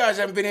yeah, you guys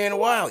haven't been here in a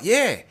while.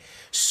 Yeah.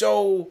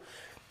 So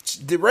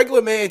the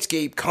regular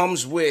Manscaped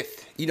comes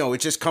with,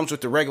 it just comes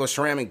with the regular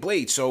ceramic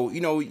blade. So,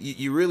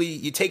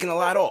 you're taking a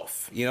lot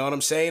off. You know what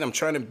I'm saying? I'm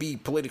trying to be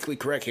politically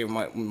correct here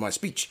with my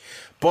speech.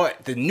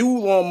 But the new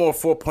Lawnmower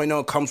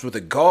 4.0 comes with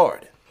a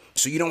guard.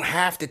 So you don't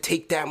have to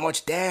take that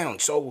much down.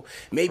 So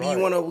maybe you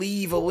want to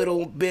leave a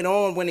little bit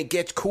on when it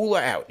gets cooler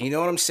out. You know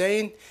what I'm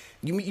saying?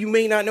 You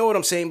may not know what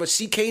I'm saying, but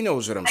CK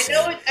knows what I'm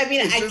saying.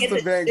 I get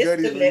the Van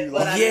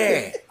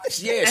Gundy.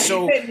 Yeah.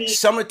 So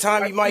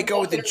summertime, you might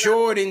go with the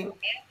Jordan.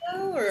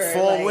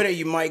 Fall, winter,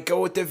 you might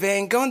go with the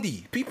Van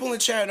Gundy. People in the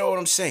chat know what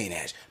I'm saying,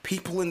 Ash.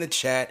 People in the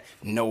chat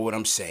know what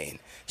I'm saying.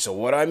 So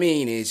what I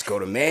mean is, go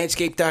to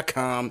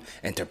manscaped.com,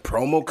 enter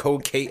promo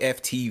code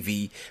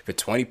KFTV for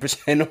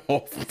 20%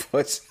 off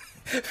plus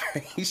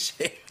free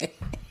shipping.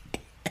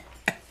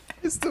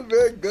 It's the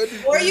Van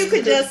Gundy. Or you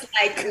could just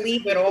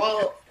leave it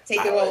all,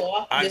 take it all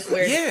off, and just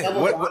wear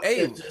double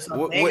boxers or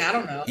something. I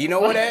don't know. You know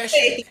what, Ash?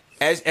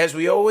 As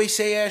we always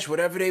say, Ash,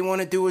 whatever they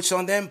want to do, it's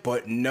on them,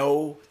 but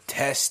no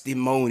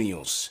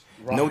testimonials.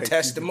 Right. No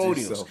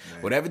testimonials. Yourself,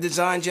 whatever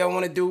designs y'all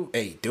want to do,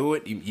 hey, do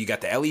it. You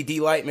got the LED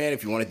light, man.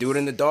 If you want to do it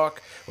in the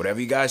dark, whatever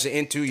you guys are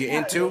into, you're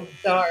into.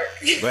 Dark.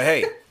 But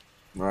hey,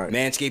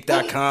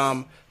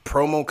 manscaped.com,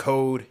 promo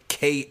code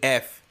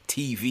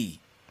KFTV,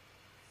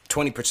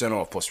 20%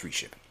 off plus free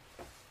shipping.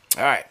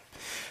 All right.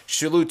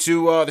 Salute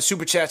to the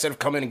super chats that have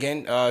come in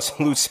again.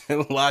 Salute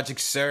to Logic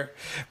Sir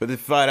with the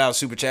 $5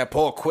 super chat.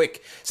 Paul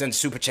Quick sends a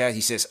super chat.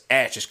 He says,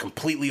 Ash is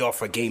completely off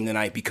for game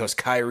tonight because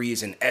Kyrie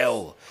is an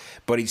L,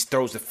 but he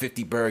throws the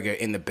 50 burger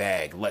in the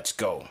bag. Let's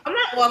go. I'm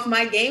not off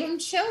my game. I'm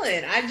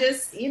chilling. I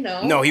just,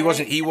 No, he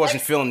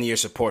wasn't feeling your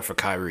support for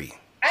Kyrie.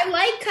 I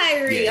like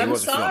Kyrie. I'm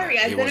sorry.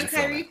 I've been a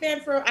Kyrie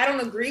fan I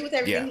don't agree with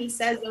everything he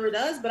says or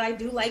does, but I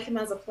do like him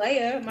as a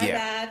player. My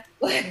bad.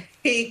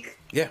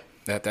 Yeah.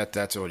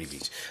 That's what he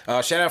means.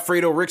 Shout out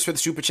Fredo Ricks for the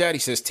super chat. He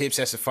says Tibbs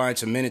has to find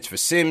some minutes for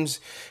Sims.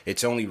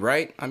 It's only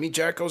right. I mean,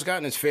 Jericho's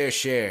gotten his fair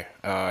share.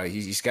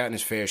 He's gotten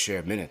his fair share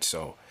of minutes.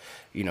 So,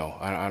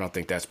 I don't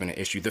think that's been an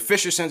issue. The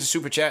Fisher sends a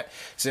super chat.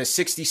 Says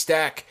 60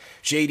 stack.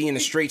 JD in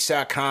the Straight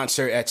Sock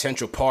concert at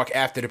Central Park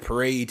after the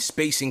parade.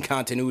 Spacing,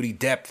 continuity,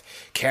 depth,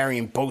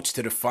 carrying boats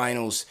to the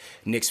finals.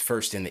 Knicks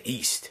first in the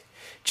East.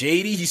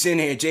 JD, he's in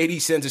here. JD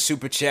sends a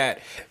super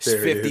chat.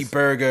 50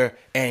 burger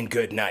and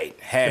good night.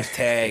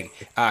 Hashtag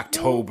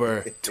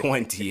October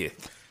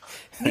 20th.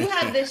 You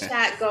have this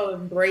chat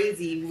going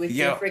crazy with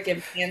your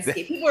freaking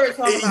Manscaped. People are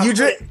talking about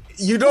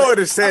you don't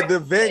understand the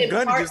Van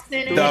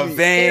Gundy.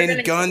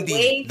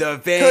 The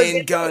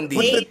Van Gundy.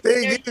 But the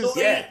thing is,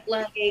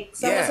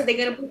 someone said they're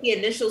gonna put the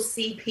initial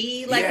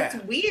CP. It's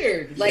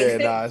weird.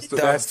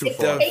 That's too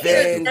far. The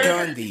Van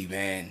Gundy,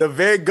 man. The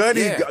Van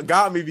Gundy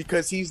got me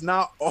because he's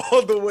not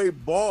all the way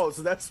bald,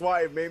 so that's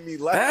why it made me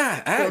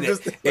laugh.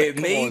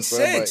 It made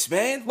sense,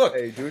 man. Look,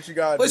 hey, do what you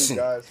gotta do,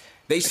 guys.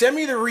 They send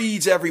me the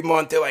reads every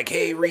month. They're like,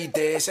 "Hey, read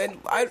this," and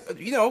I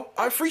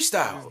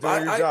freestyle.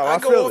 I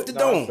go off the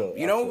dome.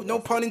 No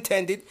pun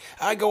intended.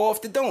 I go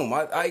off the dome.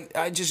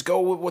 I just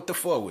go with what the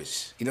flow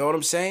is. You know what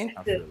I'm saying?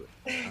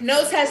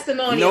 No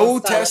testimonials. No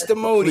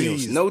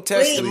testimonials. No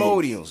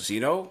testimonials. You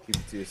know. Keep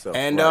it to yourself.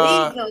 And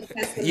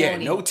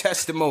no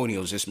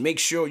testimonials. Just make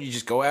sure you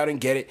just go out and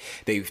get it.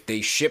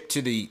 They ship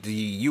to the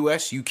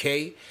U.S.,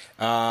 UK,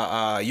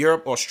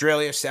 Europe,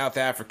 Australia, South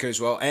Africa as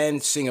well,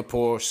 and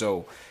Singapore.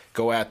 So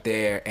go out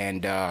there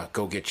and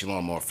go get your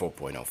Lawnmower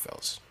 4.0,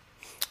 fellas.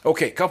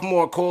 Okay, a couple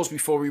more calls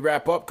before we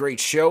wrap up. Great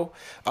show.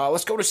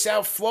 Let's go to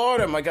South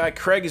Florida. My guy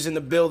Craig is in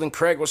the building.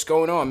 Craig, what's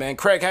going on, man?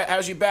 Craig,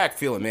 how's your back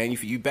feeling, man?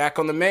 You back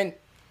on the mend?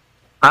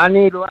 I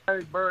need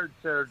Larry Bird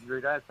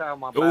surgery. That's how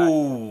my back.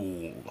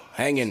 Ooh,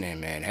 hang in there,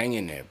 man. Hang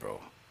in there,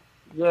 bro.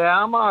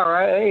 Yeah, I'm all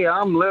right. Hey,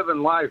 I'm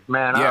living life,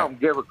 man. Yeah. I don't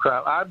give a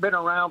crap. I've been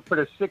around for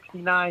the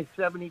 69,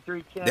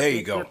 73 championships. There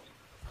you go.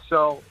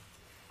 So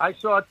I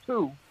saw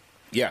 2.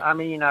 Yeah. I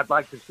mean, I'd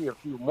like to see a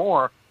few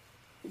more.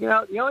 You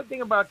know, the only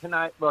thing about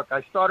tonight, look,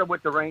 I started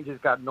with the Rangers,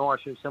 got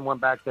nauseous, and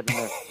went back to the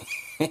Knicks.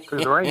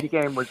 Because the Ranger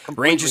game was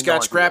completely Rangers got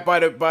nauseous. scrapped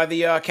by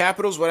the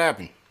Capitals. What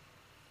happened?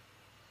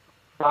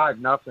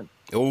 5-0.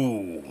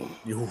 Ooh.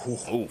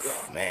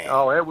 Oof, man.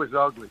 Oh, it was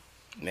ugly.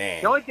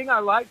 Man. The only thing I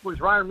liked was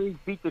Ryan Reeves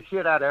beat the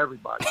shit out of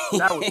everybody.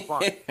 That was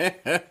fun.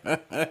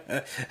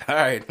 All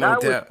right, no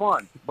that doubt. was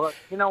fun. But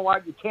you know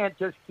what? You can't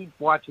just keep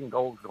watching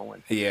goals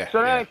going. Yeah.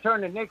 So then I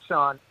turned the Knicks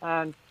on,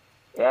 and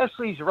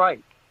Ashley's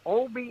right.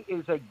 Obi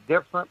is a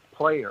different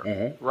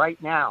player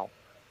right now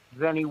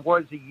than he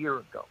was a year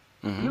ago.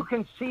 Mm-hmm. You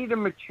can see the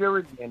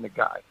maturity in the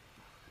guy.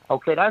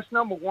 Okay, that's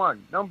number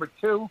one. Number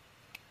two,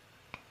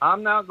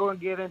 I'm not going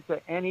to get into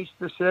any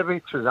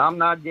specifics because I'm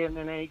not getting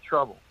in any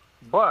trouble.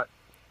 But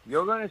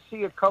you're going to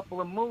see a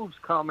couple of moves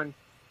coming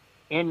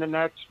in the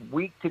next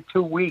week to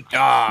 2 weeks.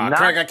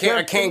 Craig,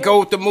 I can't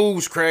go with the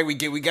moves, Craig. We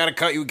got to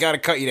cut you. We got to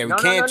cut you there. We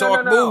can't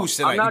talk moves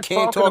tonight. We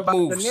can't talk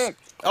moves.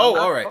 Oh,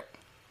 all right.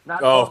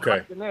 Not talking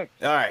about the Knicks.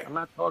 All right. I'm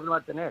not talking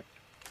about the Knicks.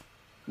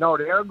 No,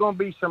 there are going to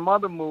be some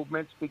other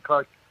movements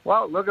because,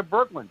 well, look at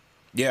Brooklyn.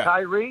 Yeah.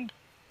 Kyrie.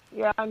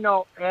 Yeah, I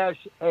know. Ash,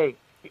 hey,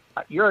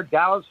 you're a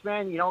Dallas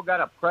fan. You don't got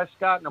a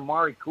Prescott and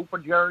Amari Cooper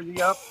jersey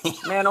up.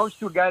 Man, those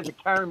two guys are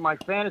carrying my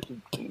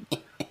fantasy team.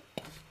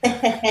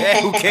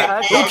 Yeah, who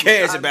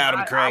cares about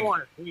him, Craig? I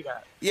want to see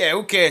that. Yeah,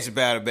 who cares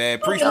about it, man?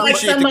 Appreciate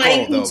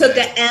somebody the call, who took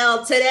an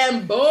L to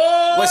them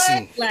boys.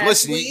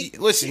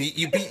 Listen.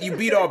 You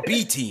beat our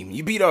B team.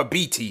 You beat our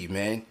B team,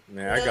 man.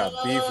 Man, I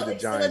got beef with the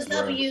Giants,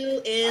 bro.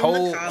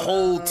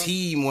 Whole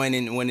team went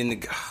in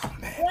the. Oh,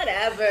 man.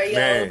 Whatever, yo.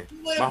 Man,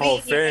 my whole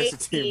fantasy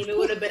team. It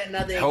would have been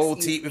another whole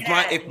team.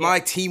 If my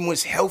team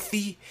was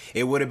healthy,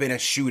 it would have been a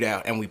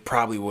shootout, and we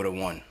probably would have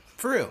won.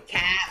 For real.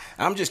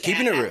 I'm just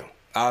keeping it real.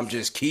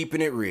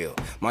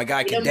 My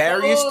guy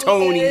Kadarius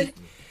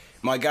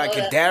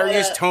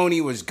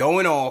Toney was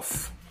going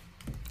off.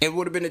 It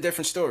would have been a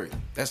different story.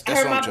 That's I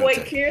heard what I'm my boy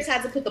trying to Pierce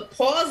had to put the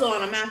pause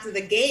on him after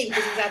the game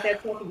because he's out there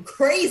talking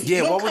crazy.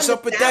 Yeah, what was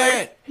up with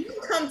that? You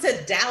come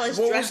to Dallas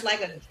dressed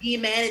like a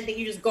G-man and think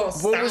you just gonna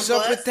stomp us. What was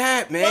up with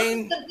that,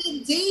 man? Welcome to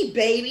Big D,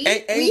 baby.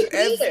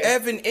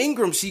 Evan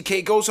Ingram,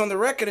 CK, goes on the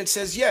record and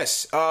says,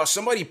 yes,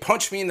 somebody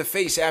punched me in the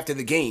face after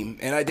the game,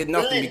 and I did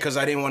nothing because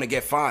I didn't want to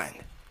get fined.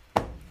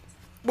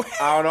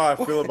 I don't know how I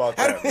feel about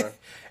that, bro.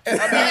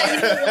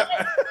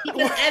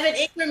 Because Evan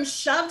Ingram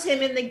shoved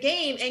him in the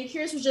game, and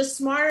Pierce was just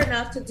smart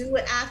enough to do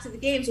it after the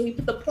game, so he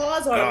put the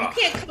pause on him. You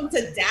can't come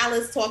to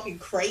Dallas talking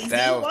crazy.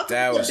 That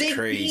was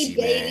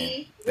crazy,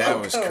 man. That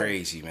was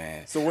crazy,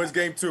 man. So when's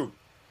game 2?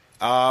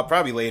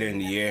 Probably later in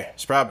the year.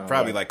 It's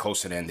probably like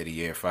close to the end of the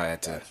year if I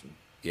had to.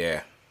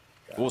 Yeah,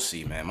 we'll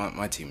see, man.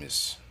 My team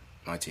is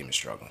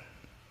struggling.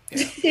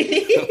 Yeah.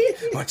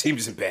 My team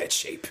is in bad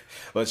shape.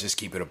 Let's just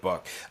keep it a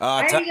buck.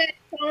 Why are you guys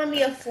calling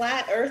me a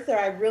flat earther?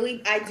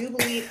 I do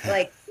believe,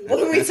 like,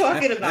 what are we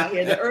talking about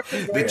here? The earth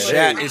is the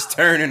chat is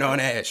turning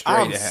on Ash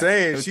right I'm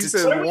saying, she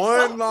said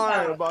one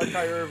line about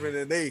Kyrie Irving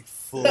and they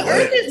flip. The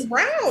earth is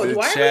round.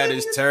 The chat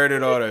is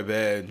turning on her,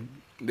 man.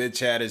 The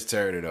chat is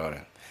turning on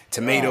her.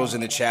 Tomatoes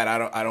in the chat.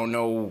 I don't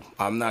know.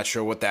 I'm not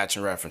sure what that's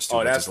in reference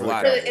to. That's a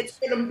lot. It's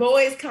for them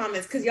boys'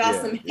 comments because y'all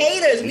some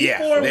haters.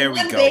 There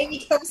we go.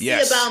 Baby, come see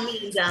about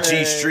me down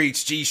there.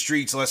 G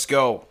Streets. Let's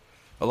go.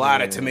 A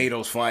lot of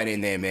tomatoes flying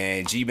in there,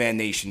 man. G-Man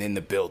Nation in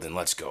the building.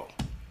 Let's go. All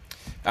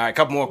right, a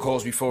couple more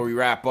calls before we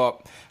wrap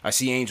up. I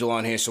see Angel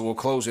on here, so we'll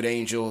close with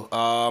Angel.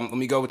 Let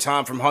me go with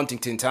Tom from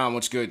Huntington. Tom,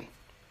 what's good?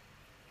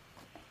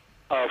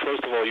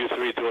 First of all, you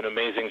three do an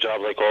amazing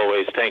job like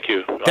always. Thank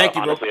you. Thank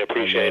you, bro. Honestly,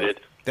 appreciate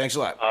it. Thanks a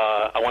lot.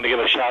 I want to give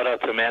a shout out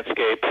to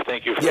Manscaped.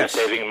 Thank you for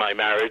saving my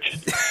marriage.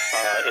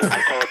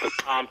 I call it the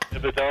Tom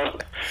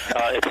Thibodeau.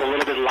 It's a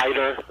little bit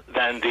lighter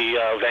than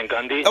the Van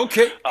Gundy.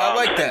 Okay, I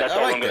like that. That's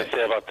all I'm going to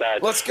say about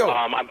that. Let's go.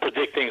 I'm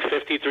predicting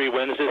 53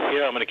 wins this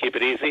year. I'm going to keep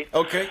it easy.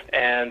 Okay.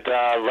 And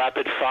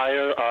rapid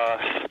fire.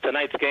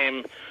 Tonight's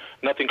game,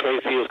 nothing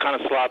crazy. It was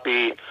kind of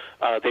sloppy.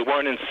 They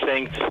weren't in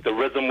sync. The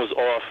rhythm was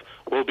off.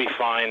 We'll be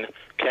fine.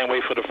 Can't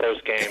wait for the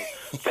first game.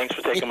 Thanks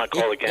for taking my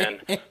call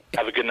again.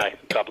 Have a good night.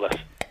 God bless.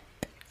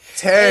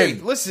 10. Hey,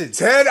 listen.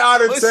 10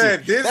 out of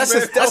 10. That's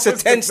a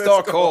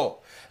 10-star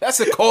call. That's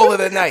a call of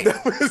the night.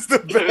 That was the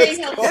best. You think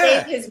he'll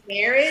save his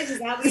marriage? Is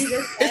that what you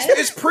just said?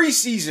 It's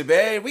preseason,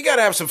 man. We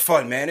gotta have some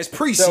fun, man. It's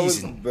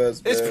preseason.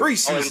 It's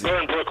preseason.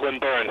 Burn, Brooklyn,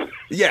 burn.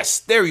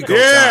 Yes, there you go,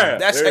 Tom.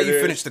 That's how you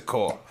finish the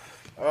call.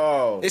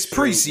 Oh, it's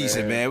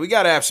preseason, man. We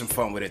gotta have some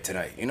fun with it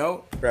tonight. You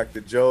know, cracked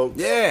the joke.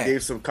 Yeah,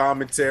 gave some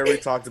commentary.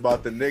 Talked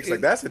about the Knicks.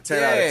 Like that's a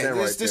 10 out of 10 right there.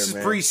 This is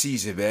man.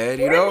 preseason, man.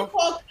 Where you know, did the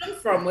call come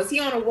from? Was he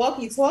on a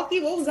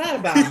walkie-talkie? What was that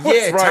about?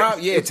 Yeah, Tom.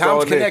 Yeah,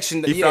 Tom's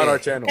connection. He found our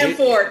channel.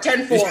 10-4.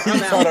 He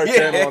found our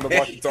channel on the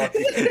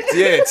walkie-talkie.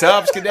 Yeah,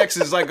 Tom's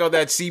connection is like on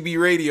that CB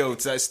radio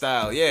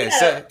style.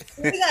 Yeah,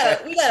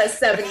 we got a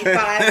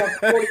 75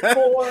 or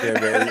 44. Yeah,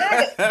 man.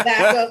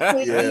 Back up,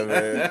 please. Yeah,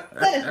 man.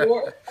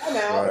 I'm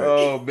out.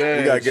 Oh man,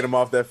 we gotta get him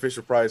off that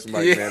Fisher Price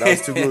mic, man. That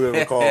was too good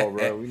of a call,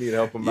 bro. We need to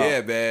help him out.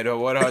 Yeah, man,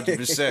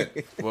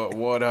 100%.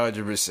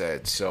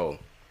 100%. So,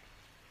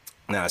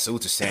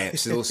 salute to Sam.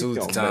 Salute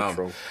to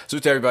Tom.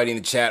 Salute to everybody in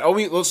the chat. Oh,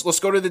 let's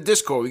go to the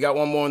Discord. We got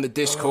one more on the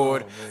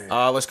Discord.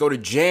 Let's go to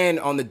Jan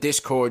on the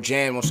Discord.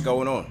 Jan, what's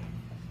going on?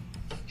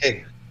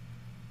 Hey,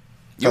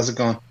 how's it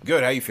going?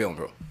 Good. How you feeling,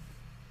 bro?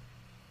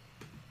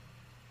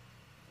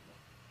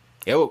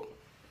 Yo.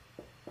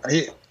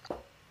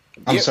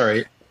 I'm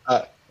sorry.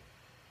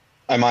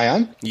 Am I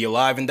on? You're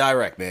live and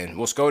direct, man.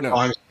 What's going on?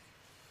 Oh,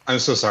 I'm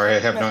so sorry. I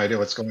have no idea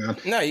what's going on.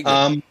 No, you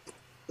good.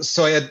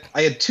 So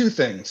I had two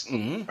things.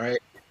 Mm-hmm. All right.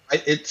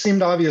 It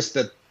seemed obvious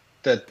that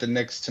the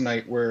Knicks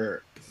tonight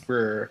were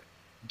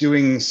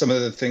doing some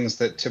of the things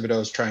that Thibodeau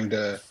is trying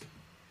to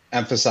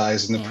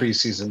emphasize in the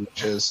preseason,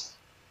 which is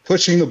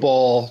pushing the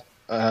ball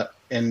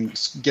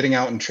and getting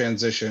out in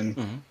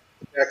transition,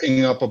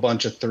 backing up a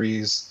bunch of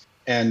threes,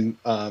 and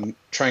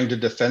trying to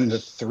defend the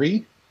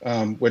three,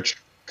 which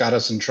got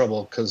us in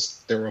trouble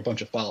because there were a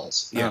bunch of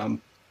fouls,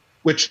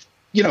 which,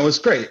 is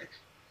great.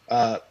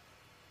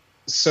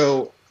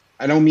 So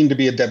I don't mean to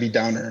be a Debbie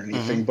Downer or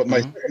anything, but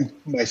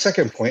my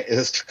second point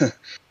is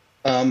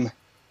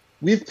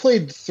we've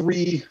played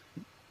three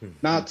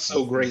not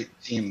so great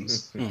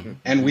teams,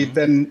 and we've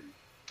been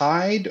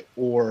tied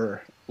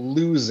or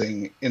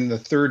losing in the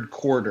third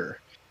quarter.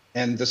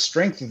 And the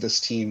strength of this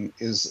team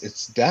is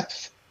its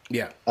depth.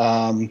 Yeah.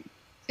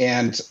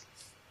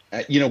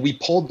 We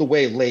pulled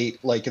away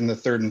late, like in the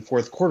third and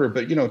fourth quarter,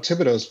 but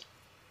Thibodeau's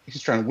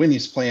he's trying to win.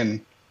 He's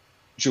playing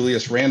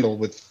Julius Randle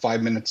with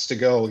 5 minutes to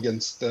go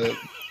against the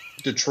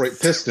Detroit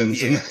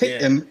Pistons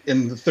in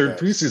the third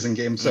preseason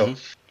game. So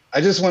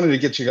I just wanted to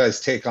get you guys'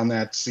 take on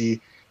that,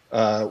 see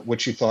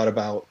what you thought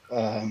about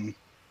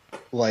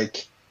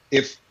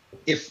if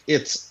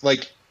it's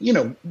like,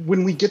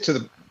 when we get to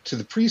the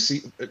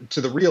preseason, to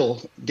the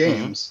real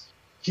games,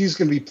 he's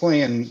going to be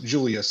playing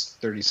Julius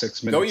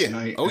 36 minutes a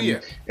night.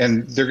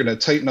 And they're going to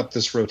tighten up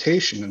this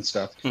rotation and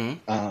stuff.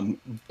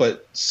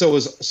 But so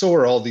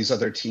are all these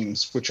other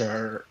teams, which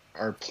are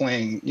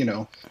playing,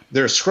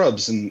 they're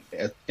scrubs in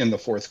the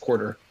fourth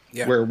quarter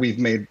where we've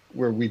made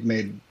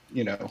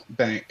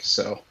bank.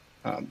 So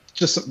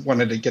just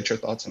wanted to get your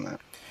thoughts on that.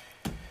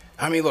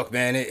 I mean, look,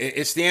 man,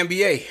 it's the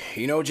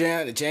NBA.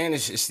 Jan,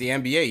 it's the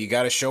NBA. You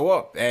got to show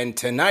up. And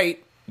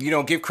tonight,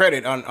 give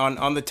credit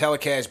on the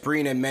telecast.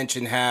 Brina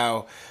mentioned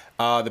how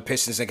the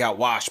Pistons that got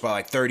washed by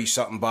like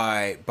 30-something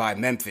by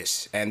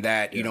Memphis, and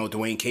that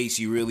Dwayne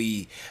Casey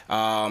really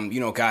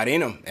got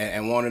in them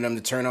and wanted them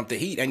to turn up the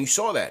heat, and you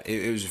saw that.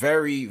 It was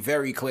very,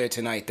 very clear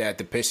tonight that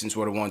the Pistons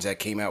were the ones that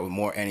came out with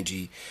more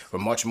energy, were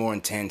much more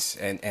intense,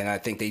 and I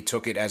think they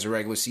took it as a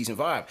regular season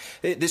vibe.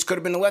 This could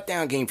have been a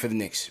letdown game for the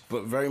Knicks,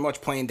 but very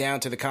much playing down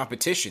to the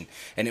competition,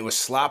 and it was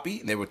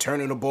sloppy. They were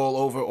turning the ball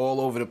over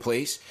all over the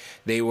place.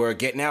 They were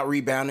getting out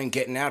rebounding,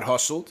 getting out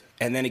hustled.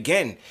 And then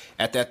again,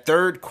 at that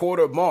third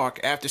quarter mark,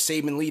 after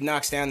Saban Lee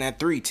knocks down that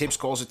three, Tibbs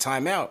calls a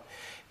timeout.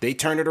 They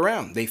turn it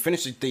around. They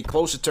finished it. They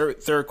closed the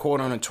third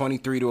quarter on a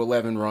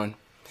 23-11 run,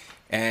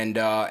 and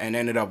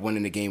ended up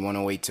winning the game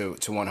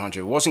 108-100.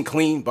 It wasn't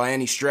clean by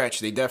any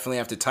stretch. They definitely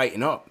have to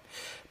tighten up.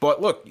 But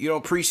look,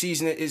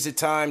 preseason is the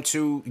time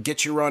to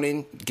get your run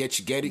in, get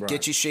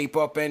your shape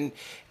up, and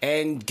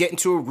get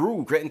into a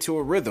groove, get into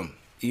a rhythm.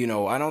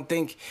 I don't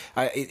think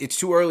it's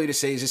too early to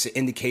say is this an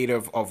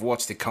indicator of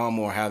what's to come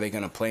or how they're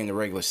going to play in the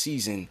regular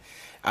season.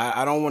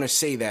 I don't want to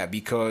say that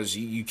because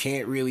you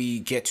can't really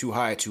get too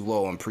high or too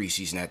low on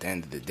preseason at the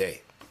end of the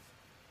day.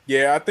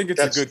 Yeah, I think it's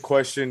a good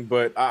question,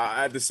 but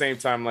at the same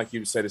time, like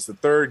you said, it's the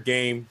third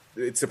game.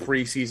 It's a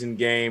preseason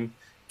game.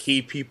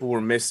 Key people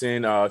were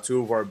missing.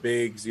 Two of our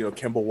bigs,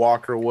 Kemba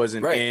Walker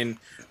wasn't in.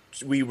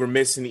 We were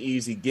missing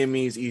easy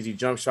gimmies, easy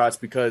jump shots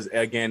because,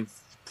 again,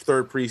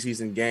 third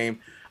preseason game.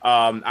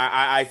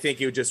 I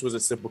think it just was a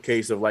simple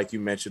case of, like you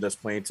mentioned, us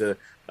playing to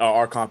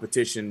our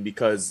competition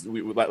because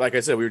we, like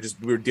I said, we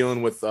were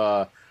dealing with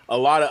a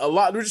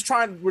lot. We're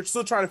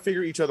still trying to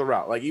figure each other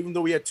out. Like, even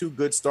though we had two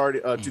games to start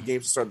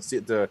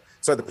the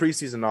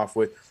preseason off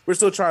with, we're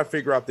still trying to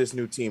figure out this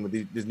new team with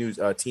these new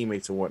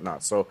teammates and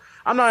whatnot. So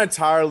I'm not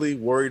entirely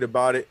worried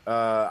about it.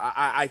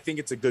 I think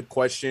it's a good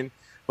question.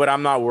 but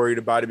I'm not worried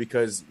about it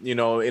because,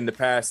 in the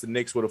past, the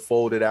Knicks would have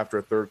folded after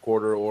a third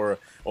quarter or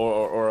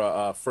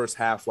a first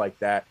half like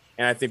that.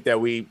 And I think that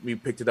we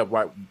picked it up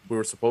right we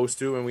were supposed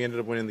to, and we ended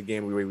up winning the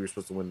game the way we were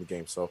supposed to win the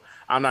game. So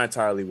I'm not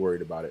entirely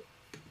worried about it.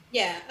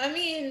 Yeah, I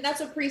mean,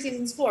 that's what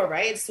preseason's for,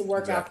 right? It's to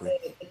work out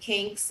the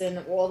kinks and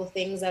all the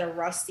things that are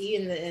rusty,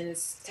 and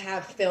it's to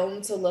have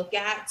film to look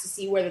at to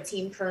see where the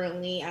team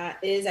currently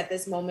is at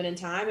this moment in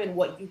time and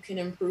what you can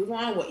improve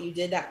on, what you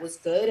did that was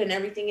good, and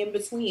everything in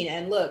between.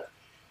 And look,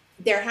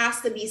 there has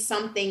to be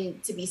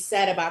something to be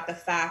said about the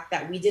fact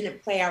that we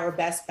didn't play our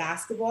best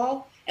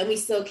basketball and we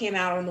still came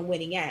out on the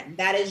winning end.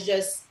 That is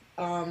just,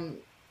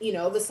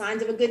 the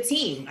signs of a good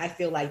team, I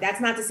feel like. That's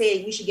not to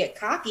say we should get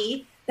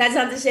cocky. That's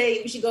not to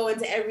say we should go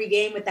into every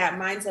game with that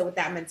mindset, with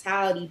that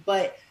mentality.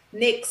 But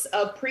Knicks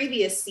of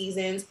previous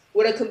seasons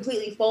would have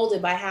completely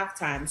folded by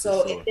halftime.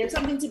 So there's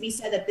something to be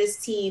said that this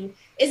team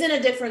is in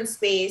a different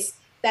space,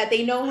 that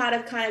they know how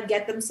to kind of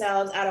get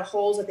themselves out of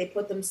holes that they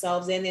put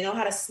themselves in. They know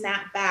how to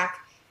snap back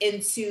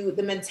into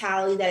the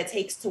mentality that it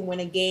takes to win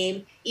a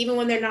game. Even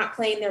when they're not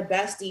playing their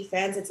best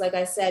defense, it's, like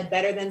I said,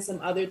 better than some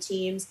other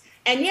teams.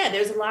 And yeah,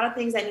 there's a lot of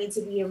things that need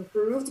to be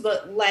improved.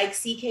 But like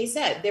CK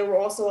said, there were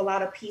also a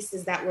lot of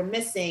pieces that were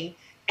missing.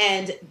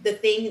 And the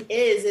thing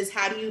is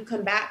how do you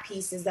combat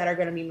pieces that are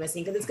going to be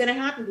missing? Because it's going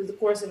to happen through the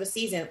course of a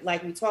season,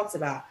 like we talked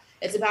about.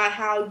 It's about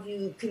how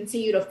you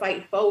continue to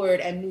fight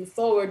forward and move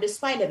forward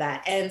despite of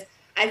that. And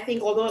I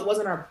think although it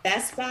wasn't our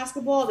best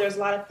basketball, there's a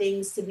lot of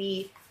things to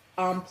be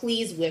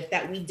pleased with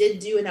that we did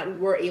do and that we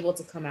were able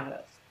to come out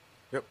of.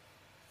 Yep.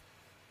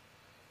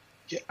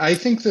 Yeah, I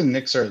think the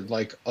Knicks are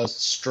like a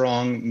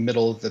strong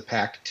middle of the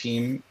pack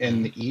team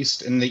in the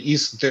East. In the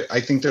East,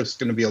 I think there's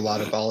going to be a lot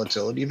of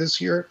volatility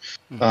this year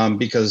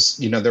because,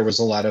 there was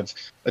a lot of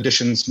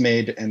additions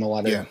made and a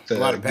lot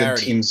of good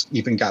teams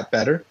even got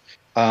better.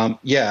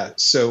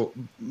 So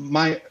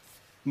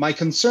my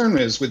concern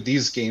is with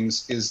these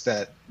games is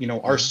that,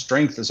 our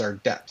strength is our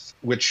depth,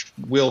 which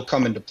will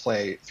come into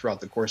play throughout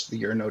the course of the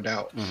year, no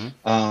doubt.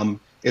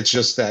 It's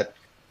just that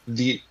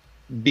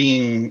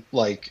being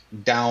like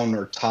down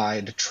or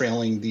tied,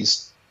 trailing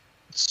these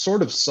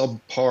sort of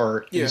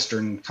subpar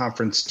Eastern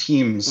Conference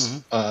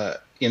teams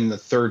in the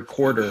third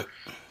quarter,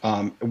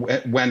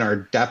 when our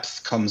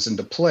depth comes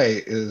into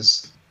play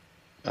is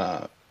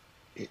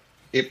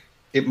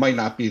it might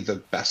not be the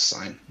best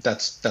sign.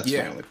 That's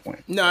my only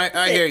point. No,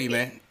 I hear you,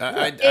 man.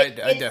 I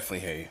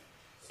definitely hear you.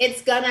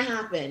 It's gonna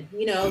happen.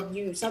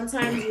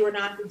 Sometimes you are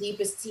not the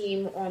deepest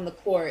team on the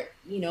court,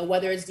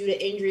 whether it's due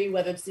to injury,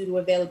 whether it's due to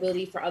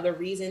availability for other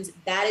reasons.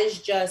 That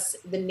is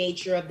just the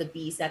nature of the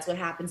beast. That's what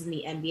happens in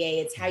the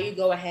NBA. It's how you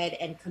go ahead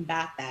and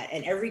combat that.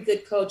 And every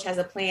good coach has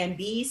a plan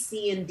B,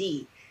 C, and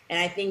D. And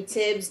I think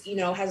Tibbs,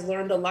 has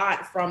learned a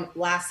lot from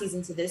last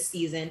season to this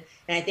season.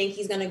 And I think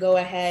he's going to go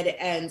ahead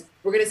and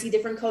we're going to see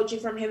different coaching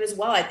from him as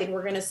well. I think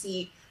we're going to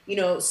see,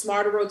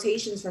 smarter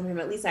rotations from him.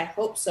 At least I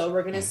hope so.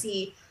 We're going to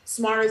see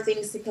smarter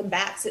things to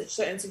combat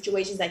certain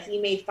situations that he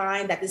may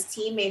find, that this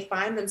team may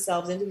find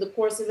themselves in through the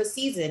course of a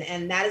season.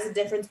 And that is the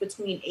difference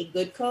between a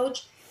good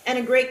coach and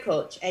a great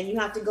coach. And you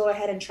have to go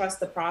ahead and trust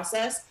the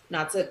process,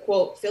 not to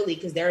quote Philly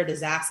because they're a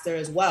disaster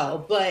as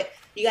well. But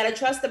you got to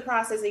trust the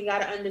process and you got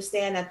to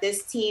understand that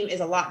this team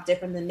is a lot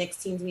different than Knicks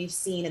teams we've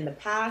seen in the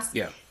past.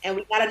 Yeah. And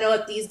we got to know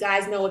if these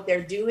guys know what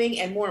they're doing.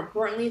 And more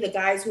importantly, the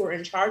guys who are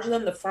in charge of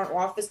them, the front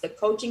office, the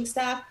coaching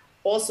staff,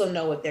 also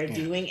know what they're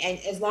doing. And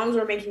as long as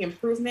we're making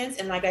improvements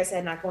and, like I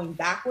said, not going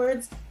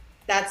backwards,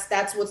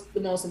 that's what's the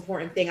most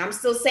important thing. I'm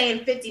still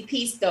saying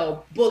 50-piece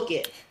though. Book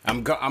it.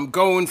 I'm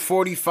going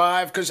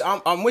 45 because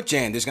I'm with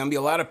Jan. There's going to be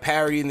a lot of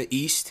parity in the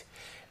East,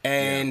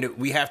 and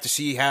we have to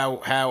see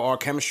how our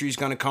chemistry is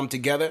going to come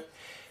together.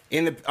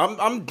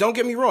 Don't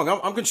get me wrong.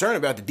 I'm concerned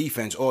about the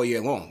defense all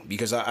year long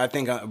because I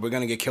think we're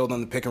going to get killed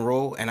on the pick and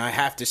roll, and I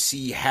have to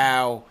see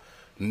how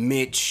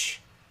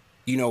Mitch,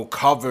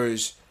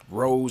 covers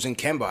Rose and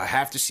Kemba. I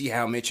have to see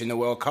how Mitch and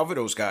Noel cover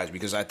those guys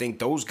because I think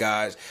those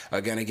guys are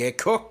going to get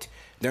cooked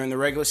during the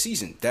regular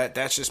season.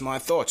 That's just my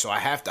thought. So I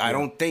have to. I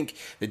don't think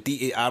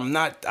I'm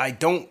not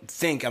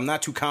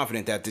too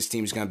confident that this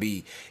team is going to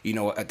be,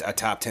 a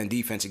top 10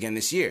 defense again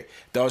this year.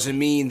 Doesn't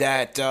mean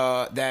that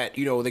they're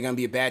going to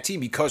be a bad team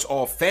because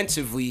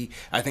offensively,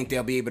 I think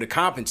they'll be able to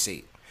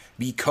compensate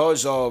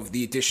because of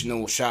the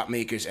additional shot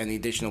makers and the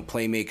additional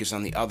playmakers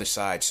on the other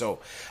side. So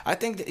I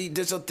think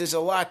there's a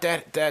lot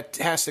that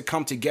has to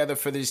come together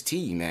for this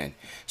team, man.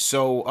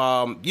 So,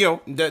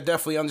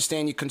 definitely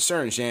understand your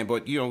concerns, Jan,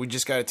 but, we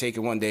just got to take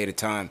it one day at a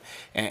time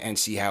and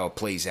see how it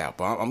plays out.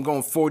 But I'm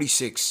going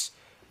 46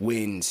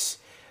 wins,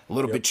 a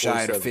little bit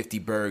shy of 50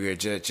 burger,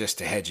 just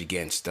to hedge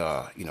against,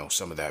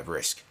 some of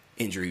that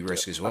injury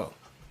risk as well.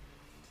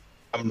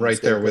 I'm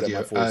right there with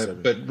you.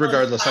 But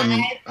regardless,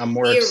 I'm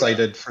more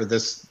excited for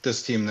this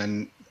team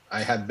than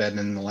I have been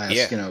in the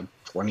last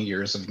 20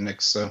 years of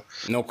Knicks. So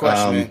no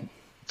question, man.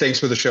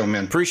 Thanks for the show,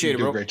 man. Appreciate it,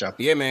 bro. Great job.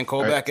 Yeah, man.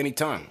 Call back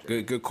anytime.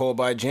 Good call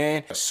by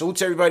Jan. Salute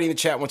to everybody in the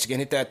chat. Once again,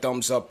 hit that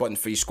thumbs up button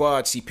for your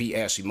squad. CP,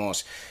 Ashley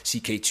Moss,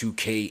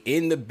 CK2K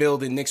in the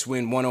building. Knicks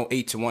win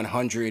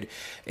 108-100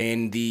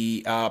 in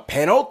the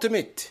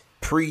penultimate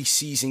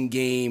preseason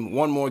game.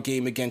 One more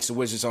game against the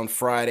Wizards on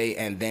Friday,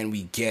 and then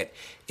we get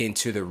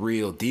into the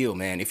real deal,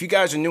 man. If you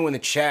guys are new in the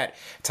chat,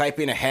 type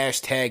in a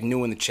hashtag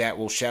new in the chat.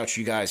 We'll shout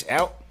you guys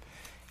out.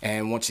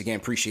 And once again,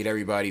 appreciate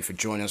everybody for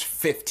joining us.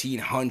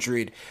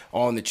 1,500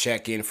 on the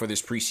check-in for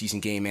this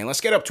preseason game, man. Let's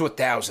get up to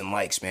 1,000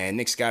 likes, man.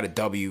 Knicks got a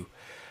W,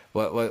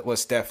 but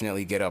let's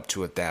definitely get up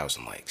to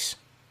 1,000 likes.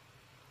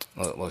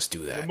 Let's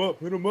do that.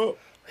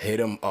 Hit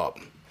them up.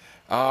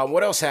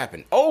 What else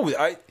happened?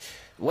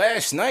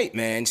 Last night,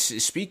 man,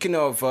 speaking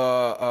of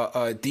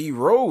D.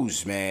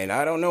 Rose, man,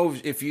 I don't know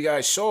if you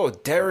guys saw,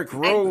 Derrick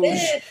Rose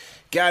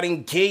got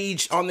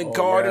engaged on the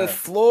garden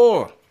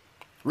floor.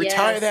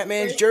 Retire that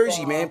man's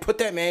jersey, man. Put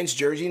that man's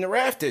jersey in the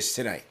rafters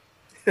tonight.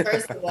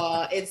 First of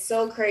all, it's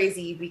so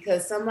crazy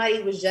because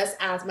somebody was just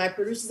asked, my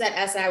producers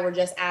at SI were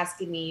just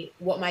asking me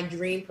what my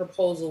dream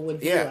proposal would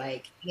be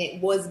like. And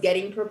it was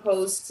getting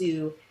proposed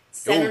to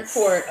center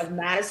court of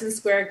Madison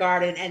Square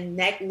Garden, and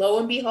lo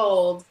and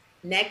behold,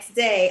 next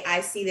day I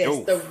see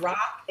this. The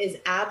Rock is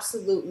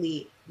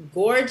absolutely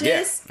gorgeous. Yeah,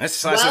 that's the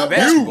size of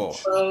basketball.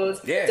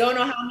 Don't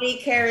know how many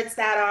carats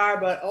that are,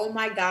 but oh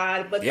my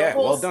God. But the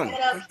whole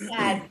setup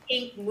had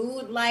pink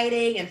mood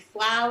lighting and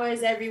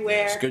flowers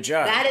everywhere. That's a good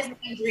job. That is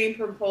my dream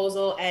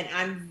proposal, and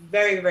I'm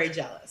very, very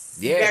jealous.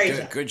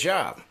 Yeah, good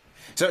job.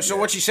 So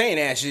what you're saying,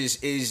 Ash,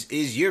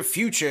 is your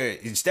future,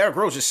 Derrick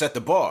Rose just set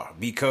the bar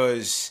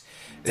because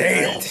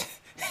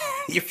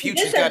your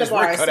future's got his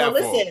work cut out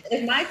for him. Listen,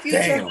 if my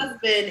future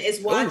husband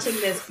is watching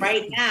this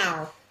right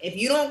now, if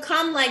you don't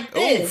come like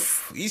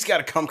this, he's got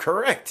to come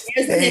correct.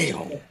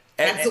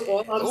 That's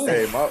all I'm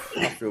saying.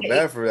 I feel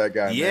bad for that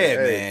guy. Yeah,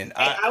 man.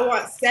 I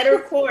want center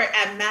court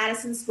at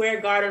Madison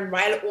Square Garden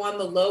right on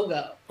the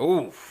logo.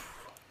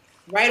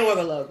 Right on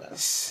the logo.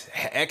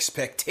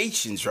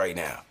 Expectations right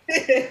now.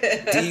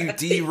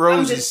 D.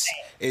 Rose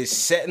is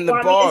setting the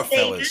bar,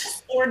 fellas.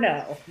 Yes or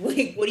no?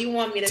 Like, what do you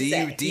want me to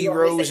say? D.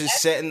 Rose is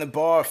setting the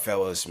bar,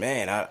 fellas.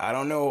 Man, I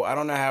don't know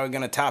how we're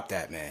gonna top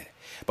that, man.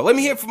 But let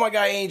me hear from my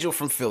guy Angel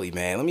from Philly,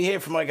 man. Let me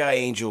hear from my guy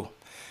Angel,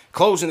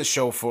 closing the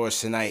show for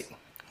us tonight.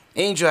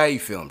 Angel, how you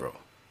feeling, bro?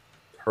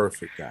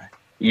 Perfect guy.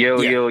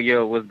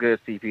 Yo, what's good,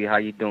 CP? How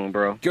you doing,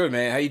 bro? Good,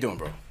 man. How you doing,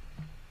 bro?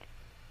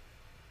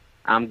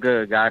 I'm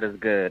good. God is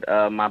good.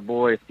 My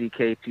boy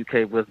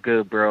CK2K, what's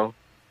good, bro?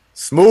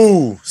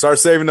 Smooth. Start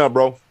saving up,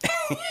 bro.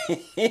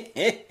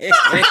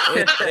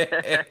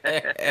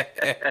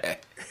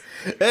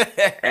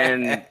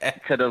 And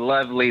to the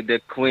lovely, the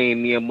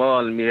queen, mi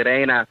amor, mi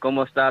reina,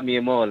 ¿cómo está, mi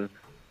amor?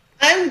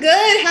 I'm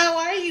good. How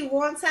are you?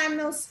 Long time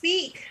no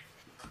speak.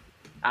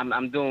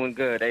 I'm doing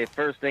good. Hey,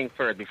 first thing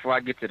first, before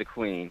I get to the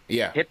queen,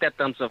 yeah, hit that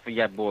thumbs up for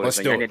your boys. Let's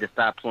do you it. need to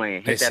stop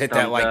playing. Hit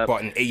that like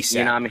button ASAP.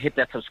 You know what I mean? Hit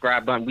that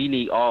subscribe button. We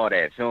need all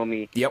that. Feel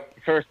me? Yep.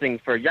 First thing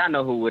first, y'all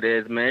know who it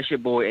is, man. It's your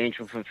boy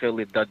Angel from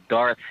Philly, the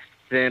Darth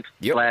Simp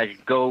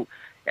 / GOAT.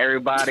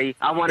 Everybody,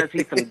 I want to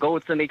see some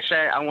goats in the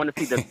chat. I want to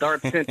see the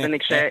Darth Simp in the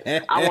chat.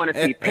 I want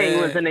to see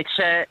Penguins in the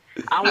chat.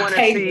 I want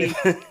to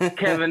see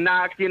Kevin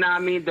Knox, you know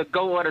what I mean, the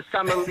GOAT of the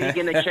Summer League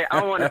in the chat.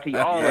 I want to see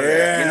all of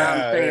that, you know what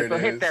I'm saying? So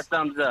hit that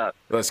thumbs up.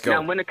 Let's go.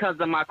 Now, when it comes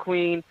to my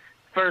queen,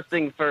 first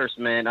thing first,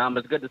 man,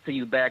 it's good to see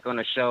you back on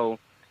the show.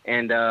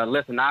 And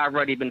listen, I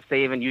already been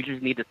saving. You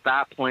just need to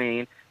stop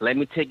playing. Let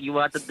me take you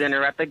out to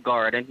dinner at the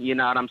Garden. You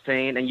know what I'm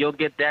saying? And you'll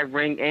get that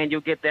ring and you'll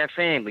get that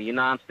family. You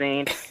know what I'm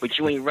saying? But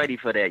you ain't ready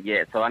for that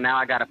yet. So now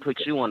I got to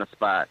put you on the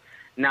spot.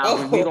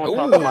 Now, we're going to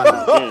talk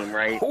about this game,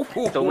 right?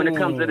 So when it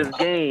comes to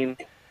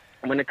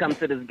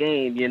this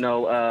game, you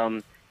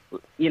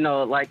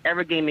know, like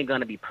every game ain't going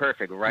to be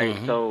perfect, right?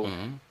 So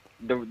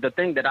the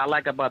thing that I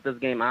like about this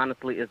game,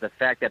 honestly, is the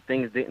fact that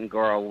things didn't go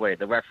our way.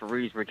 The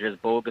referees were just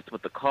bogus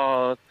with the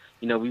calls.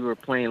 You know, we were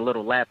playing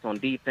little laps on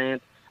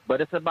defense. But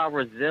it's about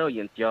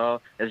resilience,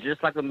 y'all. It's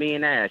just like with me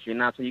and Ash, you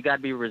know, so you got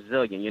to be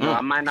resilient. You know,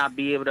 I might not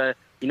be able to,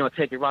 you know,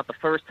 take it out the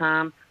first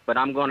time, but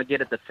I'm going to get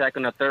it the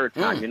second or third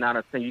time. You know what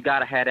I'm saying? You got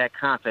to have that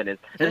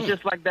confidence. It's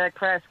just like Dak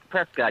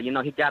Prescott. You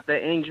know, he got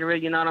the injury,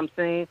 you know what I'm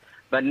saying?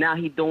 But now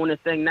he's doing his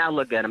thing. Now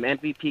look at him,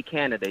 MVP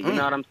candidate. You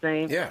know what I'm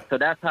saying? Yeah. So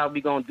that's how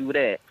we going to do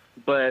that.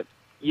 But,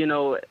 you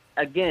know,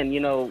 again,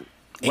 you know,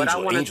 what I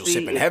want to see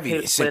sipping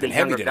heavy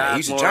today.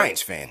 He's a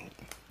Giants fan.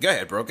 Go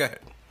ahead, bro. Go ahead.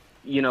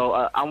 You know,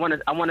 I want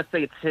to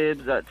say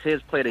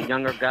Tibbs play the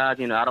younger guys.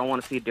 You know, I don't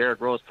want to see Derrick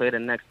Rose play the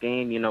next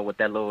game, you know, with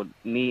that little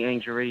knee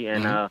injury.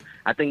 And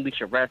I think we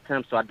should rest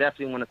him. So I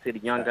definitely want to see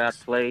the young guys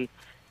play.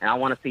 And I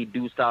want to see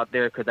Deuce out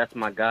there because that's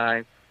my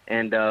guy.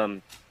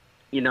 And,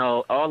 you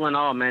know, all in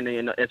all, man,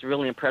 you know, it's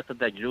really impressive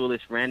that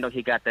Julius Randle,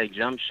 he got that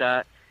jump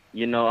shot.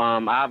 You know,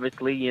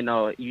 obviously, you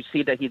know, you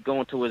see that he's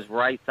going to his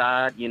right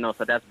side, you know,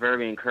 so that's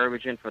very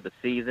encouraging for the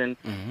season.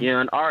 You know,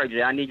 and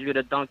RJ, I need you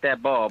to dunk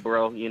that ball,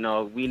 bro. You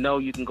know, we know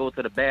you can go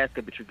to the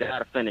basket, but you got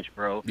to finish,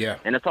 bro. Yeah.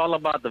 And it's all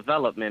about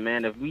development,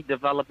 man. If we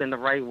develop in the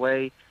right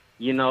way,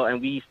 you know, and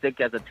we stick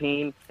as a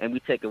team and we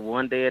take it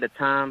one day at a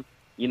time,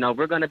 you know,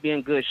 we're going to be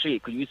in good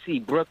shape. Because you see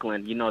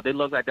Brooklyn, you know, they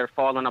look like they're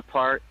falling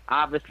apart.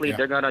 Obviously,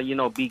 they're going to, you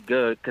know, be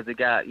good because they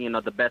got, you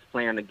know, the best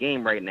player in the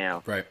game right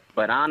now. Right.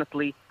 But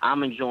honestly,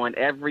 I'm enjoying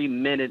every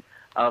minute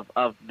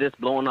of this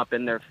blowing up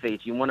in their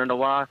face. You want to know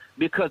why?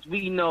 Because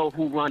we know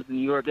who runs New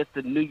York. It's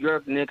the New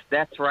York Knicks.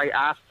 That's right.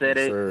 I said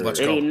it. Let's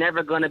it go. ain't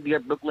never going to be a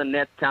Brooklyn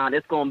Nets town.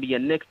 It's going to be a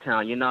Knicks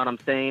town. You know what I'm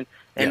saying?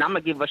 And I'm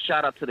going to give a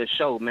shout-out to the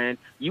show, man.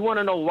 You want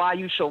to know why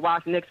you should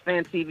watch Knicks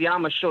Fan TV?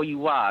 I'm going to show you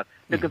why.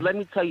 Because let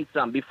me tell you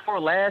something. Before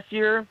last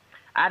year,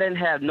 I didn't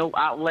have no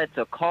outlet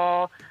to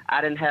call.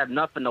 I didn't have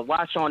nothing to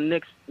watch on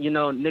Knicks,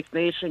 Knicks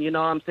Nation. You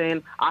know what I'm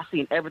saying? I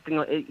seen everything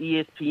on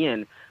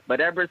ESPN.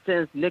 But ever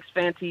since Knicks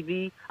Fan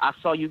TV, I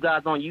saw you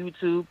guys on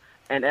YouTube.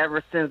 And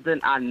ever since then,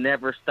 I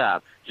never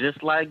stopped.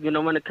 Just like,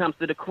 when it comes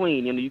to the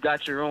Queen, you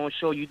got your own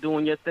show, you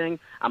doing your thing.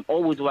 I'm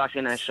always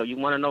watching that show. You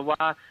want to know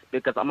why?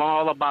 Because I'm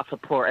all about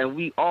support. And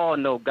we all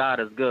know God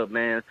is good,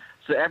 man.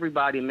 So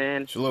everybody,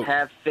 man,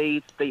 have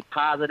faith, stay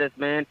positive,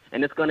 man.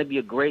 And it's going to be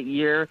a great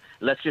year.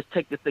 Let's just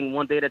take this thing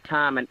one day at a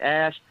time. And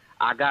Ash,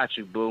 I got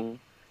you, boo.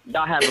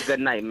 Y'all have a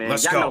good night, man.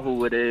 Y'all know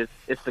who it is.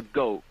 It's the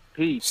GOAT.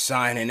 Peace.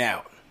 Signing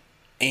out.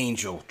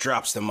 Angel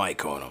drops the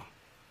mic on him.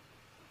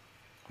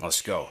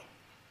 Let's go.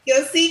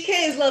 Yo, CK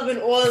is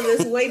loving all of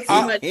this way too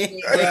much. I'm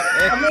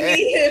gonna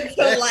need him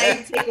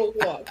to take a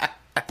walk.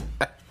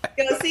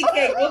 Yo,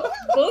 CK,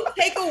 go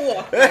take a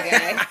walk, my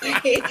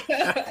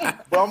guy.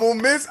 But I'm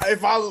gonna miss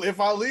if I leave.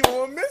 I'm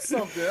gonna miss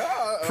something.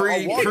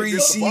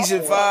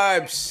 Preseason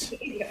vibes.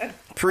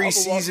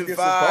 Preseason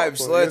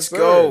vibes.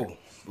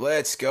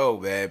 Let's go,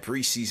 man.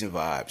 Preseason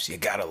vibes. You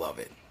gotta love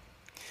it.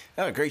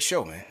 That was a great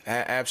show, man.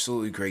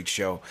 Absolutely great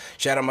show.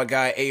 Shout out my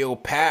guy A.O.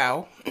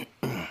 Pal.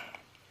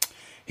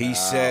 He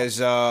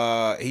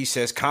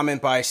says,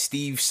 comment by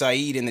Steve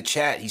Said in the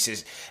chat. He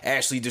says,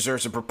 Ashley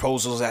deserves the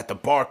proposals at the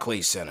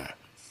Barclays Center.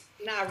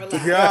 Nah,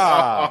 relax.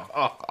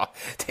 Yeah.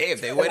 Damn,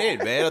 they went in,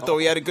 man. I thought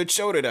we had a good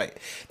show tonight.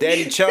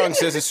 Danny Chung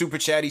says in Super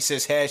Chat, he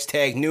says,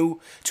 hashtag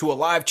new to a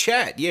live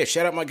chat. Yeah,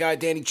 shout out my guy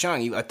Danny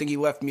Chung. I think he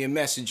left me a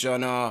message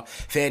on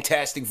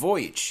Fantastic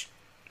Voyage.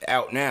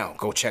 Out now.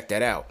 Go check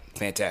that out.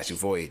 Fantastic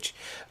Voyage.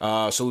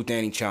 Salute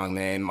Danny Chung,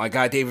 man. My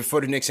guy David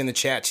Futternick's in the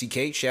chat,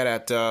 CK. Shout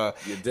out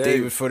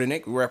David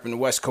Futternick. We're repping the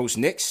West Coast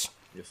Knicks.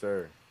 Yes,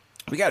 sir.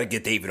 We got to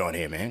get David on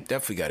here, man.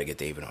 Definitely got to get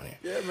David on here.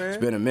 Yeah, man. It's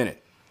been a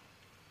minute.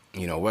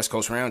 West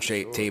Coast Round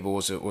Table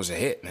was a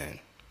hit, man.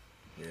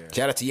 Yeah.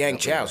 Shout out to Yang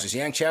Chow's. Is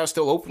Yang Chow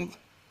still open?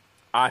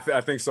 I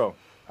think so.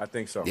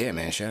 Yeah,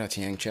 man. Shout out to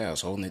Yang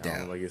Chow's holding it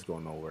down. Like it's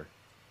going nowhere.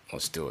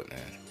 Let's do it,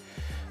 man.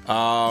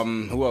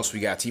 Who else we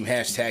got? Team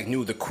hashtag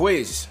new. The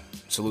quiz.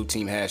 Salute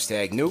team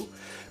hashtag new.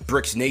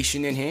 Bricks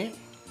Nation in here.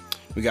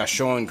 We got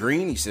Sean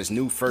Green. He says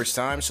new first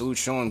time. Salute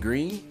Sean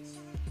Green.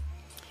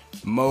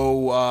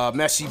 Mo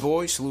Messy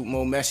Boy. Salute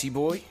Mo Messy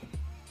Boy.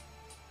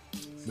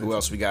 Who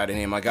else we got in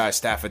here? My guy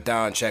Stafford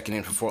Don checking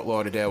in from Fort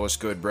Lauderdale. What's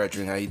good,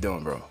 brethren? How you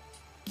doing, bro?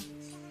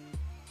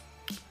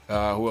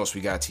 Who else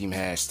we got? Team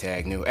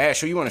hashtag new. Ash,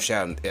 who you want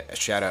to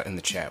shout out in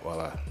the chat while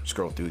I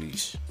scroll through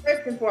these?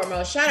 First and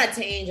foremost, shout out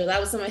to Angel.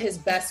 That was some of his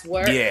best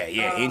work.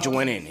 Yeah. Angel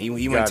went in.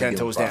 He went 10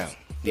 toes down.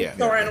 Yeah.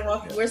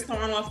 We're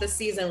starting off the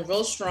season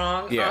real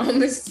strong. Yeah.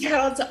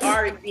 Shout out to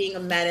Ari being a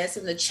menace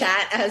in the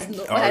chat as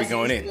Ari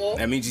going usual. In.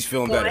 That means he's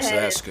feeling better, so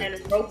that's good.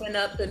 And roping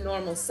up the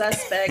normal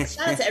suspects.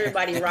 Shout out to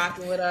everybody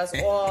rocking with us.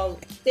 All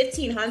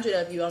 1,500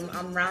 of you.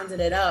 I'm rounding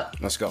it up.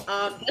 Let's go.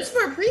 It's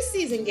for a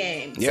preseason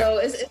game, so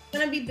it's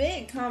gonna be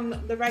big come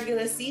the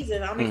regular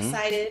season. I'm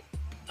excited.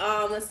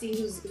 Let's see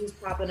who's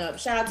popping up.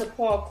 Shout out to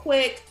Paul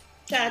Quick.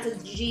 Shout out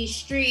to G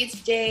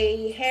Streets,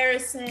 Jay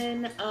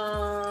Harrison.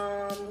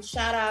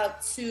 Shout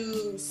out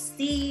to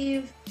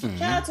Steve.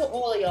 Shout out to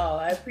all of y'all.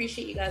 I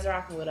appreciate you guys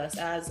rocking with us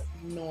as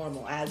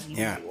normal, as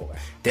usual.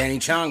 Danny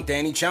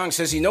Chung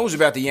says he knows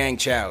about the Yang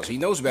Chows. He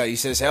knows about it. He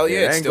says, hell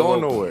yeah, it's still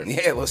going open.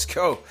 Nowhere. Yeah, let's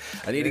go.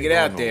 I need to get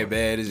out there,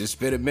 man. It's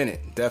been a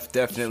minute.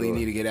 Definitely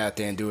need to get out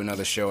there and do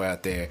another show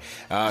out there.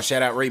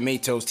 Shout out Ray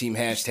Matos, team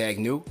hashtag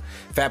new.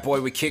 Fat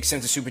Boy with Kicks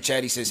sent a super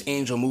chat. He says,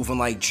 Angel moving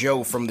like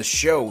Joe from the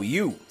show.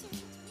 You.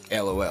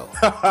 LOL.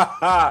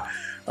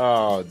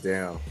 Oh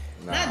damn.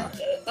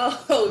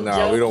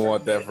 Nah, we don't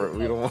want that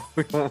we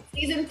don't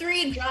Season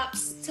 3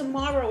 drops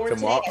tomorrow or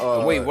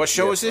today. Wait, what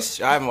show is this?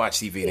 I haven't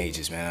watched TV in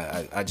ages,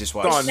 man. I just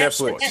watched on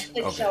Netflix.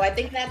 Netflix show. I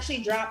think it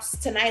actually drops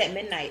tonight at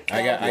midnight.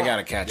 I got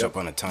to catch up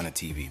on a ton of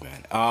TV,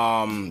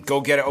 man. Go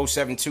get it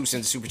 072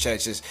 sends a super chat.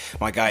 Says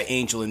my guy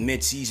Angel in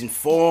mid-season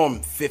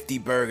form. 50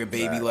 burger,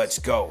 baby. Let's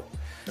go.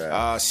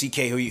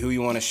 CK, who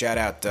you want to shout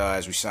out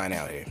as we sign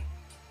out here?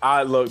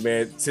 Look,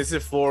 man, since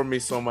it floored me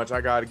so much,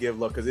 I got to give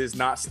love because it's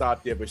not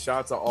stopped yet. But shout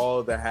out to all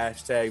of the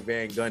hashtag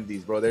Van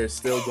Gundy's, bro. They're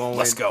still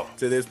going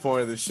to this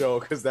point of the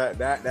show because that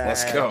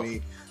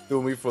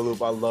threw me for a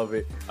loop. I love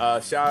it.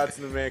 Shout out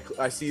to the man.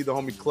 I see the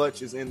homie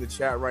Clutch is in the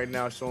chat right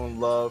now showing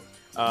love.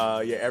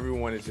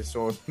 Everyone is just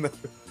showing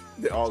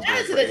all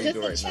good for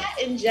Angel right now.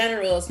 Chat in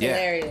general is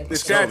hilarious. The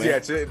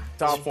chat,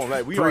 top form.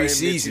 Like we are in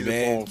preseason,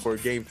 man, for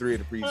game 3 of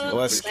the preseason.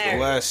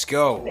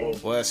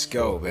 Let's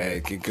go, man.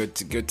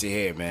 Good to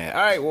hear, man.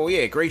 All right, well,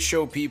 yeah, great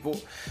show, people.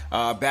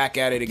 Back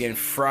at it again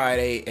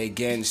Friday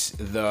against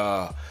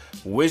the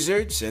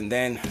Wizards, and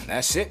then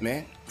that's it,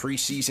 man.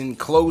 preseason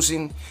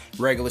closing,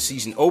 regular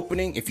season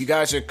opening. If you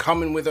guys are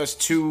coming with us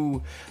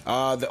to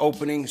the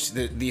openings,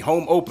 the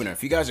home opener,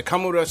 if you guys are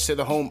coming with us to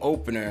the home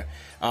opener,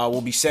 we'll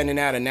be sending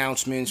out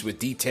announcements with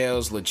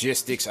details,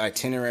 logistics,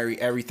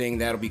 itinerary, everything.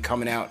 That'll be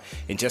coming out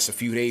in just a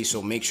few days,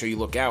 so make sure you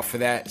look out for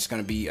that. It's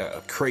going to be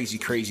a crazy,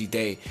 crazy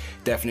day.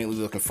 Definitely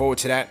looking forward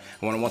to that.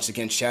 I want to once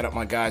again shout out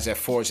my guys at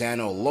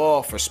Forzano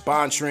Law for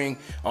sponsoring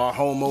our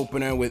home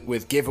opener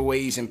with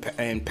giveaways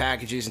and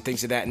packages and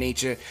things of that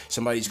nature.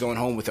 Somebody's going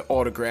home with an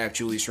autograph,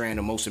 Julius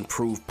Randle, most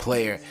improved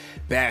player,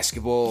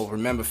 basketball.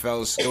 Remember,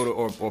 fellas, go to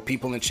or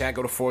people in the chat,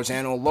 go to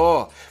Forzano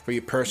Law for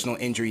your personal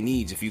injury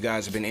needs. If you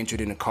guys have been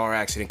injured in a car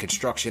accident,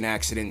 construction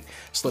accident,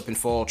 slip and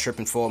fall, trip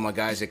and fall, my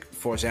guys at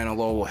Forzano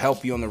Law will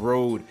help you on the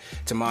road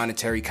to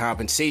monetary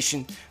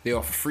compensation. They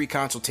offer free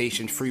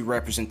consultation, free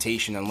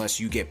representation unless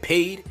you get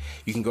paid.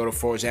 You can go to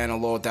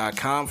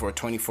ForzaноLaw.com for a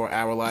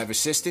 24-hour live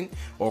assistant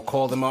or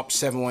call them up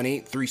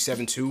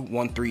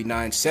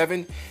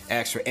 718-372-1397.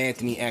 Ask for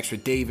Anthony, ask for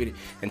David,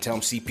 and tell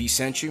them CP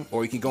sent you.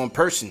 Or you can go in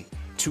person,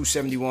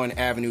 271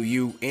 Avenue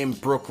U in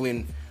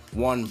Brooklyn,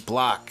 1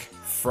 block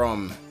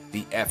from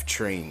the F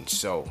train.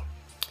 So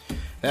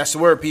that's the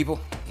word, people.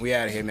 We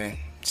out of here, man.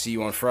 See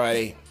you on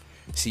Friday.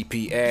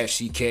 CP, Ash,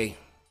 CK.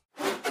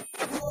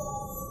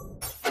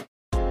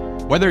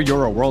 Whether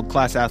you're a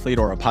world-class athlete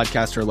or a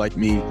podcaster like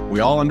me, we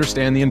all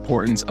understand the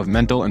importance of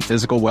mental and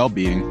physical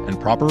well-being and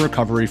proper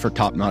recovery for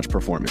top-notch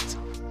performance.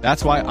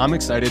 That's why I'm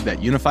excited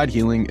that Unified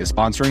Healing is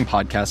sponsoring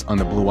podcasts on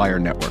the Blue Wire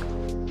Network.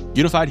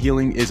 Unified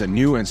Healing is a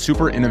new and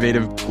super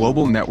innovative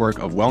global network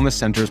of wellness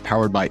centers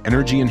powered by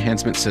Energy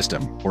Enhancement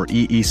System, or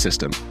EE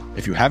System.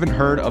 If you haven't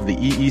heard of the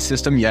EE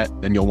System yet,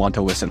 then you'll want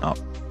to listen up.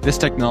 This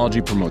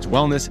technology promotes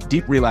wellness,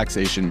 deep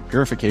relaxation,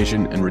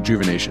 purification, and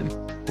rejuvenation.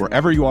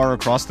 Wherever you are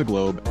across the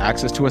globe,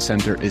 access to a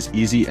center is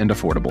easy and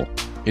affordable.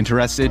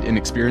 Interested in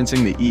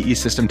experiencing the EE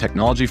System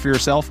technology for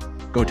yourself?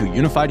 Go to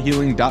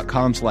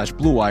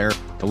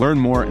unifiedhealing.com/bluewire to learn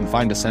more and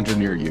find a center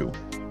near you.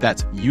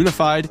 That's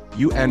unified,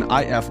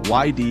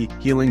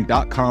 UNIFYD,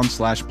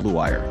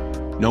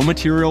 healing.com/bluewire. No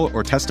material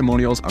or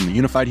testimonials on the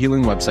Unified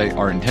Healing website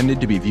are intended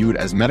to be viewed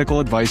as medical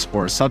advice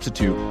or a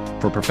substitute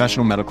for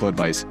professional medical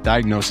advice,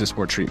 diagnosis,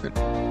 or treatment.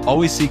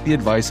 Always seek the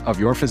advice of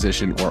your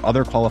physician or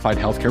other qualified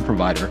healthcare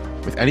provider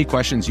with any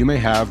questions you may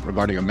have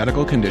regarding a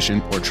medical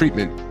condition or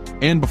treatment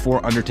and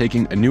before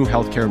undertaking a new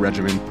healthcare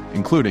regimen,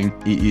 including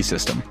EE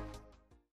System.